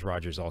cause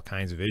Rodgers all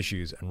kinds of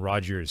issues. And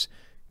Rodgers'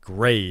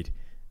 grade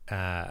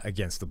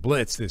against the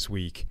blitz this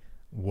week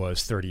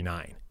was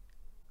 39.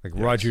 Like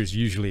yes. Rodgers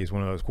usually is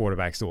one of those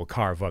quarterbacks that will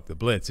carve up the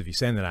blitz if you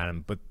send it at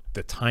him, but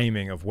the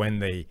timing of when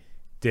they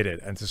did it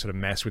and to sort of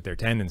mess with their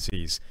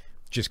tendencies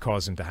just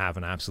caused them to have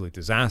an absolute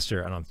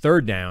disaster. And on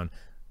third down,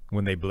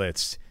 when they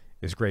blitzed,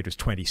 his grade was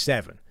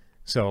 27.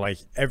 So like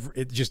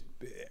it just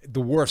the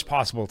worst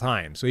possible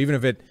time. So even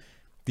if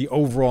the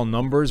overall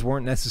numbers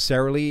weren't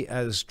necessarily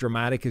as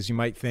dramatic as you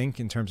might think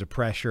in terms of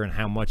pressure and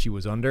how much he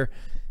was under,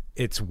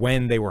 It's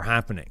when they were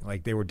happening.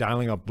 Like they were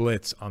dialing up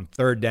blitz on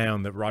third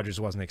down that Rodgers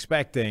wasn't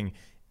expecting,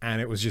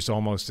 and it was just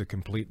almost a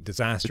complete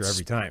disaster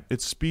every time.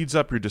 It speeds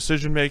up your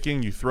decision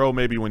making. You throw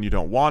maybe when you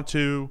don't want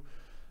to.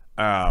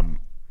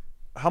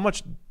 How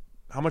much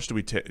do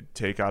we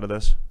take out of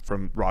this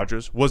from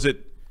Rodgers? Was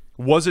it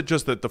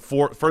just that the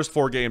first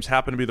four games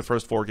happened to be the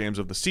first 4 games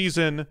of the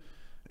season,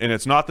 and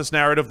it's not this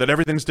narrative that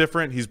everything's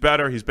different, he's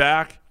better, he's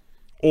back?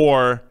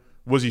 Or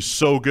was he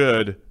so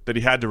good that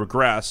he had to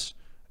regress,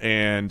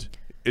 and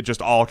it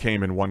just all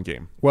came in one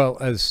game? Well,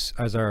 as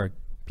our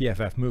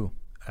PFF Moo,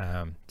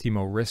 Timo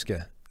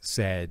Riska,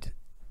 said,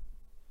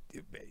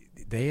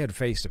 they had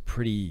faced a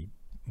pretty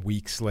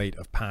weak slate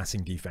of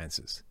passing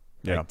defenses.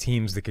 Like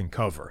teams that can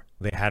cover.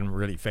 They hadn't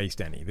really faced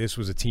any. This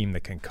was a team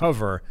that can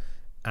cover,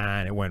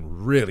 and it went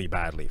really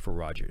badly for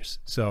Rodgers.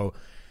 So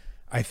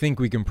I think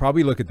we can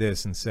probably look at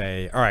this and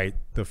say, all right,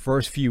 the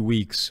first few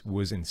weeks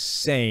was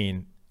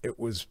insane. It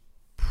was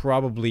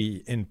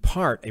probably in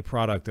part a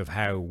product of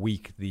how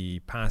weak the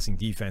passing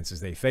defenses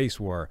they faced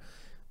were,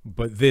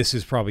 but this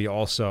is probably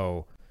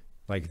also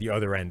like the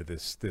other end of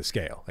this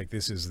scale. Like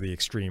this is the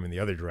extreme in the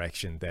other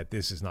direction, that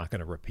this is not going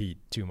to repeat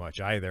too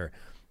much either.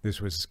 This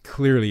was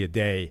clearly a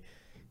day.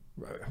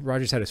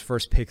 Rodgers had his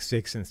first pick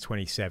 6 since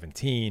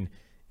 2017.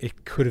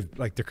 It could have,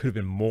 like, there could have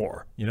been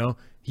more, you know?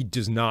 He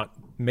does not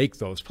make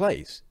those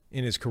plays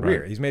in his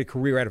career. Right. He's made a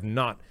career out of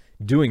not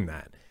doing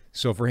that.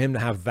 So for him to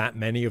have that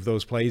many of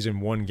those plays in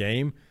one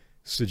game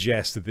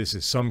suggests that this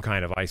is some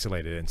kind of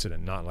isolated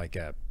incident, not like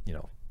a, you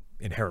know,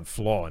 inherent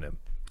flaw in him.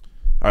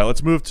 All right,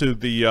 let's move to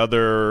the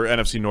other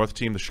NFC North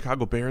team. The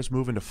Chicago Bears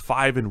moving to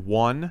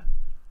 5-1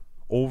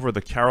 over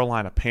the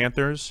Carolina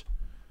Panthers.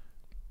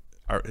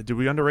 Did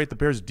we underrate the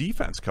Bears'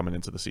 defense coming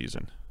into the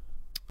season?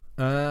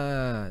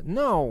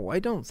 No, I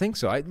don't think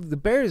so. The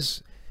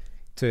Bears,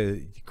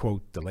 to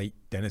quote the late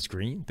Dennis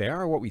Green, they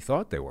are what we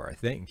thought they were. I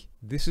think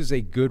this is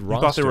a good roster.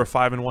 You thought they were a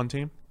 5-1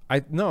 team?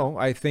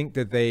 I think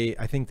that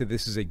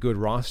this is a good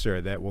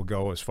roster that will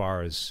go as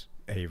far as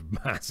a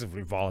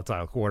massively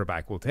volatile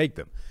quarterback will take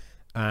them.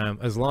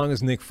 As long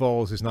as Nick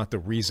Foles is not the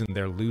reason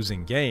they're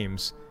losing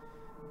games,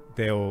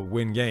 they'll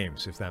win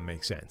games, if that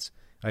makes sense.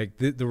 Like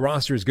the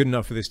roster is good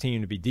enough for this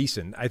team to be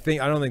decent. I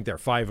don't think they're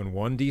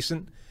 5-1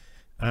 decent,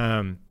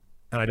 and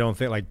I don't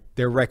think like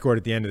their record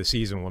at the end of the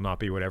season will not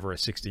be whatever a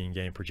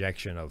 16-game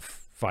projection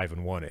of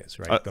 5-1 is.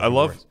 Right?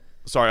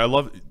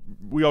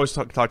 We always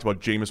talked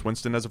about Jameis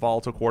Winston as a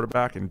volatile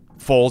quarterback and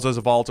Foles as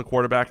a volatile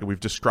quarterback, and we've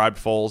described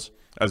Foles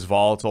as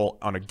volatile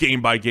on a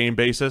game-by-game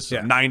basis.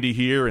 90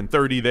 here and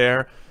 30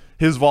 there.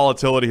 His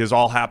volatility has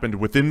all happened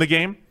within the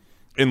game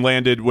and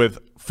landed with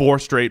 4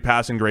 straight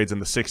passing grades in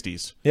the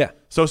 60s. Yeah.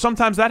 So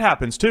sometimes that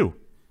happens too.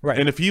 Right.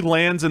 And if he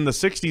lands in the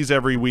 60s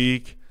every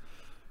week,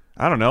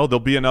 I don't know, there'll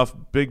be enough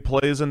big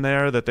plays in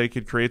there that they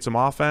could create some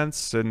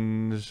offense,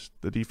 and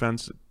the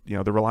defense, you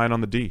know, they're relying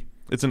on the D.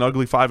 It's an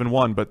ugly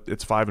 5-1, but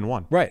it's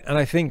 5-1. Right. And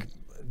I think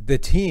the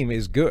team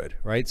is good,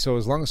 right? So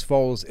as long as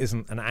Foles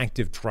isn't an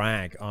active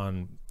drag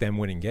on them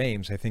winning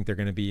games, I think they're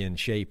going to be in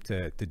shape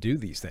to do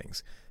these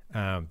things.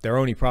 Their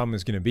only problem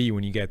is going to be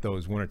when you get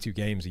those 1 or 2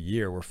 games a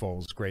year where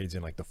Foles grades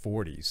in like the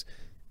 40s,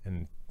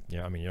 and you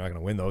know, I mean, you're not going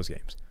to win those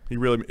games. He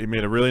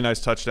made a really nice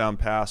touchdown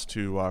pass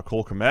to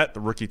Cole Kmet, the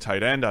rookie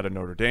tight end out of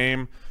Notre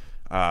Dame.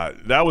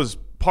 That was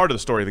part of the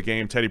story of the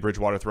game. Teddy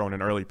Bridgewater throwing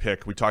an early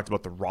pick. We talked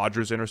about the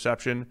Rodgers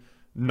interception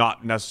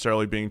not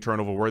necessarily being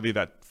turnover worthy.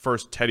 That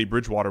first Teddy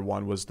Bridgewater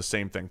one was the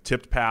same thing.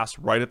 Tipped pass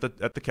right at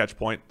the catch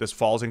point. This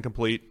falls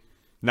incomplete.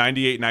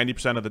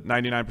 99% of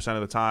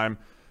the time.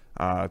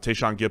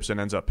 Tayshaun Gibson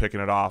ends up picking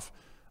it off.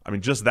 I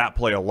mean, just that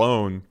play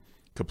alone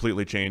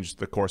completely changed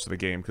the course of the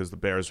game because the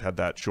Bears had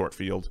that short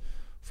field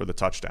for the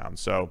touchdown.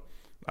 So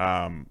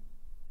are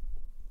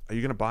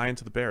you going to buy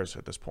into the Bears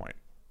at this point?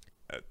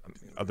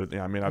 I'm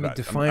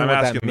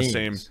asking the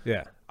same.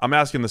 Yeah, I'm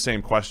asking the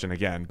same question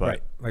again, but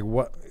right. Like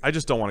what? I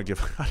just don't want to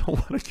give. I don't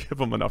want to give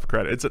them enough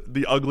credit. It's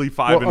the ugly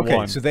 5-1.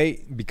 Okay, so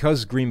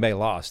because Green Bay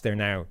lost, they're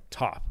now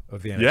top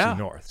of the NFC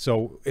North.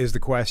 So is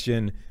the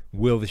question: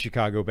 will the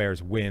Chicago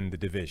Bears win the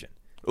division?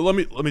 Let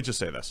me just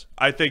say this.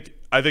 I think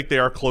they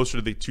are closer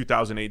to the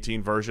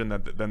 2018 version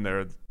than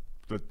they're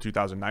the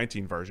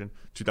 2019 version.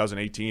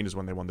 2018 is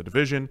when they won the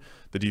division.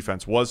 The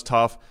defense was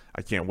tough.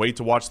 I can't wait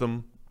to watch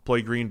them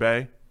play Green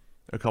Bay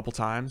a couple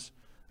times,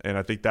 and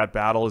I think that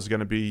battle is going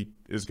to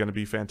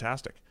be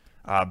fantastic.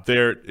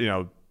 They're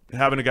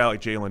having a guy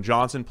like Jalen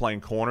Johnson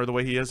playing corner the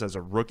way he is as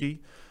a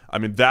rookie. I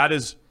mean, that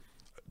is,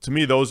 to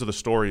me, those are the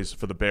stories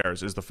for the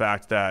Bears. Is the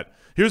fact that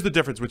here's the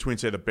difference between,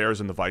 say, the Bears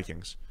and the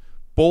Vikings.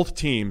 Both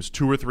teams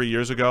 2 or 3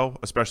 years ago,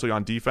 especially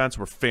on defense,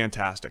 were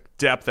fantastic,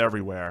 depth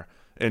everywhere,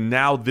 and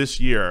now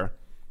this year,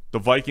 the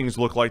Vikings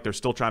look like they're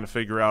still trying to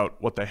figure out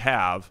what they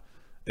have,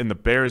 and the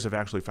Bears have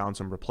actually found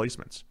some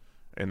replacements.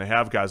 And they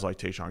have guys like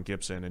Tayshaun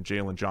Gibson and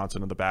Jalen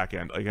Johnson in the back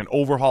end. Like an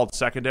overhauled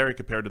secondary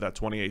compared to that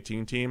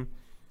 2018 team,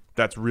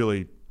 that's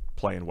really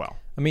playing well.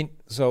 I mean,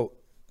 so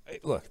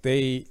look,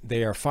 they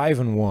are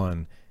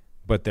 5-1,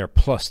 but they're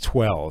plus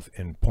 12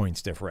 in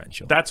points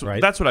differential. That's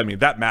right. That's what I mean.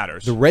 That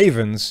matters. The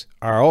Ravens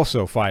are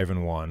also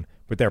 5-1,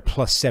 but they're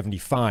plus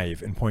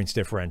 75 in points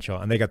differential,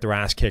 and they got their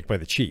ass kicked by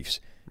the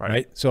Chiefs.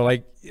 Right. So,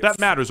 like, that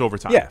matters over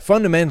time. Yeah.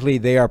 Fundamentally,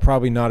 they are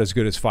probably not as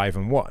good as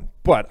 5-1,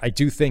 but I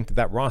do think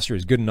that roster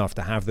is good enough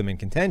to have them in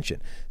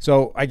contention.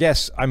 So I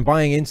guess I'm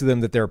buying into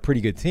them that they're a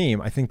pretty good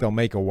team. I think they'll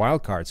make a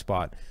wild card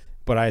spot,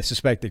 but I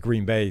suspect that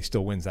Green Bay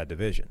still wins that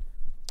division.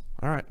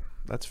 All right.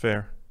 That's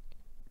fair.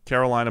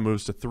 Carolina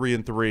moves to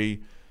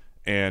 3-3,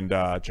 and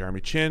Jeremy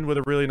Chin with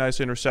a really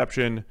nice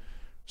interception.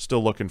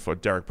 Still looking for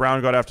Derek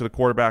Brown. Got after the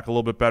quarterback a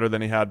little bit better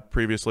than he had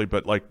previously,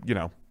 but, like, you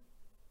know,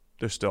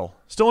 they're still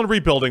in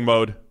rebuilding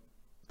mode.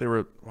 They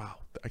were, wow,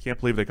 I can't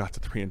believe they got to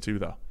 3-2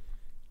 though.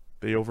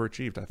 They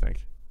overachieved, I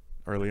think,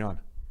 early on.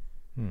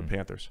 The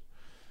Panthers.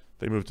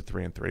 They moved to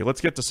 3-3. Let's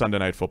get to Sunday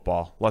Night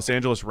Football. Los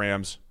Angeles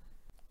Rams,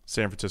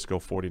 San Francisco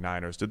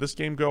 49ers. Did this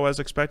game go as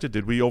expected?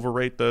 Did we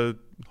overrate the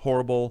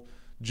horrible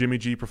Jimmy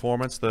G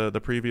performance the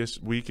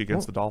previous week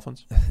against the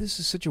Dolphins? This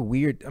is such a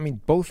weird, I mean,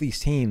 both these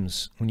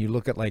teams, when you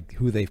look at like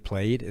who they've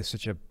played, is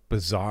such a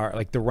bizarre,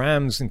 like the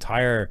Rams'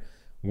 entire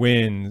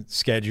win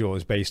schedule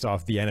is based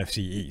off the NFC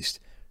East.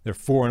 They're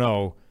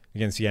 4-0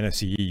 against the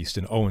NFC East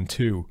and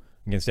 0-2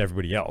 against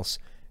everybody else.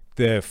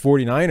 The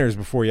 49ers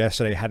before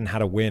yesterday hadn't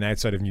had a win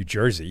outside of New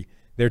Jersey.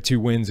 Their 2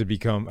 wins had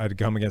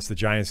come against the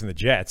Giants and the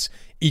Jets,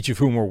 each of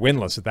whom were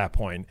winless at that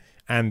point,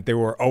 and they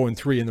were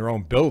 0-3 in their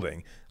own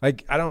building.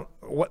 Like, I don't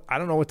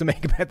know what to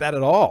make about that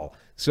at all.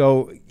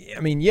 So,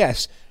 I mean,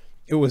 yes,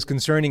 it was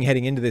concerning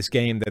heading into this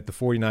game that the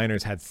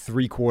 49ers had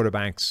 3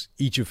 quarterbacks,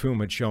 each of whom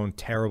had shown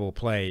terrible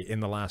play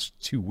in the last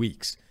 2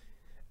 weeks.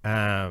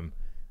 On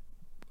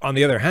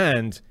the other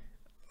hand,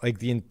 like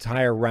the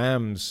entire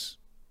Rams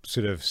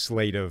sort of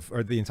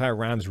the entire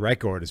Rams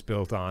record is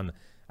built on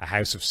a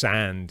house of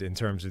sand in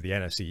terms of the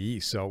NFC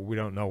East. So we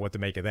don't know what to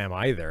make of them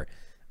either.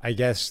 I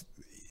guess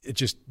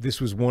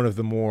this was one of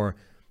the more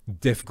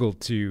difficult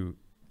to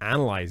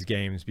analyze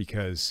games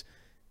because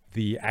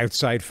the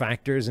outside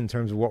factors in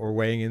terms of what we're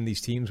weighing in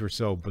these teams were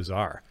so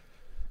bizarre.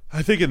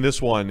 I think in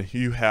this one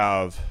you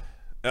have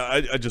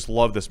I just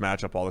love this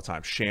matchup all the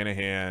time.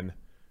 Shanahan,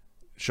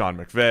 Sean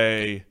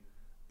McVay,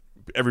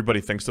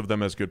 everybody thinks of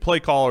them as good play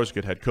callers,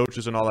 good head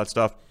coaches and all that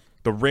stuff.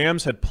 The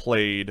Rams had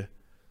played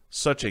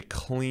such a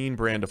clean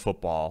brand of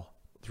football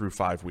through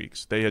 5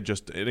 weeks. They had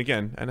just, and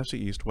again, NFC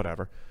East,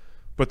 whatever,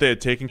 but they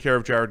had taken care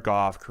of Jared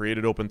Goff,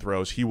 created open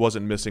throws. He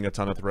wasn't missing a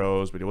ton of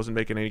throws, but he wasn't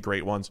making any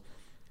great ones.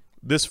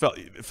 It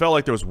felt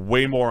like there was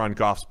way more on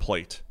Goff's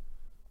plate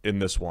in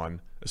this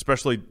one,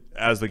 especially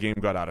as the game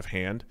got out of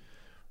hand.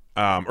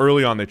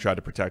 Early on, they tried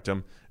to protect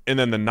him. And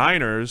then the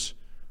Niners,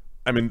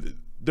 I mean,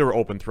 there were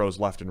open throws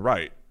left and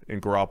right,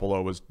 and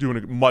Garoppolo was doing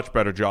a much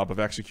better job of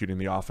executing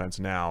the offense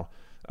now.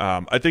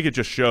 I think it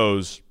just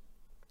shows,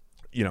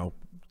 you know,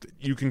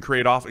 you can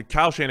create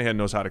Kyle Shanahan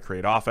knows how to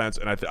create offense,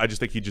 and I just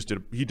think he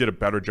did a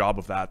better job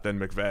of that than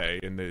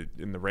McVay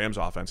in the Rams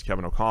offense,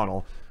 Kevin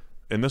O'Connell.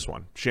 In this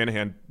one,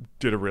 Shanahan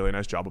did a really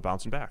nice job of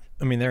bouncing back.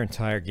 I mean, their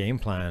entire game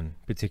plan,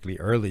 particularly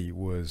early,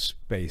 was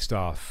based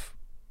off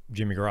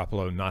Jimmy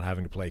Garoppolo not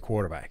having to play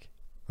quarterback.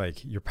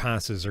 Like, your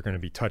passes are going to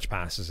be touch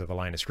passes at the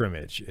line of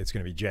scrimmage. It's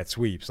going to be jet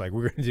sweeps. Like,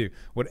 we're going to do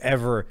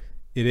whatever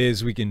it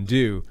is we can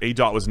do.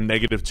 A-Dot was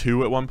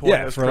 -2 at one point.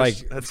 Yeah,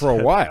 for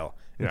a while.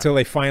 Yeah. Until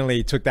they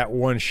finally took that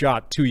one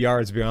shot 2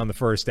 yards beyond the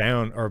first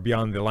down or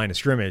beyond the line of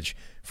scrimmage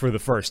for the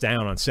first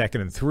down on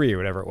 2nd and 3 or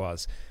whatever it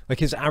was. Like,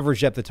 his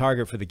average depth of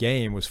target for the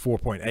game was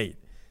 4.8.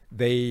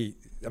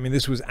 I mean,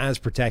 this was as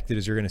protected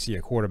as you're going to see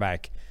a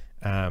quarterback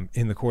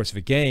in the course of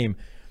a game.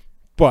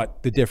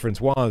 But the difference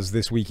was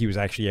this week he was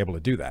actually able to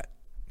do that.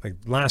 Like,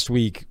 last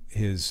week,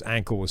 his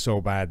ankle was so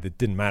bad that it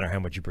didn't matter how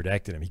much you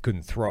protected him. He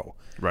couldn't throw.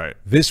 Right.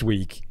 This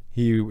week,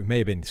 he may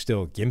have been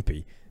still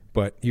gimpy,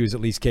 but he was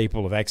at least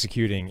capable of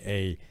executing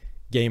a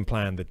game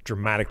plan that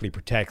dramatically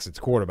protects its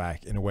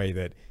quarterback in a way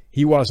that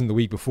he wasn't the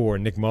week before,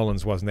 and Nick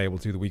Mullins wasn't able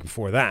to the week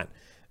before that,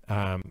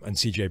 and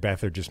C.J.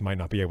 Beathard just might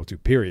not be able to,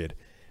 period.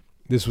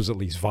 This was at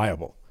least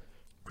viable.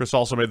 Chris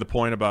also made the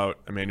point about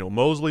Emmanuel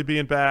Mosley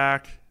being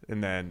back,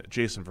 and then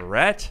Jason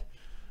Verrett.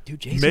 Dude,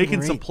 Jason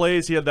making Verrett. some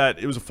plays. He had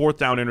it was a 4th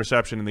down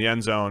interception in the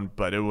end zone,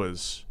 but it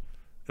was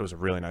a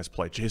really nice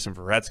play. Jason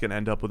Verrett's going to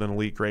end up with an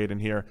elite grade in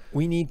here.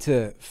 We need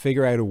to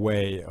figure out a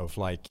way of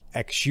like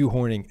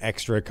shoehorning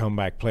extra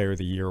comeback player of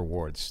the year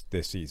awards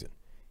this season.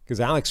 Because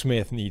Alex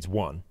Smith needs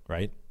one,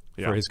 right?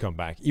 Yeah. For his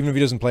comeback. Even if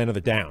he doesn't play another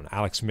down,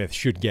 Alex Smith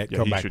should get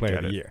comeback player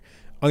of the year.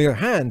 On the other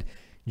hand,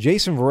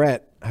 Jason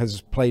Verrett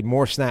has played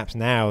more snaps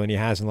now than he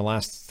has in the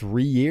last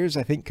 3 years,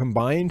 I think,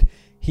 combined.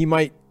 He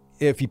might,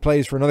 if he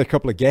plays for another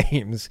couple of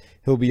games,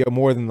 he'll be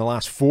more than the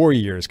last 4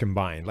 years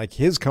combined. Like,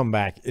 his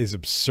comeback is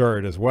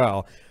absurd as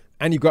well.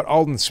 And you've got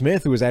Aldon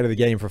Smith, who was out of the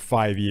game for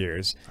 5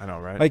 years. I know,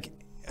 right? Like,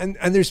 and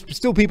there's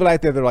still people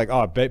out there that are like,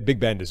 oh, Big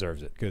Ben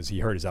deserves it because he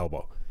hurt his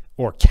elbow.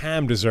 Or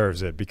Cam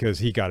deserves it because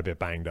he got a bit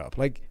banged up.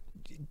 Like,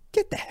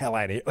 get the hell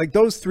out of here. Like,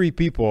 those 3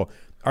 people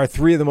are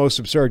 3 of the most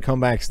absurd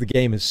comebacks the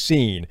game has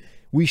seen.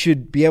 We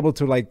should be able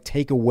to, like,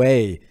 take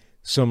away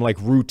some, like,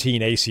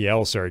 routine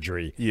ACL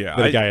surgery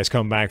that a guy has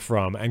come back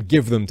from and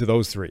give them to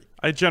those 3.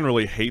 I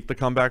generally hate the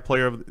comeback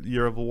player of the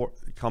year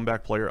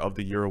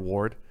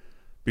award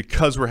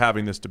because we're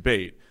having this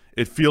debate,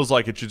 it feels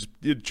like it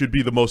should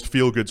be the most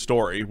feel-good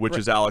story, which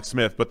is Alex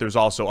Smith, but there's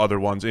also other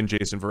ones in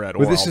Jason Verrett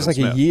or this Aldon is like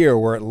Smith. a year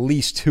where at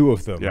least two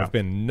of them have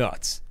been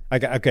nuts.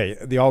 Like, okay,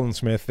 the Aldon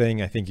Smith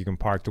thing, I think you can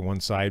park to one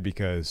side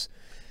because,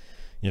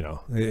 you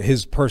know,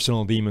 his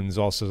personal demons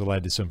also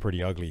led to some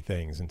pretty ugly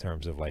things in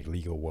terms of like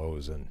legal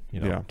woes and, you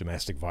know,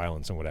 domestic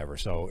violence and whatever.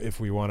 So if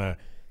we want to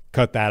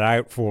cut that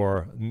out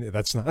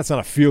that's not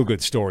a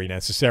feel-good story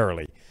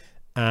necessarily.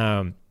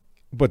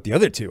 But the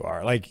other two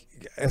are, like,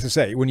 as I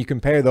say, when you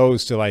compare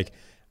those to, like,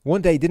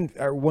 1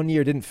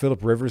 year didn't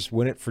Phillip Rivers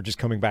win it for just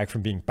coming back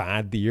from being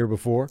bad the year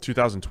before?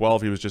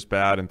 2012 he was just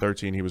bad, and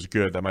 13 he was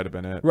good. That might have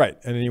been it. Right,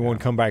 and then he won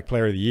comeback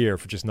player of the year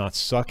for just not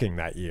sucking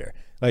that year.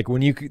 Like,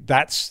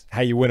 that's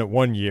how you win it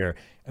 1 year,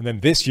 and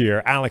then this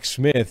year Alex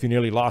Smith, who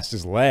nearly lost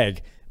his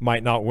leg,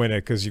 might not win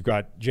it because you've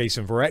got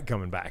Jason Verrett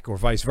coming back, or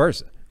vice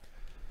versa.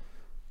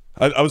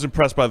 I was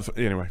impressed by the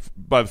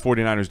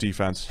 49ers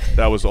defense.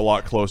 That was a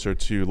lot closer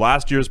to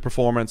last year's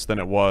performance than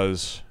it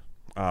was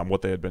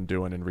what they had been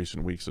doing in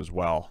recent weeks as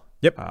well.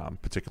 Yep.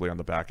 Particularly on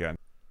the back end.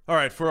 All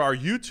right, for our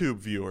YouTube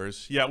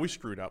viewers, we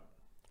screwed up.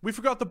 We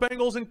forgot the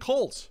Bengals and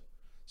Colts.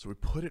 So we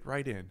put it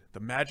right in.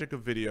 The magic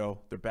of video,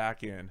 they're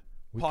back in.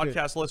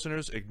 Podcast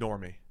listeners, ignore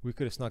me. We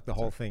could have snuck the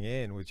whole thing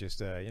in with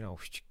just,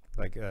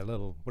 like a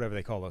little, whatever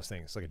they call those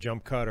things, like a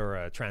jump cut or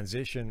a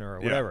transition or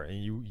whatever,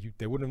 and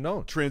they wouldn't have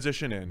known.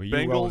 Transition in. But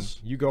Bengals.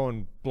 You go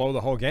and blow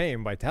the whole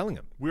game by telling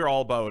them. We're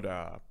all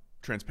about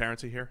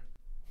transparency here.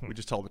 We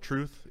just tell the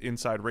truth.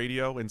 Inside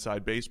radio,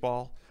 inside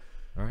baseball.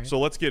 All right. So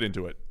let's get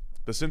into it.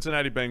 The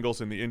Cincinnati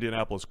Bengals and the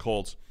Indianapolis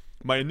Colts.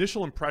 My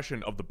initial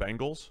impression of the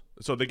Bengals,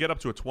 so they get up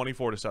to a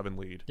 24-7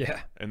 lead. Yeah.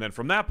 And then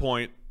from that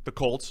point, the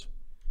Colts,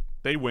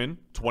 they win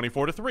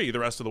 24-3 the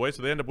rest of the way,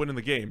 so they end up winning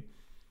the game.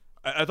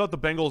 I thought the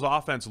Bengals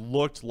offense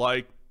looked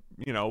like,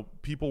 you know,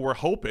 people were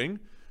hoping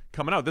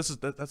coming out. That's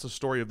the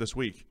story of this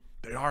week.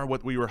 They are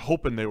what we were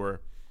hoping they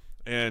were.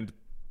 And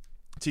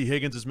T.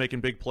 Higgins is making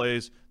big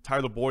plays.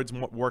 Tyler Boyd's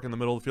working in the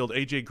middle of the field.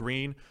 A.J.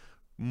 Green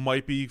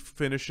might be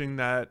finishing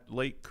that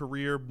late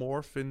career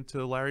morph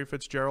into Larry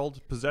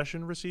Fitzgerald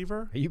possession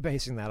receiver. Are you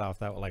basing that off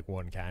that like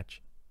one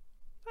catch?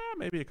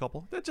 Maybe a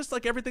couple. That's just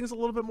like everything's a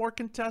little bit more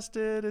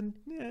contested, and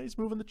he's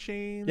moving the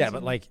chains. Yeah,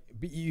 but like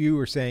you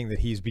were saying that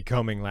he's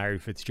becoming Larry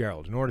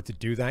Fitzgerald. In order to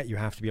do that, you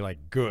have to be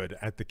like good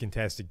at the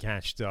contested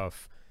catch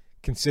stuff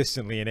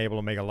consistently and able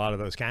to make a lot of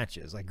those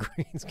catches. Like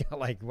Green's got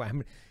like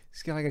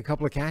a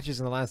couple of catches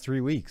in the last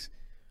 3 weeks.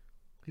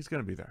 He's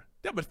gonna be there.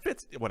 Yeah, but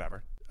Fitz,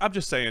 whatever. I'm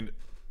just saying,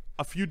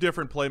 a few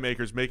different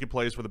playmakers making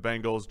plays for the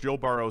Bengals. Joe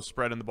Burrow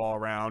spreading the ball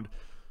around,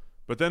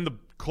 but then the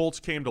Colts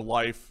came to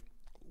life.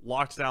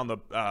 Locked down the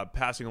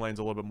passing lanes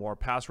a little bit more.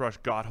 Pass rush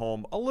got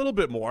home a little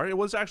bit more. It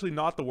was actually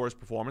not the worst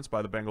performance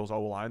by the Bengals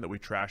O-line that we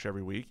trash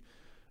every week.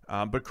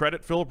 But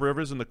credit Phillip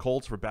Rivers and the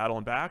Colts for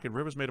battling back, and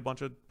Rivers made a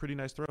bunch of pretty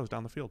nice throws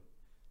down the field.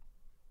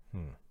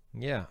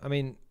 Yeah, I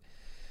mean,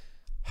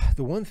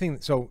 the one thing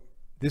 – so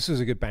this was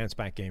a good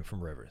bounce-back game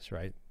from Rivers,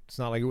 right? It's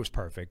not like it was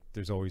perfect.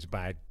 There's always a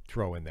bad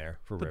throw in there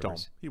for Rivers. The dome.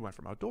 He went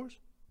from outdoors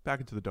back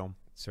into the dome.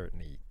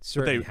 Certainly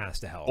has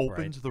to help,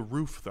 opened right? the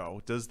roof,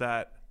 though. Does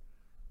that –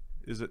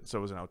 so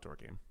it was an outdoor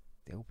game.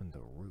 They opened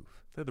the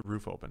roof. They had the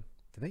roof open.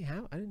 Did they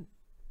have? I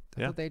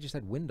thought they just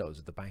had windows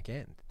at the back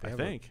end. I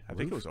think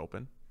it was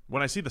open.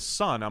 When I see the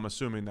sun, I'm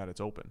assuming that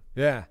it's open.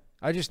 Yeah.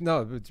 I just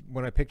know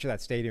when I picture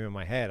that stadium in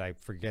my head, I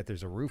forget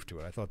there's a roof to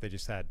it. I thought they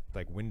just had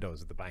like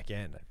windows at the back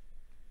end.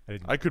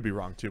 I could be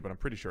wrong too, but I'm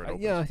pretty sure it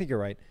opens. Yeah, I think you're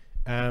right.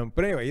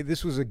 But anyway,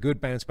 this was a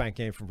good bounce back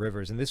game from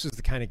Rivers, and this is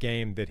the kind of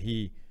game that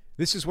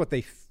this is what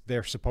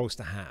they're supposed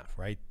to have,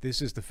 right?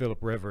 This is the Phillip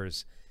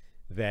Rivers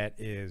that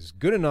is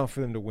good enough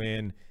for them to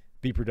win,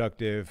 be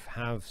productive,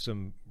 have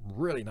some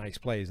really nice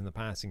plays in the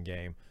passing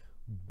game,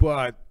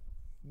 but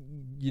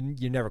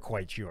you're never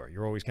quite sure.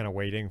 You're always kind of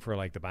waiting for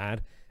like the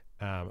bad,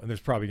 and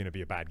there's probably going to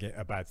be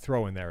a bad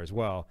throw in there as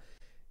well.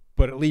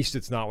 But at least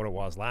it's not what it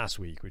was last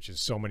week, which is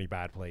so many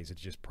bad plays it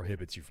just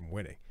prohibits you from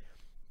winning.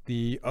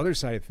 The other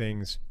side of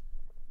things,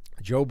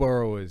 Joe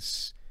Burrow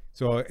is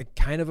a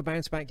kind of a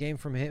bounce back game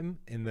from him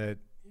in that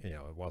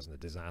it wasn't a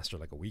disaster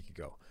like a week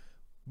ago,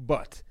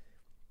 but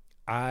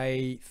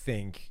I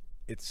think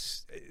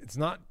it's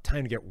not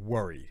time to get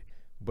worried,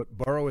 but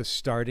Burrow is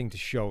starting to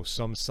show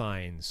some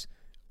signs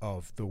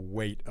of the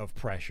weight of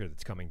pressure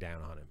that's coming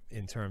down on him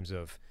in terms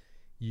of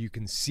you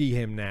can see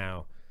him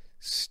now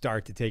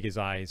start to take his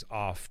eyes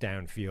off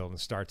downfield and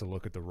start to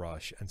look at the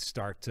rush and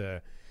start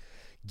to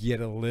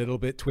get a little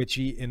bit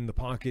twitchy in the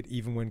pocket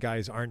even when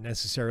guys aren't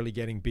necessarily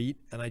getting beat.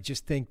 And I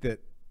just think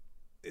that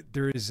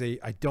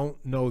I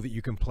don't know that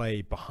you can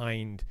play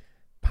behind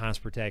pass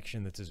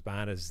protection that's as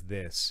bad as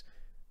this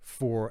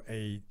for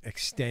a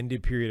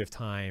extended period of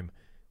time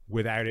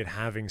without it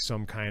having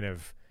some kind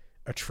of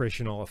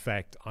attritional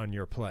effect on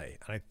your play.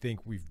 And I think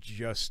we've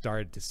just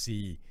started to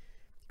see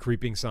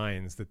creeping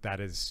signs that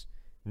is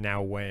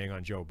now weighing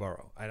on Joe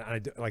Burrow. I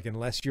like,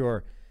 unless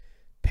you're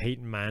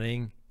Peyton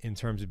Manning in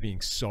terms of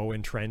being so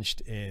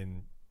entrenched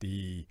in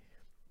the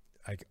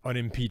like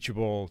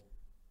unimpeachable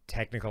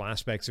technical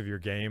aspects of your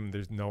game.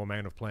 There's no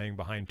amount of playing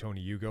behind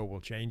Tony Hugo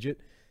will change it.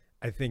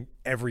 I think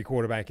every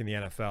quarterback in the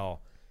NFL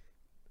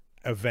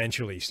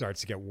eventually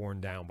starts to get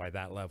worn down by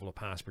that level of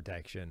pass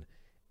protection,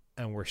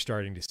 and we're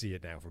starting to see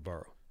it now for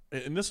Burrow.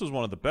 And this was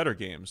one of the better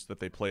games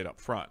that they played up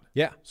front.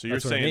 Yeah. So you're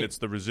saying it's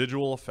the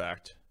residual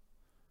effect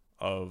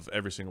of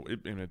every single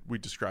 – we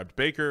described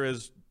Baker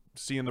as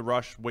seeing the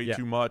rush way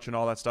too much and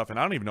all that stuff, and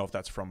I don't even know if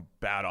that's from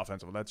bad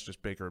offensive. That's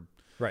just Baker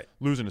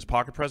losing his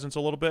pocket presence a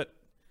little bit.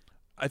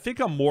 I think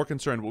I'm more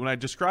concerned when I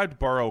described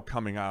Burrow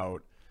coming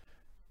out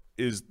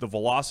is the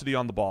velocity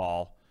on the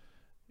ball.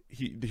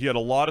 He had a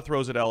lot of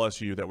throws at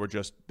LSU that were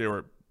they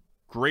were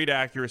great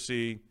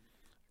accuracy,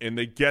 and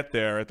they get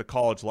there at the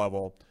college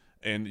level.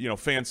 And,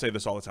 fans say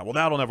this all the time. Well,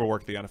 that'll never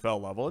work at the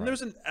NFL level. And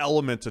there's an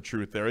element of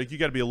truth there. Like, you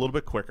got to be a little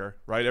bit quicker,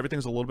 right?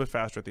 Everything's a little bit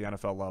faster at the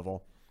NFL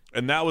level.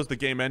 And that was the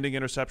game-ending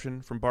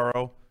interception from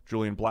Burrow.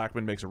 Julian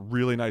Blackmon makes a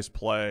really nice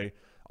play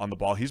on the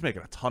ball. He's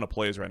making a ton of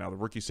plays right now. The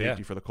rookie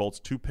safety for the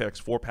Colts, 2 picks,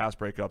 4 pass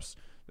breakups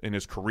in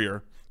his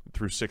career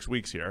through 6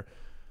 weeks here.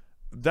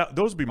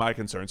 Those would be my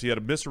concerns. He had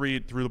a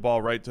misread, threw the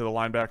ball right to the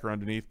linebacker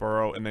underneath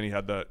Burrow, and then he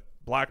had the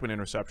Blackmon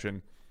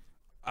interception.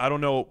 I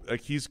don't know.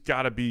 Like, he's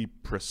got to be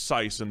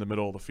precise in the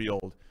middle of the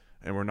field,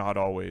 and we're not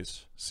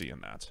always seeing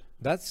that.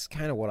 That's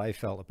kind of what I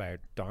felt about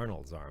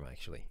Darnold's arm,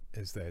 actually,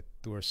 is that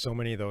there were so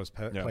many of those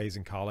plays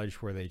in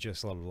college where they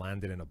just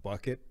landed in a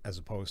bucket as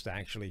opposed to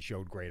actually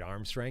showed great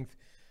arm strength.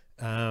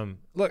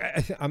 Look,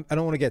 I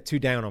don't want to get too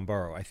down on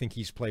Burrow. I think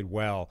he's played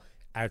well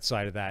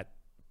outside of that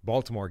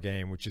Baltimore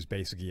game, which is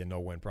basically a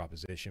no-win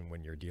proposition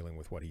when you're dealing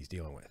with what he's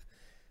dealing with.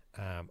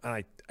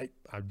 I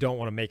don't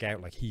want to make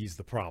out like he's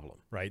the problem,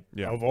 right?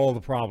 Yeah. Of all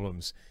the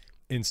problems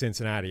in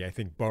Cincinnati, I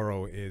think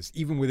Burrow is,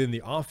 even within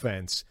the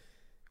offense,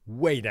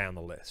 way down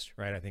the list,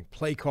 right? I think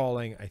play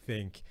calling, I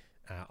think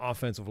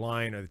offensive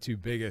line are the 2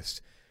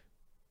 biggest.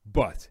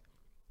 But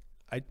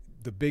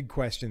the big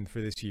question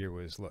for this year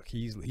was, look,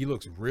 he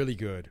looks really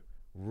good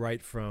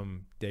right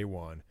from day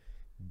one,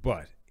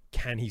 but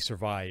can he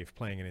survive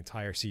playing an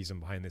entire season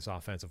behind this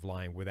offensive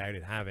line without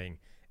it having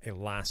a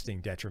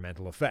lasting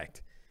detrimental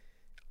effect?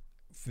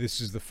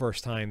 This is the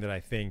first time that I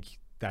think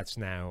that's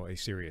now a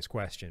serious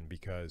question,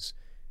 because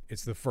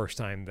it's the first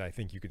time that I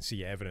think you can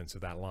see evidence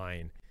of that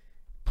line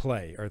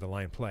play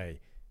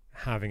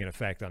having an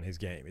effect on his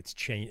game. It's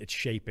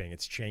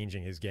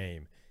changing his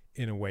game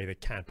in a way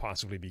that can't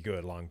possibly be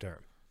good long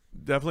term.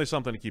 Definitely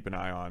something to keep an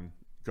eye on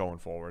going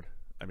forward.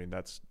 I mean,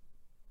 that's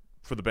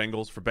for the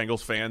Bengals, for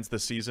Bengals fans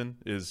this season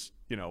is,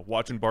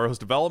 watching Burrow's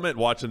development,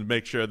 watching to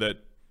make sure that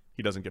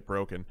he doesn't get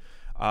broken.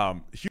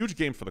 Huge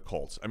game for the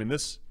Colts. I mean,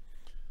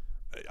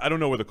 I don't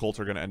know where the Colts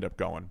are going to end up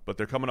going, but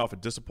they're coming off a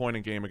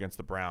disappointing game against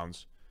the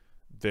Browns.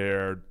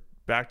 They're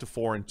back to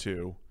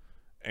 4-2,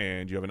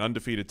 and you have an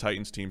undefeated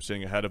Titans team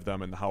sitting ahead of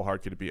them. And how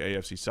hard could it be?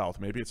 AFC South?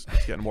 Maybe it's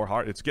getting more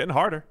hard. It's getting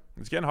harder.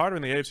 It's getting harder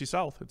in the AFC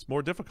South. It's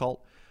more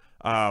difficult,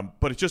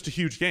 but it's just a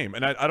huge game.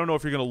 And I don't know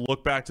if you're going to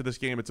look back to this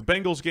game. It's a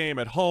Bengals game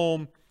at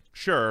home,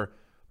 sure,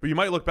 but you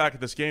might look back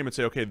at this game and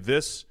say, okay,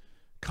 this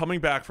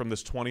coming back from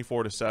this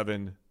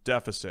 24-7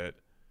 deficit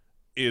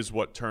is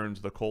what turned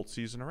the Colts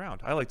season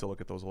around. I like to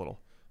look at those little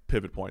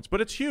pivot points,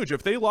 but it's huge.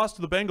 If they lost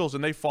to the Bengals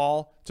and they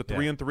fall to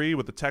 3-3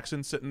 with the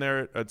Titans sitting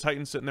there at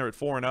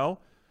 4-0,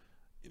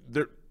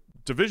 their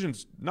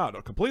division's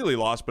not completely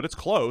lost, but it's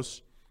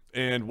close.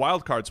 And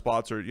wild card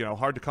spots are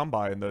hard to come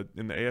by in the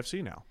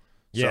AFC now.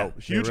 Yeah, so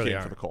huge really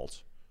game for the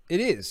Colts. It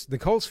is. The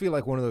Colts feel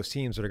like one of those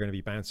teams that are going to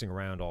be bouncing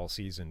around all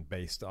season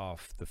based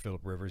off the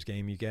Phillip Rivers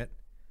game you get.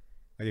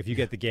 Like, if you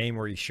get the game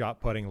where he's shot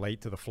putting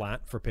late to the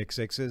flat for pick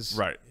sixes,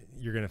 right,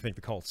 you're going to think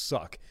the Colts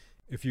suck.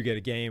 If you get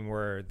a game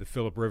where the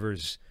Phillip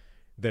Rivers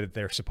that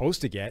they're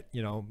supposed to get,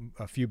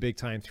 a few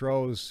big-time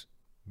throws,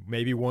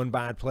 maybe one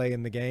bad play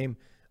in the game,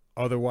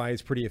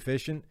 otherwise pretty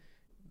efficient,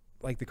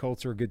 like, the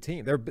Colts are a good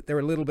team. They're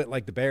a little bit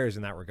like the Bears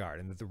in that regard,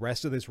 and that the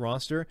rest of this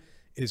roster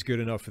is good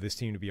enough for this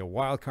team to be a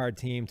wild card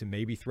team, to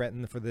maybe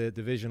threaten for the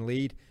division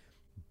lead,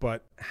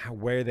 but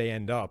where they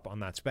end up on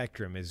that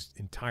spectrum is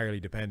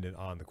entirely dependent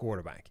on the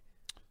quarterback.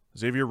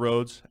 Xavier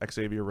Rhodes,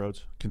 ex-Xavier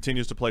Rhodes,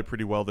 continues to play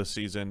pretty well this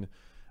season.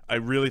 I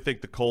really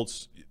think the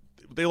Colts,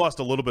 they lost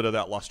a little bit of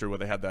that luster where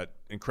they had that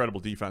incredible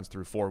defense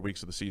through 4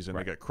 weeks of the season.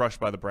 Right. They got crushed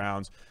by the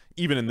Browns.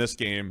 Even in this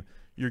game,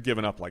 you're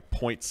giving up like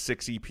 0.6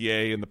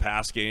 EPA in the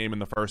pass game in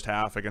the first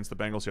half against the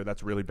Bengals here.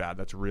 That's really bad.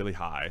 That's really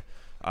high.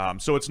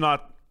 So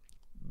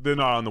they're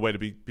not on the way to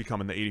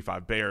becoming the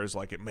 85 Bears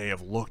like it may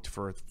have looked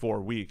for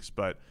 4 weeks.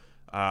 But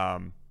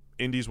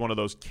Indy's one of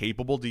those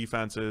capable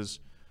defenses.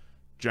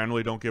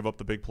 Generally don't give up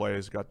the big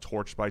plays. Got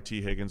torched by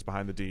T. Higgins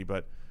behind the D.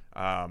 But,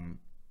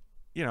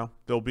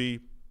 they'll be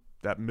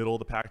that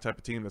middle-of-the-pack type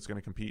of team that's going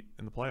to compete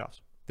in the playoffs.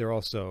 They're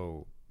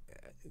also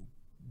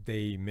 –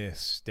 they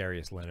miss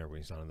Darius Leonard when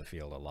he's not on the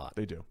field a lot.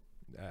 They do.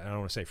 I don't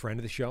want to say friend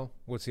of the show.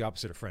 What's the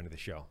opposite of friend of the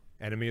show?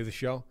 Enemy of the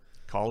show?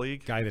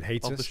 Colleague? Guy that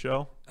hates us? Of the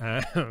show?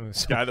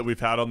 Guy that we've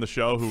had on the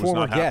show who was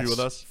not happy with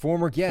us?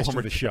 Former guest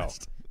of the show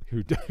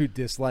who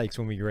dislikes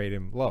when we grade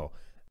him low.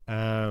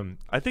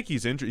 I think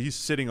he's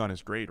sitting on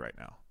his grade right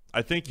now.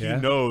 I think he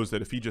knows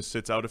that if he just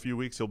sits out a few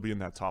weeks, he'll be in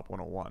that top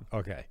 101.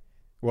 Okay.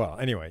 Well,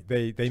 anyway,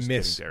 they Just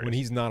miss kidding, Darius. when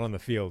he's not on the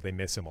field. They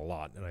miss him a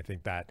lot, and I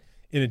think that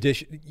in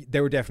addition, they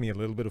were definitely a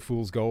little bit of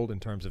fool's gold in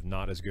terms of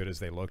not as good as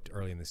they looked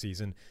early in the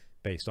season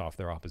based off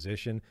their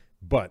opposition.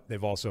 But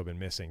they've also been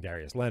missing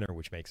Darius Leonard,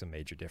 which makes a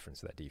major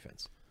difference to that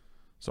defense.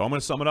 So I'm going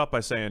to sum it up by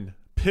saying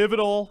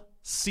pivotal,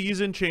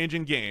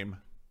 season-changing game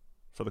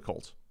for the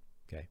Colts.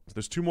 Okay.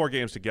 There's 2 more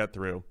games to get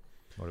through.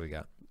 What do we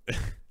got?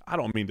 I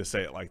don't mean to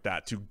say it like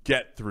that, to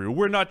get through.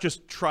 We're not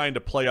just trying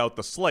to play out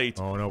the slate.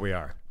 Oh, no, we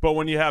are. But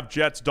when you have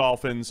Jets,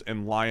 Dolphins,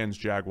 and Lions,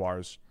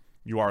 Jaguars,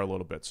 you are a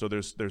little bit. So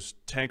there's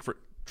tank for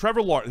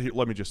Trevor Lawrence.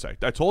 Let me just say,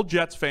 I told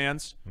Jets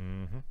fans,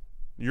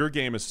 your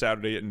game is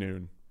Saturday at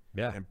noon.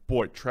 Yeah. And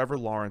boy, Trevor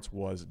Lawrence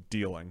was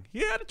dealing. He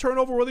had a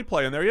turnover worthy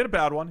play in there. He had a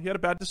bad one. He had a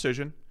bad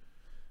decision.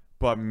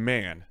 But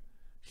man,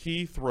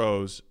 he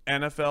throws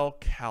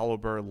NFL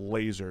caliber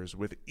lasers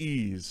with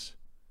ease.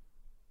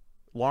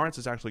 Lawrence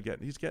is actually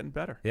getting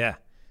better. Yeah.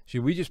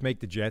 Should we just make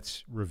the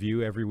Jets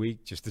review every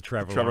week, just the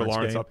Trevor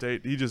Lawrence game?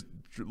 update.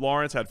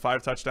 Lawrence had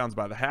 5 touchdowns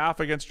by the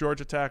half against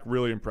Georgia Tech.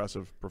 Really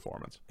impressive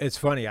performance. It's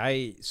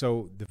funny.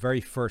 So the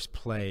very first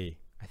play,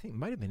 I think it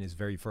might have been his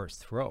very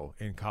first throw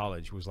in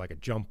college, was like a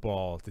jump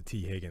ball to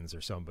T. Higgins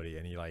or somebody,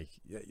 and he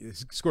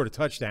scored a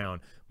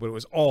touchdown, but it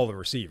was all the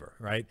receiver,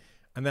 right?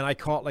 And then I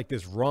caught like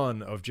this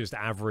run of just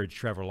average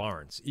Trevor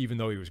Lawrence, even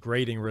though he was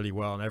grading really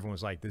well, and everyone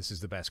was like, "This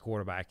is the best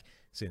quarterback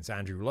since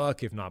Andrew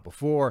Luck, if not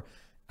before."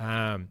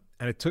 And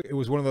it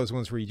was one of those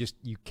ones where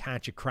you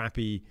catch a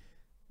crappy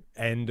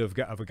end of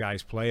a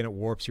guy's play and it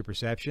warps your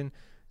perception.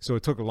 So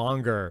it took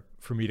longer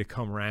for me to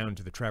come around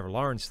to the Trevor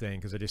Lawrence thing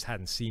because I just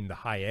hadn't seen the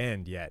high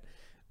end yet.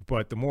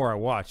 But the more I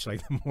watch,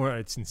 like the more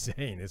it's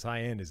insane. His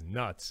high end is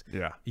nuts.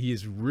 Yeah, he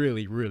is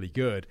really, really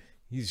good.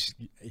 He's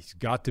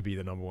got to be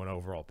the number 1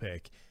 overall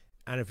pick.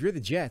 And if you're the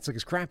Jets, like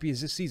as crappy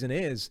as this season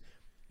is,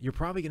 you're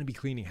probably going to be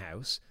cleaning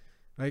house.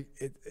 Like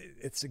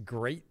it's a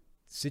great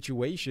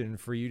situation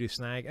for you to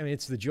snag. I mean,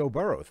 it's the Joe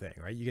Burrow thing,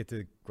 right? You get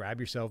to grab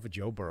yourself a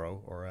Joe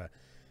Burrow or a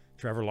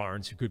Trevor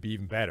Lawrence, who could be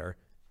even better,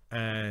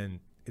 and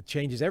it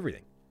changes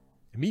everything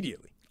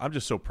immediately. I'm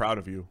just so proud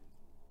of you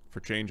for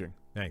changing.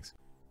 Thanks.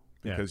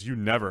 Because you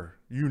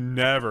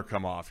never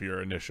come off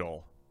your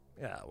initial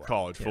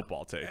college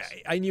football takes.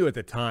 I knew at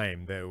the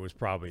time that it was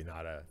probably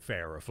not a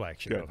fair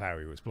reflection of how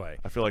he was playing.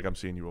 I feel like I'm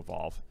seeing you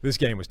evolve. This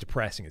game was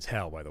depressing as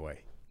hell, by the way.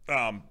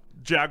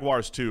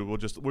 Jaguars too.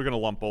 We're going to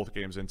lump both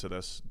games into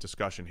this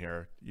discussion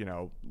here. You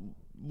know,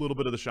 a little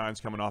bit of the shine's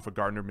coming off of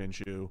Gardner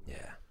Minshew.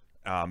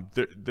 Yeah.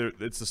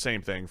 It's the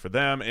same thing for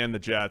them and the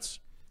Jets.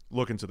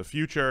 Looking to the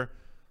future.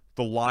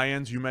 The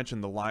Lions, you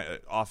mentioned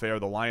off air,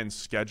 the Lions'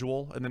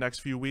 schedule in the next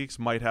few weeks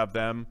might have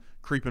them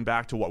creeping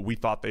back to what we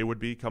thought they would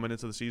be coming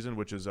into the season,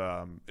 which is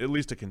at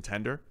least a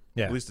contender,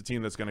 at least a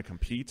team that's going to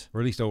compete.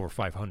 Or at least over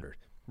 500.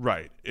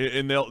 Right.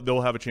 And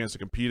they'll have a chance to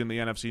compete in the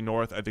NFC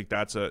North. I think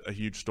that's a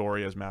huge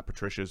story as Matt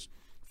Patricia's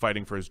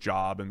fighting for his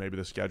job, and maybe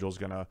the schedule is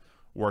going to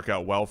work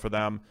out well for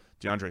them.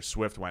 DeAndre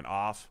Swift went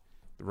off,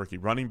 the rookie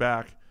running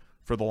back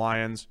for the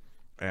Lions.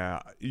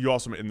 You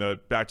also,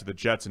 back to the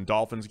Jets and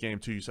Dolphins game,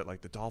 too, you said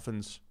like the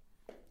Dolphins –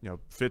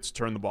 Fitz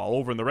turned the ball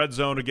over in the red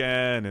zone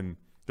again, and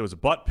there was a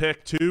butt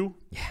pick, too.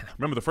 Yeah.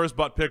 Remember, the first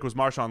butt pick was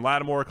Marshawn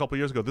Lattimore a couple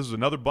years ago. This is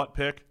another butt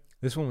pick.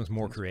 This one was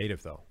more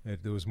creative, though.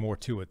 There was more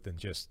to it than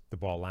just the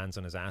ball lands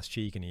on his ass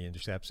cheek and he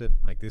intercepts it.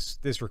 Like,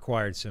 this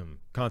required some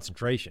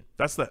concentration.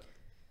 That's the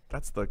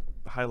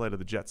highlight of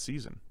the Jets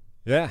season.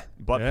 Yeah.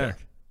 Butt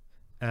pick.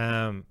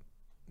 Tua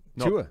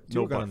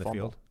got on the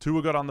field.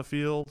 Tua got on the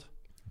field.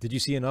 Did you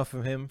see enough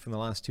of him from the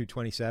last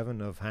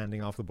 227 of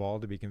handing off the ball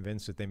to be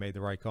convinced that they made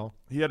the right call?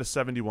 He had a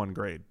 71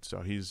 grade,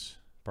 so he's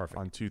perfect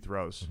on 2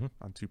 throws,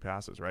 on 2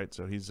 passes, right?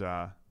 So he's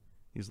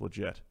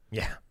legit.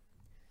 Yeah.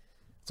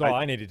 That's all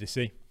I needed to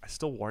see. I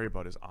still worry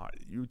about his eye.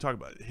 You talk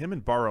about him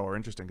and Burrow are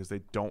interesting because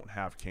they don't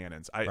have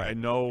cannons. I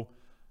know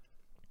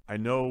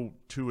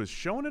Tua's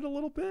shown it a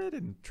little bit,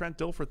 and Trent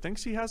Dilfer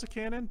thinks he has a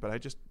cannon, but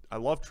I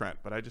love Trent,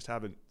 but I just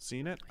haven't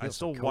seen it. I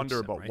still wonder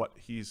about what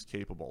he's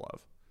capable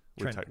of.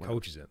 Trent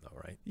coaches it, though,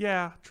 right?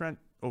 Yeah, Trent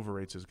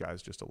overrates his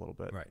guys just a little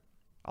bit. Right.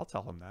 I'll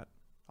tell him that.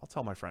 I'll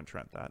tell my friend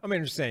Trent that. I mean,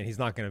 I'm just saying he's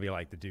not going to be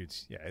like the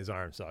dudes. Yeah, his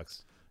arm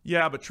sucks.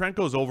 Yeah, but Trent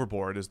goes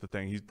overboard is the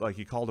thing.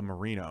 He called him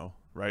Marino,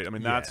 right? I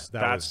mean, that's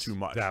too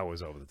much. That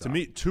was over the top. To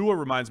me, Tua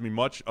reminds me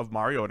much of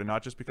Mariota,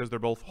 not just because they're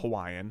both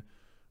Hawaiian,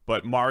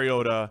 but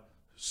Mariota,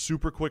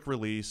 super quick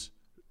release,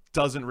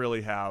 doesn't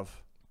really have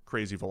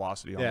crazy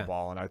velocity on the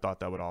ball, and I thought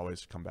that would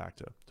always come back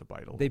to bite a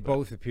little bit. They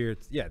both appear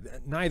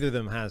neither of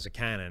them has a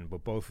cannon,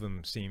 but both of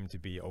them seem to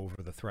be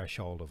over the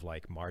threshold of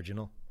like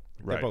marginal.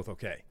 They're both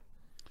okay.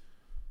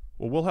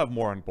 Well, we'll have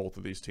more on both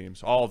of these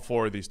teams, all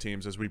 4 of these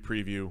teams, as we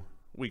preview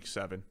Week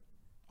 7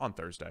 on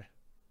Thursday.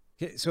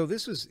 Okay, so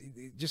this was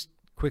just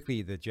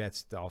quickly the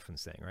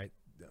Jets-Dolphins thing, right?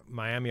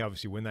 Miami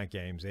obviously win that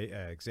game.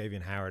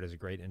 Xavier Howard has a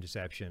great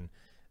interception.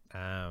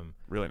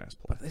 Really nice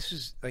play. But this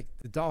is like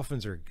the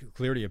Dolphins are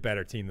clearly a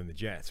better team than the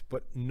Jets,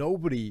 but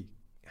nobody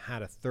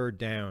had a third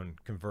down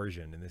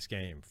conversion in this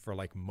game for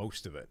like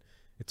most of it.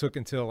 It took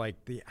until I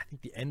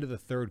think the end of the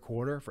third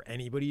quarter for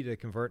anybody to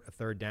convert a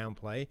third down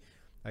play.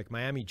 Like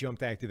Miami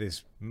jumped out to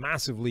this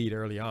massive lead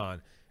early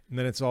on, and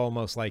then it's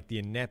almost like the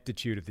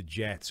ineptitude of the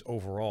Jets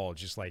overall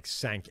just like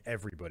sank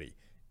everybody.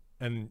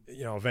 And,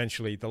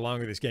 eventually the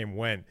longer this game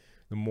went,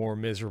 the more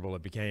miserable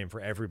it became for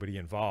everybody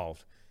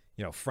involved.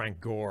 Frank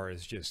Gore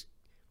is just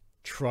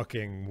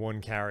trucking one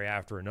carry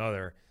after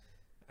another.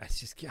 It's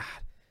just, God.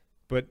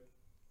 But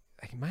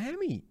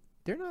Miami,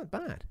 they're not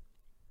bad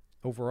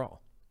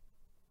overall.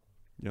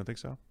 You don't think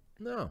so?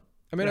 No.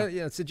 I mean,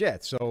 it's the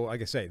Jets. So,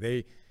 like I say,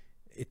 the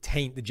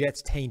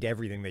Jets taint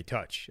everything they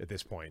touch at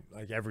this point.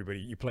 Like everybody,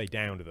 you play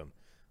down to them.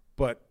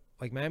 But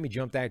Miami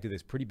jumped out to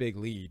this pretty big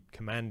lead,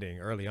 commanding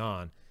early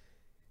on.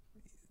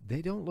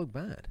 They don't look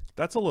bad.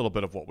 That's a little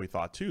bit of what we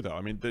thought too, though.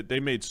 I mean, they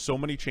made so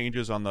many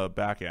changes on the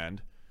back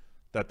end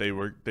that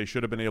they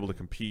should have been able to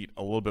compete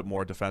a little bit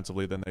more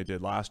defensively than they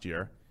did last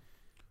year.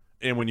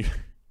 And when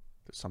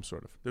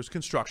there's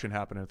construction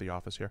happening at the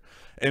office here.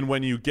 And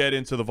when you get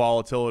into the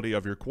volatility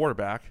of your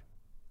quarterback,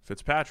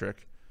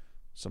 Fitzpatrick,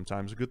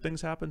 sometimes good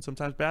things happen,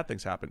 sometimes bad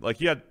things happen. Like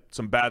he had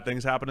some bad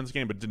things happen in this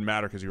game, but it didn't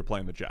matter because you were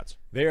playing the Jets.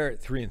 They're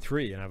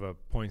 3-3 and have a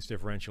points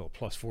differential of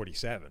plus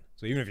 47.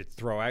 So even if you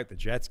throw out the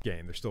Jets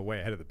game, they're still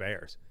way ahead of the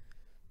Bears.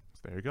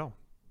 There you go.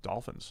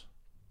 Dolphins.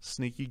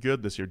 Sneaky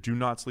good this year. Do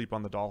not sleep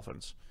on the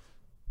Dolphins,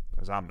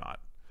 as I'm not.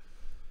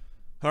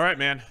 All right,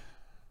 man.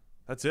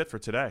 That's it for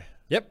today.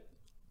 Yep.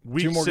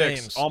 Week 2 more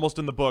 6, games. almost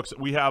in the books.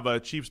 We have a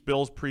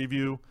Chiefs-Bills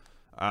preview.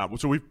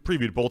 So we've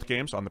previewed both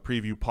games on the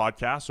preview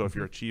podcast. So if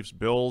you're a Chiefs,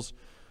 Bills,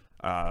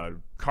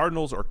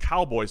 Cardinals, or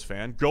Cowboys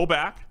fan, go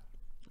back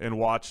and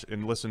watch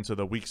and listen to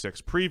the Week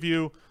 6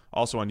 preview.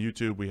 Also on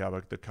YouTube, we have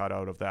the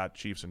cutout of that,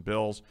 Chiefs and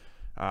Bills.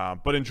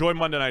 But enjoy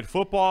Monday Night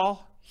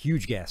Football.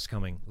 Huge guest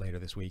coming later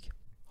this week.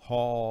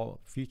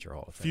 Future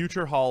Hall of Fame.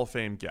 Future Hall of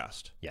Fame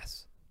guest.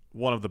 Yes.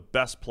 One of the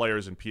best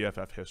players in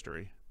PFF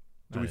history.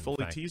 Do we fully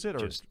fact, tease it? Or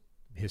just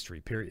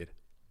history, period.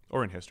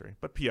 Or in history.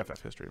 But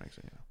PFF history makes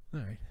it, All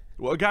right.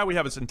 Well, a guy we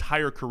have his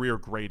entire career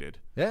graded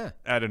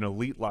at an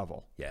elite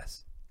level.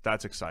 Yes.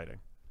 That's exciting.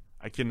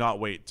 I cannot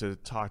wait to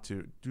talk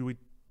to.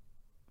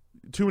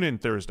 Tune in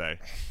Thursday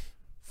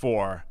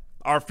for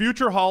our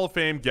future Hall of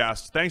Fame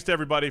guest. Thanks to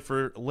everybody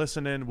for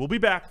listening. We'll be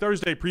back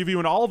Thursday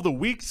previewing all of the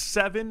Week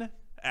 7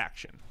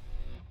 action.